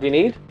 Okay, so what do you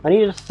need? I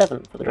needed a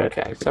 7 for the Dread.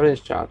 Okay, 7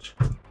 is charge.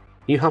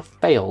 You have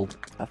failed.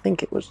 I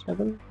think it was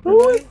 7.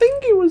 Oh, I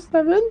think it was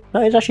 7.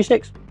 No, it's actually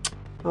 6.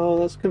 Oh,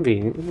 that's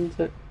convenient, isn't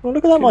it? Well,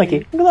 look at that,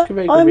 Mikey. Look at that.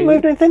 Very I haven't convenient.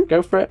 moved anything.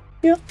 Go for it.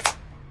 Yeah.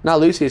 Now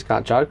Lucius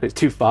can't charge because it's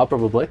too far,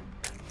 probably.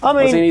 I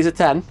Because he mean, needs a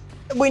 10.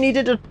 we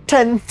needed a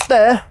 10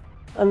 there,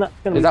 and that's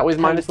going to be Is that with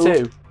minus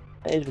painful. 2?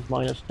 It is with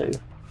minus 2.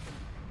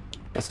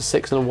 That's a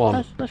 6 and a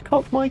 1. That's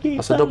cocked, Mikey.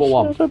 That's a double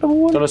 1. That's a double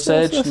 1. Got a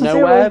surge That's a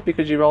nowhere 0.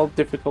 because you rolled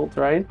difficult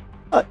terrain?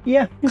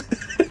 Yeah.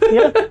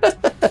 Yeah.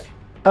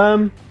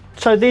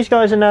 So these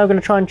guys are now going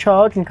to try and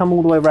charge and come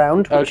all the way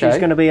around, which is Okay.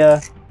 going to be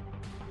a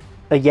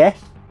yes.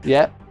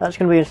 Yep. That's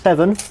going to be a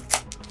 7.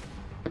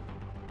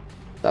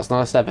 That's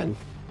not a 7.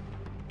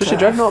 Just a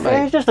Dreadnought, Yeah,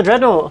 mate. it's just a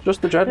Dreadnought.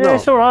 Just the Yeah, Dreadnought.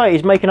 it's alright.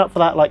 He's making up for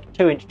that like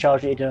 2-inch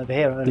charge that he did over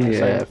here earlier.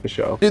 Yeah, So. for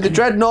sure. Do the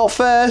Dreadnought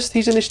first.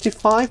 He's initiative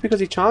 5 because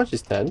he charged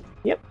his turn.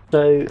 Yep.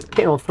 So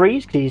hitting on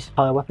 3s because he's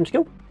higher weapon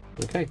skill.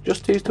 Okay,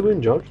 just 2s to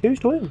win, George. 2s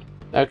to win.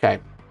 Okay,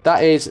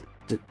 that is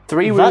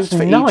 3 That's wounds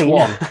for 9. each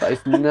one. That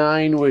is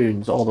 9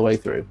 wounds all the way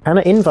through. And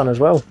an invuln as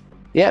well.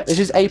 Yeah, this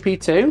is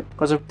AP2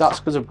 that's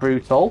because of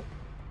brutal.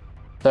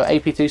 So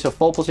AP2, so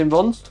 4 plus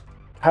invulns.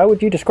 How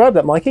would you describe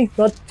that, Mikey?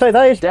 I'd say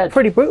that is Dead.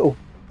 pretty brutal.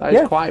 That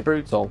is quite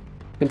brutal.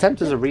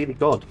 Contemptors are really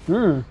good.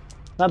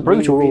 That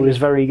brutal Really, rule is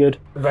very good.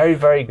 Very,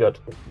 very good.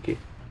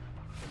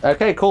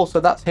 Okay, cool. So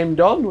that's him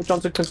done. We're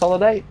on to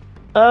consolidate.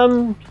 I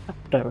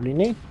don't really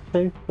need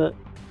to, but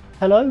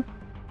hello?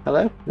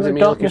 Hello? Is it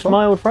me Darkness, looking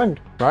my old friend.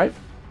 for? Right.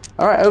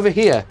 All right, over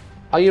here.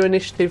 Are you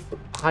initiative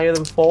higher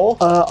than 4?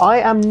 I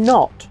am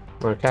not.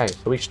 Okay,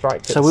 so we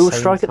strike. So we will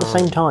strike at the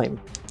same time.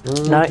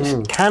 Now, it's,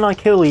 can I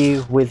kill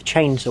you with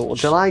chainswords?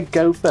 Shall I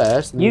go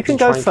first? You can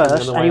go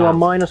first, and you are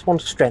 -1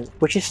 to strength,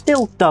 which is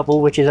still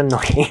double, which is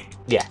annoying.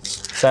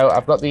 Yes. So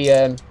I've got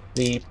the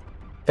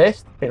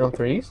fist hitting on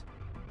 3s.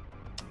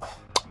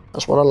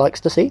 That's what I likes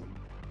to see.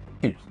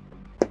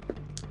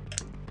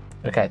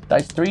 Okay,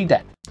 that's 3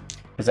 dead.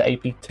 Is it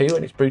AP2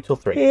 and it's brutal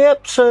 3?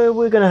 Yep, so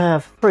we're going to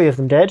have 3 of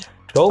them dead.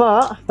 Cool.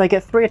 But they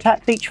get 3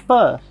 attacks each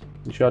first.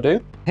 You sure do.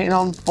 Hitting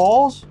on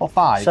 4s or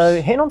 5s?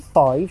 So hitting on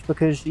 5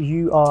 because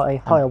you are a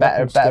higher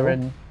weapon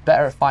skill.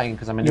 Better at fighting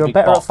because I'm in You're a big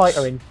better box. at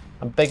fightering.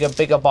 I'm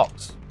bigger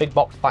box. Big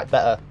box fight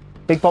better.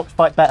 Big box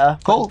fight better.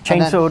 Cool.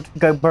 Chainsword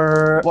go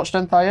brr. What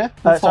strength are you?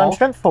 So I'm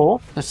strength 4.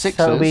 The 6s.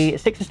 So it'll be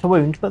 6s to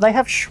wound, but they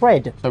have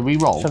shred. So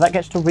re-roll. So that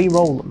gets to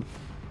re-roll them.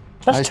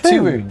 So that's 2.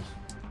 2 wounds.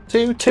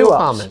 Two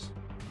ups. armors.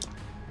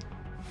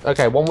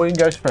 Okay, 1 wound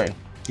goes through.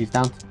 He's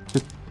down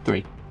to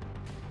 3.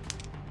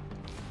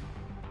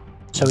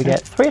 So we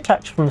get 3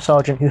 attacks from the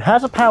sergeant who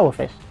has a power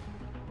fist.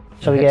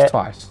 So we Hits get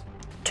twice.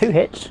 2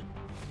 hits,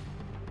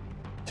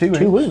 2 wounds.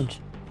 2 wounds.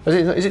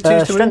 Is it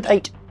 2s to Strength wound?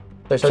 8.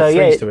 So So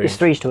yeah, 3s to wound. it's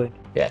 3s to wound.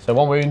 Yeah, so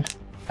 1 wound.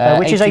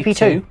 Which is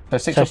AP2. So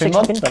 6 So up 6 in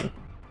up 1. invuln.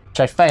 Which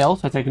I fail,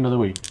 so I take another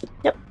wound.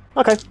 Yep.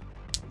 Okay.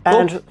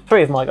 And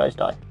 3 of my guys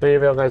die. 3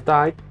 of your guys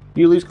die.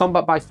 You lose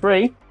combat by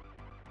 3.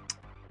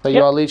 So you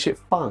Yep. are leadership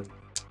 5.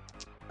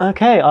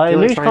 Okay, I you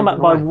wanna lose try and combat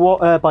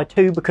run by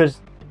 2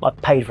 because I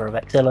paid for a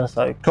Vexilla,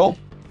 so... Cool.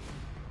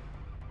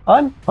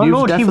 Oh You've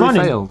Lord, definitely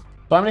running. failed.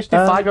 So I'm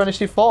initiative 5, you're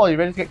initiative 4. Are you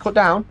ready to get cut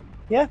down?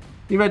 Yeah.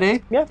 You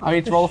ready? Yeah. I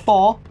need to roll a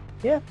 4.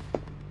 Yeah.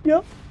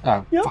 Yeah.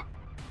 Oh, Yeah. fuck.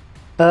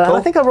 And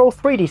I think I roll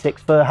 3d6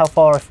 for how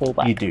far I fall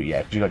back. You do, yeah,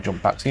 because you got to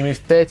jump back. So you move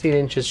 13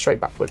 inches straight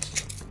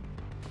backwards.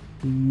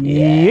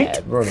 Yeet. Yeah,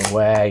 run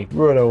away,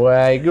 run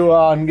away. Go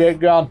on, get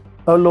gone.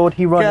 Oh Lord,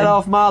 he running. Get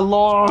off my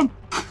lawn.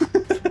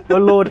 Oh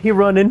Lord, he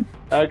running.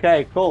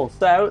 Okay, cool.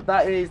 So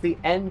that is the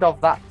end of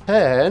that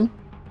turn.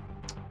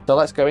 So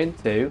let's go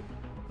into...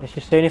 Let's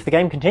just seeing if the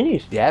game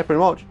continues. Yeah, pretty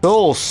much.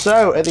 Cool.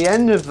 So at the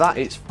end of that,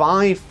 it's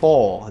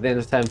 5-4 at the end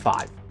of turn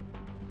 5.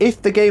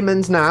 If the game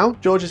ends now,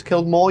 George has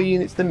killed more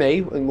units than me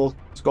and will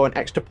score an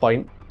extra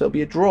point. So it'll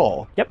be a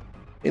draw. Yep.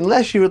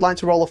 Unless you would like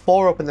to roll a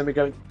 4 up and then we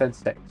go into turn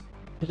 6.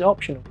 It's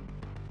optional.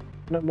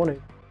 I don't want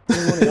to.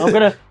 I'm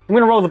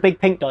gonna roll the big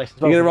pink dice as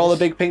well. You're gonna roll the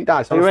big pink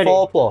dice. Are you On a ready?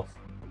 4+.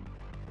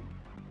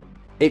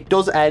 It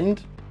does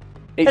end.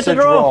 It's a a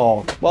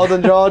draw. draw. Well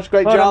done, George.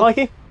 Great Well done, job.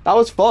 Mikey. That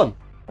was fun.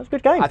 That's a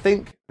good game. I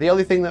think the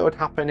only thing that would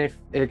happen if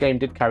the game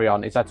did carry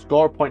on is I'd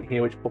score a point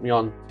here, which put me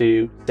on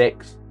to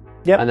 6.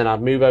 Yep. And then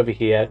I'd move over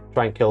here,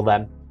 try and kill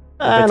them.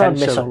 And I'd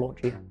potentially- missile launch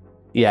you.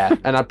 Yeah,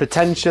 and I'd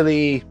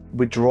potentially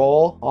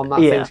withdraw on that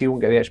Yeah. thing, so you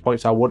wouldn't get the extra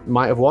points. So I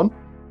might have won.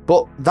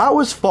 But that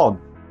was fun.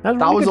 That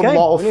That was really a good game.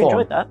 lot of really fun.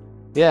 enjoyed that.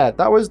 Yeah,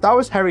 that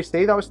was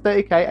Heresy. That was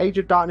 30k. Age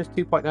of Darkness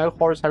 2.0,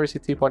 Horus Heresy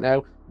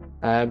 2.0,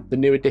 the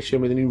new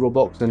edition with the new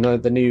rulebooks and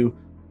the new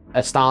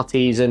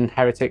Astartes and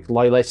Heretic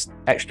Loyalist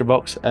extra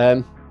books.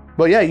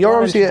 But yeah, you're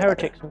obviously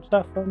heretics and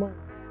stuff.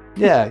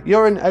 yeah,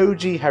 you're an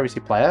OG Heresy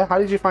player. How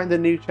did you find the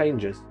new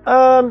changes?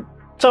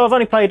 So I've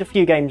only played a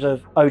few games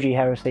of OG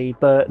Heresy,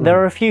 but there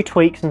are a few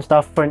tweaks and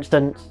stuff. For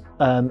instance,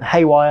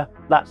 Haywire.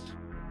 That's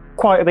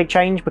quite a big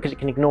change because it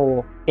can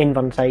ignore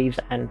invuln saves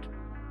and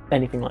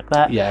anything like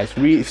that. Yeah,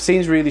 it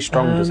seems really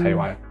strong, does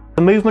Haywire.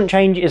 The movement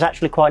change is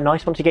actually quite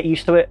nice once you get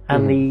used to it,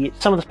 and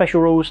some of the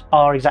special rules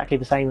are exactly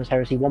the same as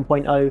Heresy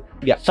 1.0.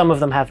 Yeah. Some of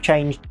them have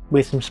changed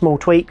with some small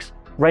tweaks.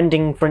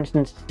 Rending, for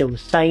instance, is still the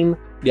same,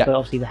 Yeah. but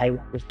obviously the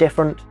Haywire was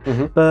different.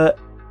 But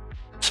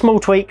small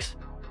tweaks,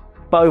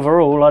 but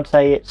overall I'd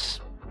say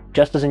it's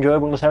just as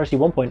enjoyable as Heresy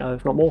 1.0,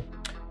 if not more.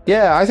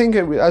 Yeah, I think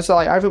I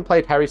haven't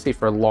played Heresy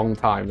for a long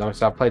time.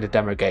 So I've played a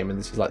demo game, and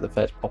this is like the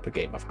first proper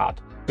game I've had.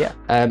 Yeah.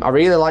 I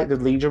really like the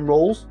Legion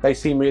rules. They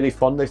seem really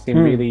fun. They seem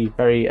really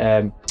very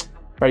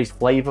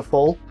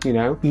flavorful. You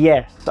know.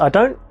 Yes,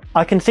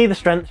 I can see the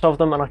strengths of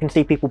them, and I can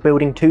see people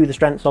building to the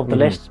strengths of the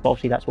lists, but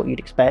obviously that's what you'd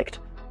expect.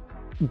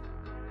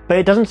 But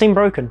it doesn't seem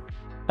broken,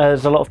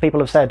 as a lot of people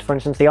have said. For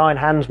instance, the Iron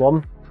Hands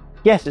one,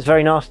 yes, it's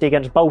very nasty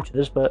against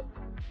bolters, but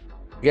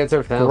Against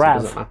everything else, Grav.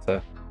 it doesn't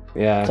matter.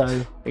 Yeah.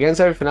 so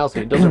Against everything else,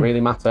 it doesn't really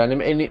matter. And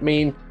it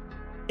mean,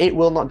 it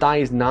will not die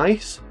is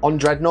nice. On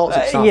Dreadnoughts,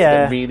 it starts to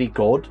yeah. get really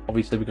good,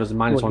 obviously, because the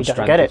minus Well, one you don't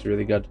strength get is it.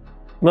 really good.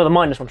 well, the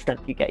 -1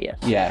 strength you get, yes.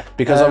 Yeah,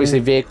 because obviously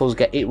vehicles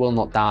get it will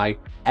not die.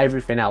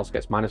 Everything else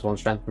gets -1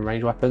 strength from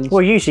range weapons.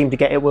 Well, you seem to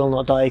get it will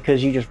not die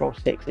because you just roll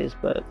 6s,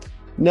 but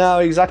No,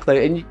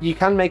 exactly. And you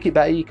can make it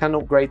better. You can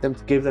upgrade them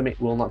to give them it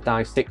will not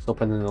die 6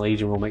 up, and then the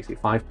Legion will makes it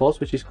 5+,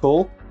 which is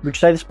cool. would you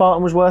say the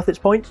Spartan was worth its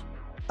points?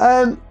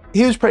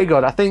 He was pretty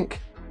good. I think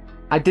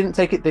I didn't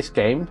take it this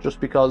game just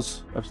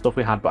because of stuff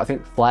we had, but I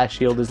think Flare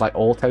Shield is like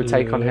auto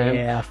take on him.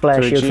 Yeah, Flare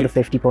to Shield for the reduce-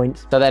 50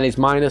 points. So then he's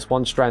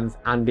 -1 strength,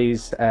 and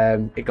he's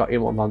it got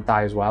him on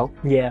die as well,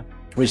 Yeah.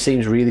 which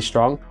seems really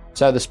strong.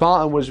 So the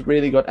Spartan was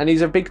really good, and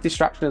he's a big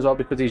distraction as well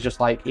because he's just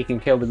like he can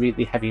kill the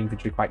really heavy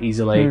infantry quite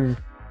easily.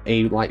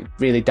 He like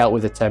really dealt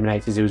with the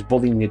Terminators. He was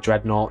bullying the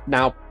Dreadnought.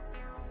 Now,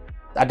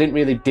 I didn't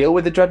really deal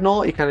with the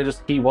Dreadnought.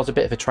 He was a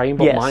bit of a train,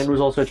 but Yes. mine was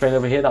also a train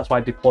over here. That's why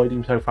I deployed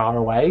him so far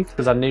away,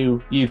 because I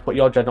knew you'd put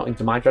your Dreadnought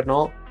into my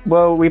Dreadnought.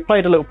 Well, we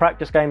played a little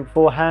practice game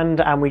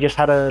beforehand, and we just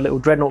had a little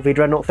Dreadnought v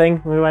Dreadnought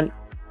thing. We went,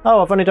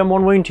 oh, I've only done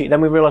 1 wound to you.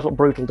 Then we realised what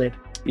Brutal did.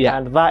 Yeah.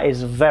 And that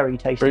is very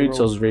tasty.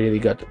 Brutal's really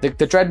good.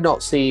 The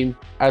Dreadnought seem,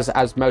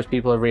 as most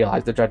people have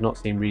realised, the Dreadnought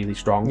seem really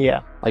strong. Yeah.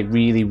 Like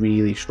really,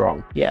 really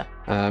strong. Yeah.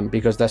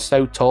 Because they're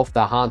so tough,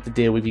 they're hard to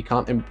deal with. You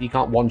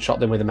can't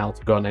one-shot them with a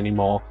melter gun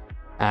anymore.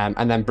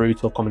 And then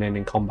Brutal coming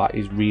in combat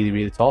is really,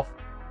 really tough.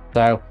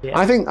 So Yeah.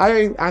 I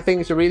think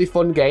it's a really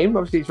fun game.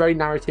 Obviously, it's very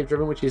narrative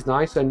driven, which is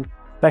nice. And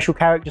Special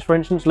characters, for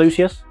instance,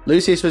 Lucius.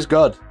 Lucius was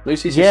good.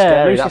 Lucius is Yeah,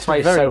 scary. Lucius That's why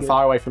was he's very so good.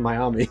 far away from my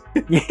army.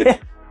 Yeah.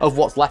 Of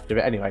what's left of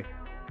it, anyway.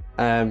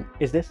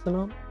 Is this the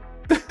name?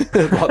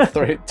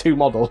 What, 2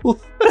 models.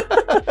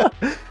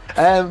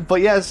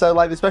 But yeah, so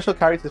like the special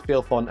characters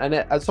feel fun, and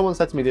as someone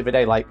said to me the other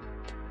day, like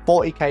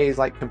 40k is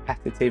like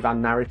competitive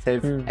and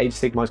narrative. Age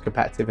Sigmar is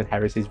competitive, and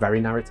Heresy is very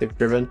narrative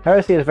driven.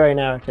 Heresy is very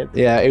narrative.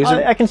 Yeah, it was.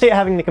 I can see it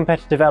having the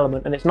competitive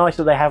element, and it's nice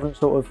that they haven't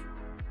sort of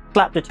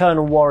slapped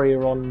Eternal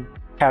Warrior on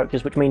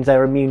characters, which means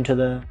they're immune to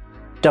the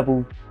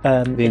double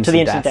to the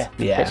instant death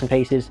Yeah. bits and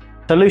pieces.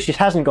 So Lucius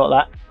hasn't got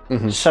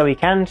that, so he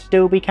can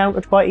still be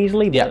countered quite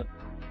easily. But Yeah.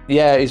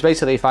 Yeah, it's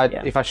basically if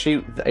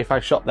I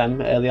shot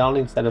them early on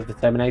instead of the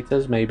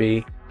Terminators,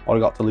 maybe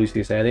already got to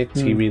Lucius earlier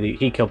because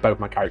he killed both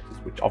my characters,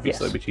 which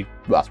obviously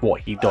that's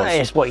what he does.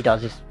 It's what he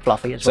does. It's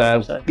fluffy as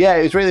well. So yeah,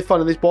 it was really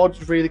fun, and this board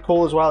was really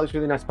cool as well. It's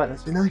really nice.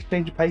 It's a nice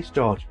change of pace,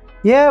 George.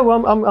 Yeah,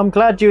 well, I'm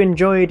glad you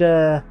enjoyed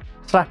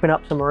slapping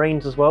up some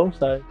Marines as well.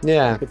 So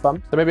yeah, good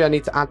fun. So maybe I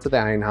need to add to the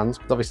Iron Hands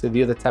because obviously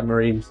the other 10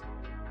 Marines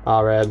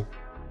are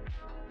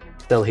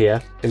still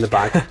here in the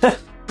bag.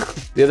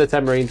 The other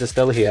 10 Marines are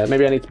still here.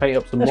 Maybe I need to paint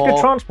up some more. That's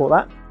good transport,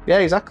 that. Yeah,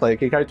 exactly. You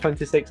can carry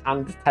 26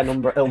 and 10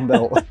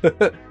 unbuilt.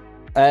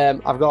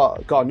 I've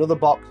got another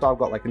box, so I've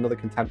got like another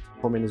Contempt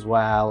coming as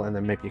well, and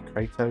then maybe a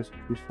Kratos,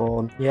 which is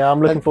fun. Yeah,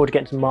 I'm looking forward to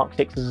getting some Mark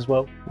 6s as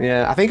well.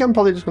 Yeah, I think I'm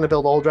probably just going to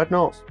build all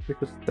Dreadnoughts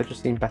because they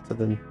just seem better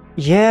than...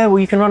 Yeah, well,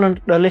 you can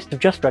run a list of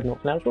just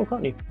Dreadnoughts now as well,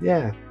 can't you?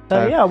 Yeah.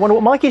 So yeah, I wonder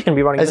what Mikey's going to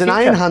be running as an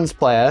Iron Hands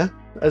player,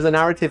 as a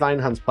narrative Iron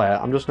Hands player,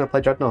 I'm just going to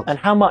play Dreadnoughts. And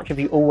how much have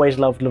you always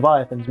loved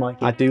Leviathans,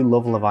 Mikey? I do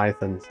love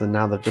Leviathans, and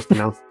now they've just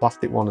announced the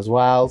plastic one as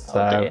well,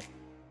 so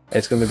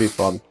it's going to be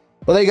fun.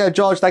 Well, there you go,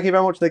 George. Thank you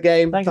very much for the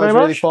game. Thank you very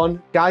much. That was really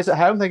fun. Guys at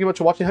home, thank you much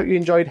for watching. Hope you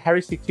enjoyed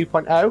Heresy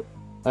 2.0.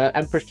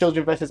 Emperor's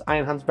Children versus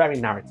Iron Hands. Very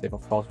narrative,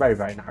 of course. Very,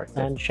 very narrative.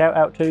 And shout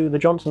out to the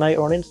Johnsonator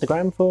on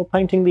Instagram for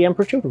painting the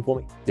Emperor's Children for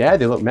me. Yeah,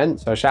 they look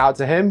mint. So shout out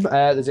to him.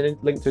 There's a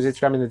link to his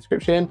Instagram in the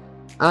description.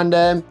 And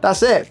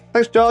that's it.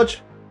 Thanks,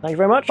 George. Thank you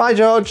very much. Bye,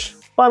 George.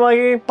 Bye,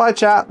 Mikey. Bye,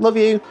 chat. Love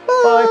you.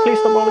 Bye. Please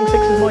stop rolling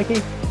 6s,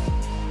 Mikey.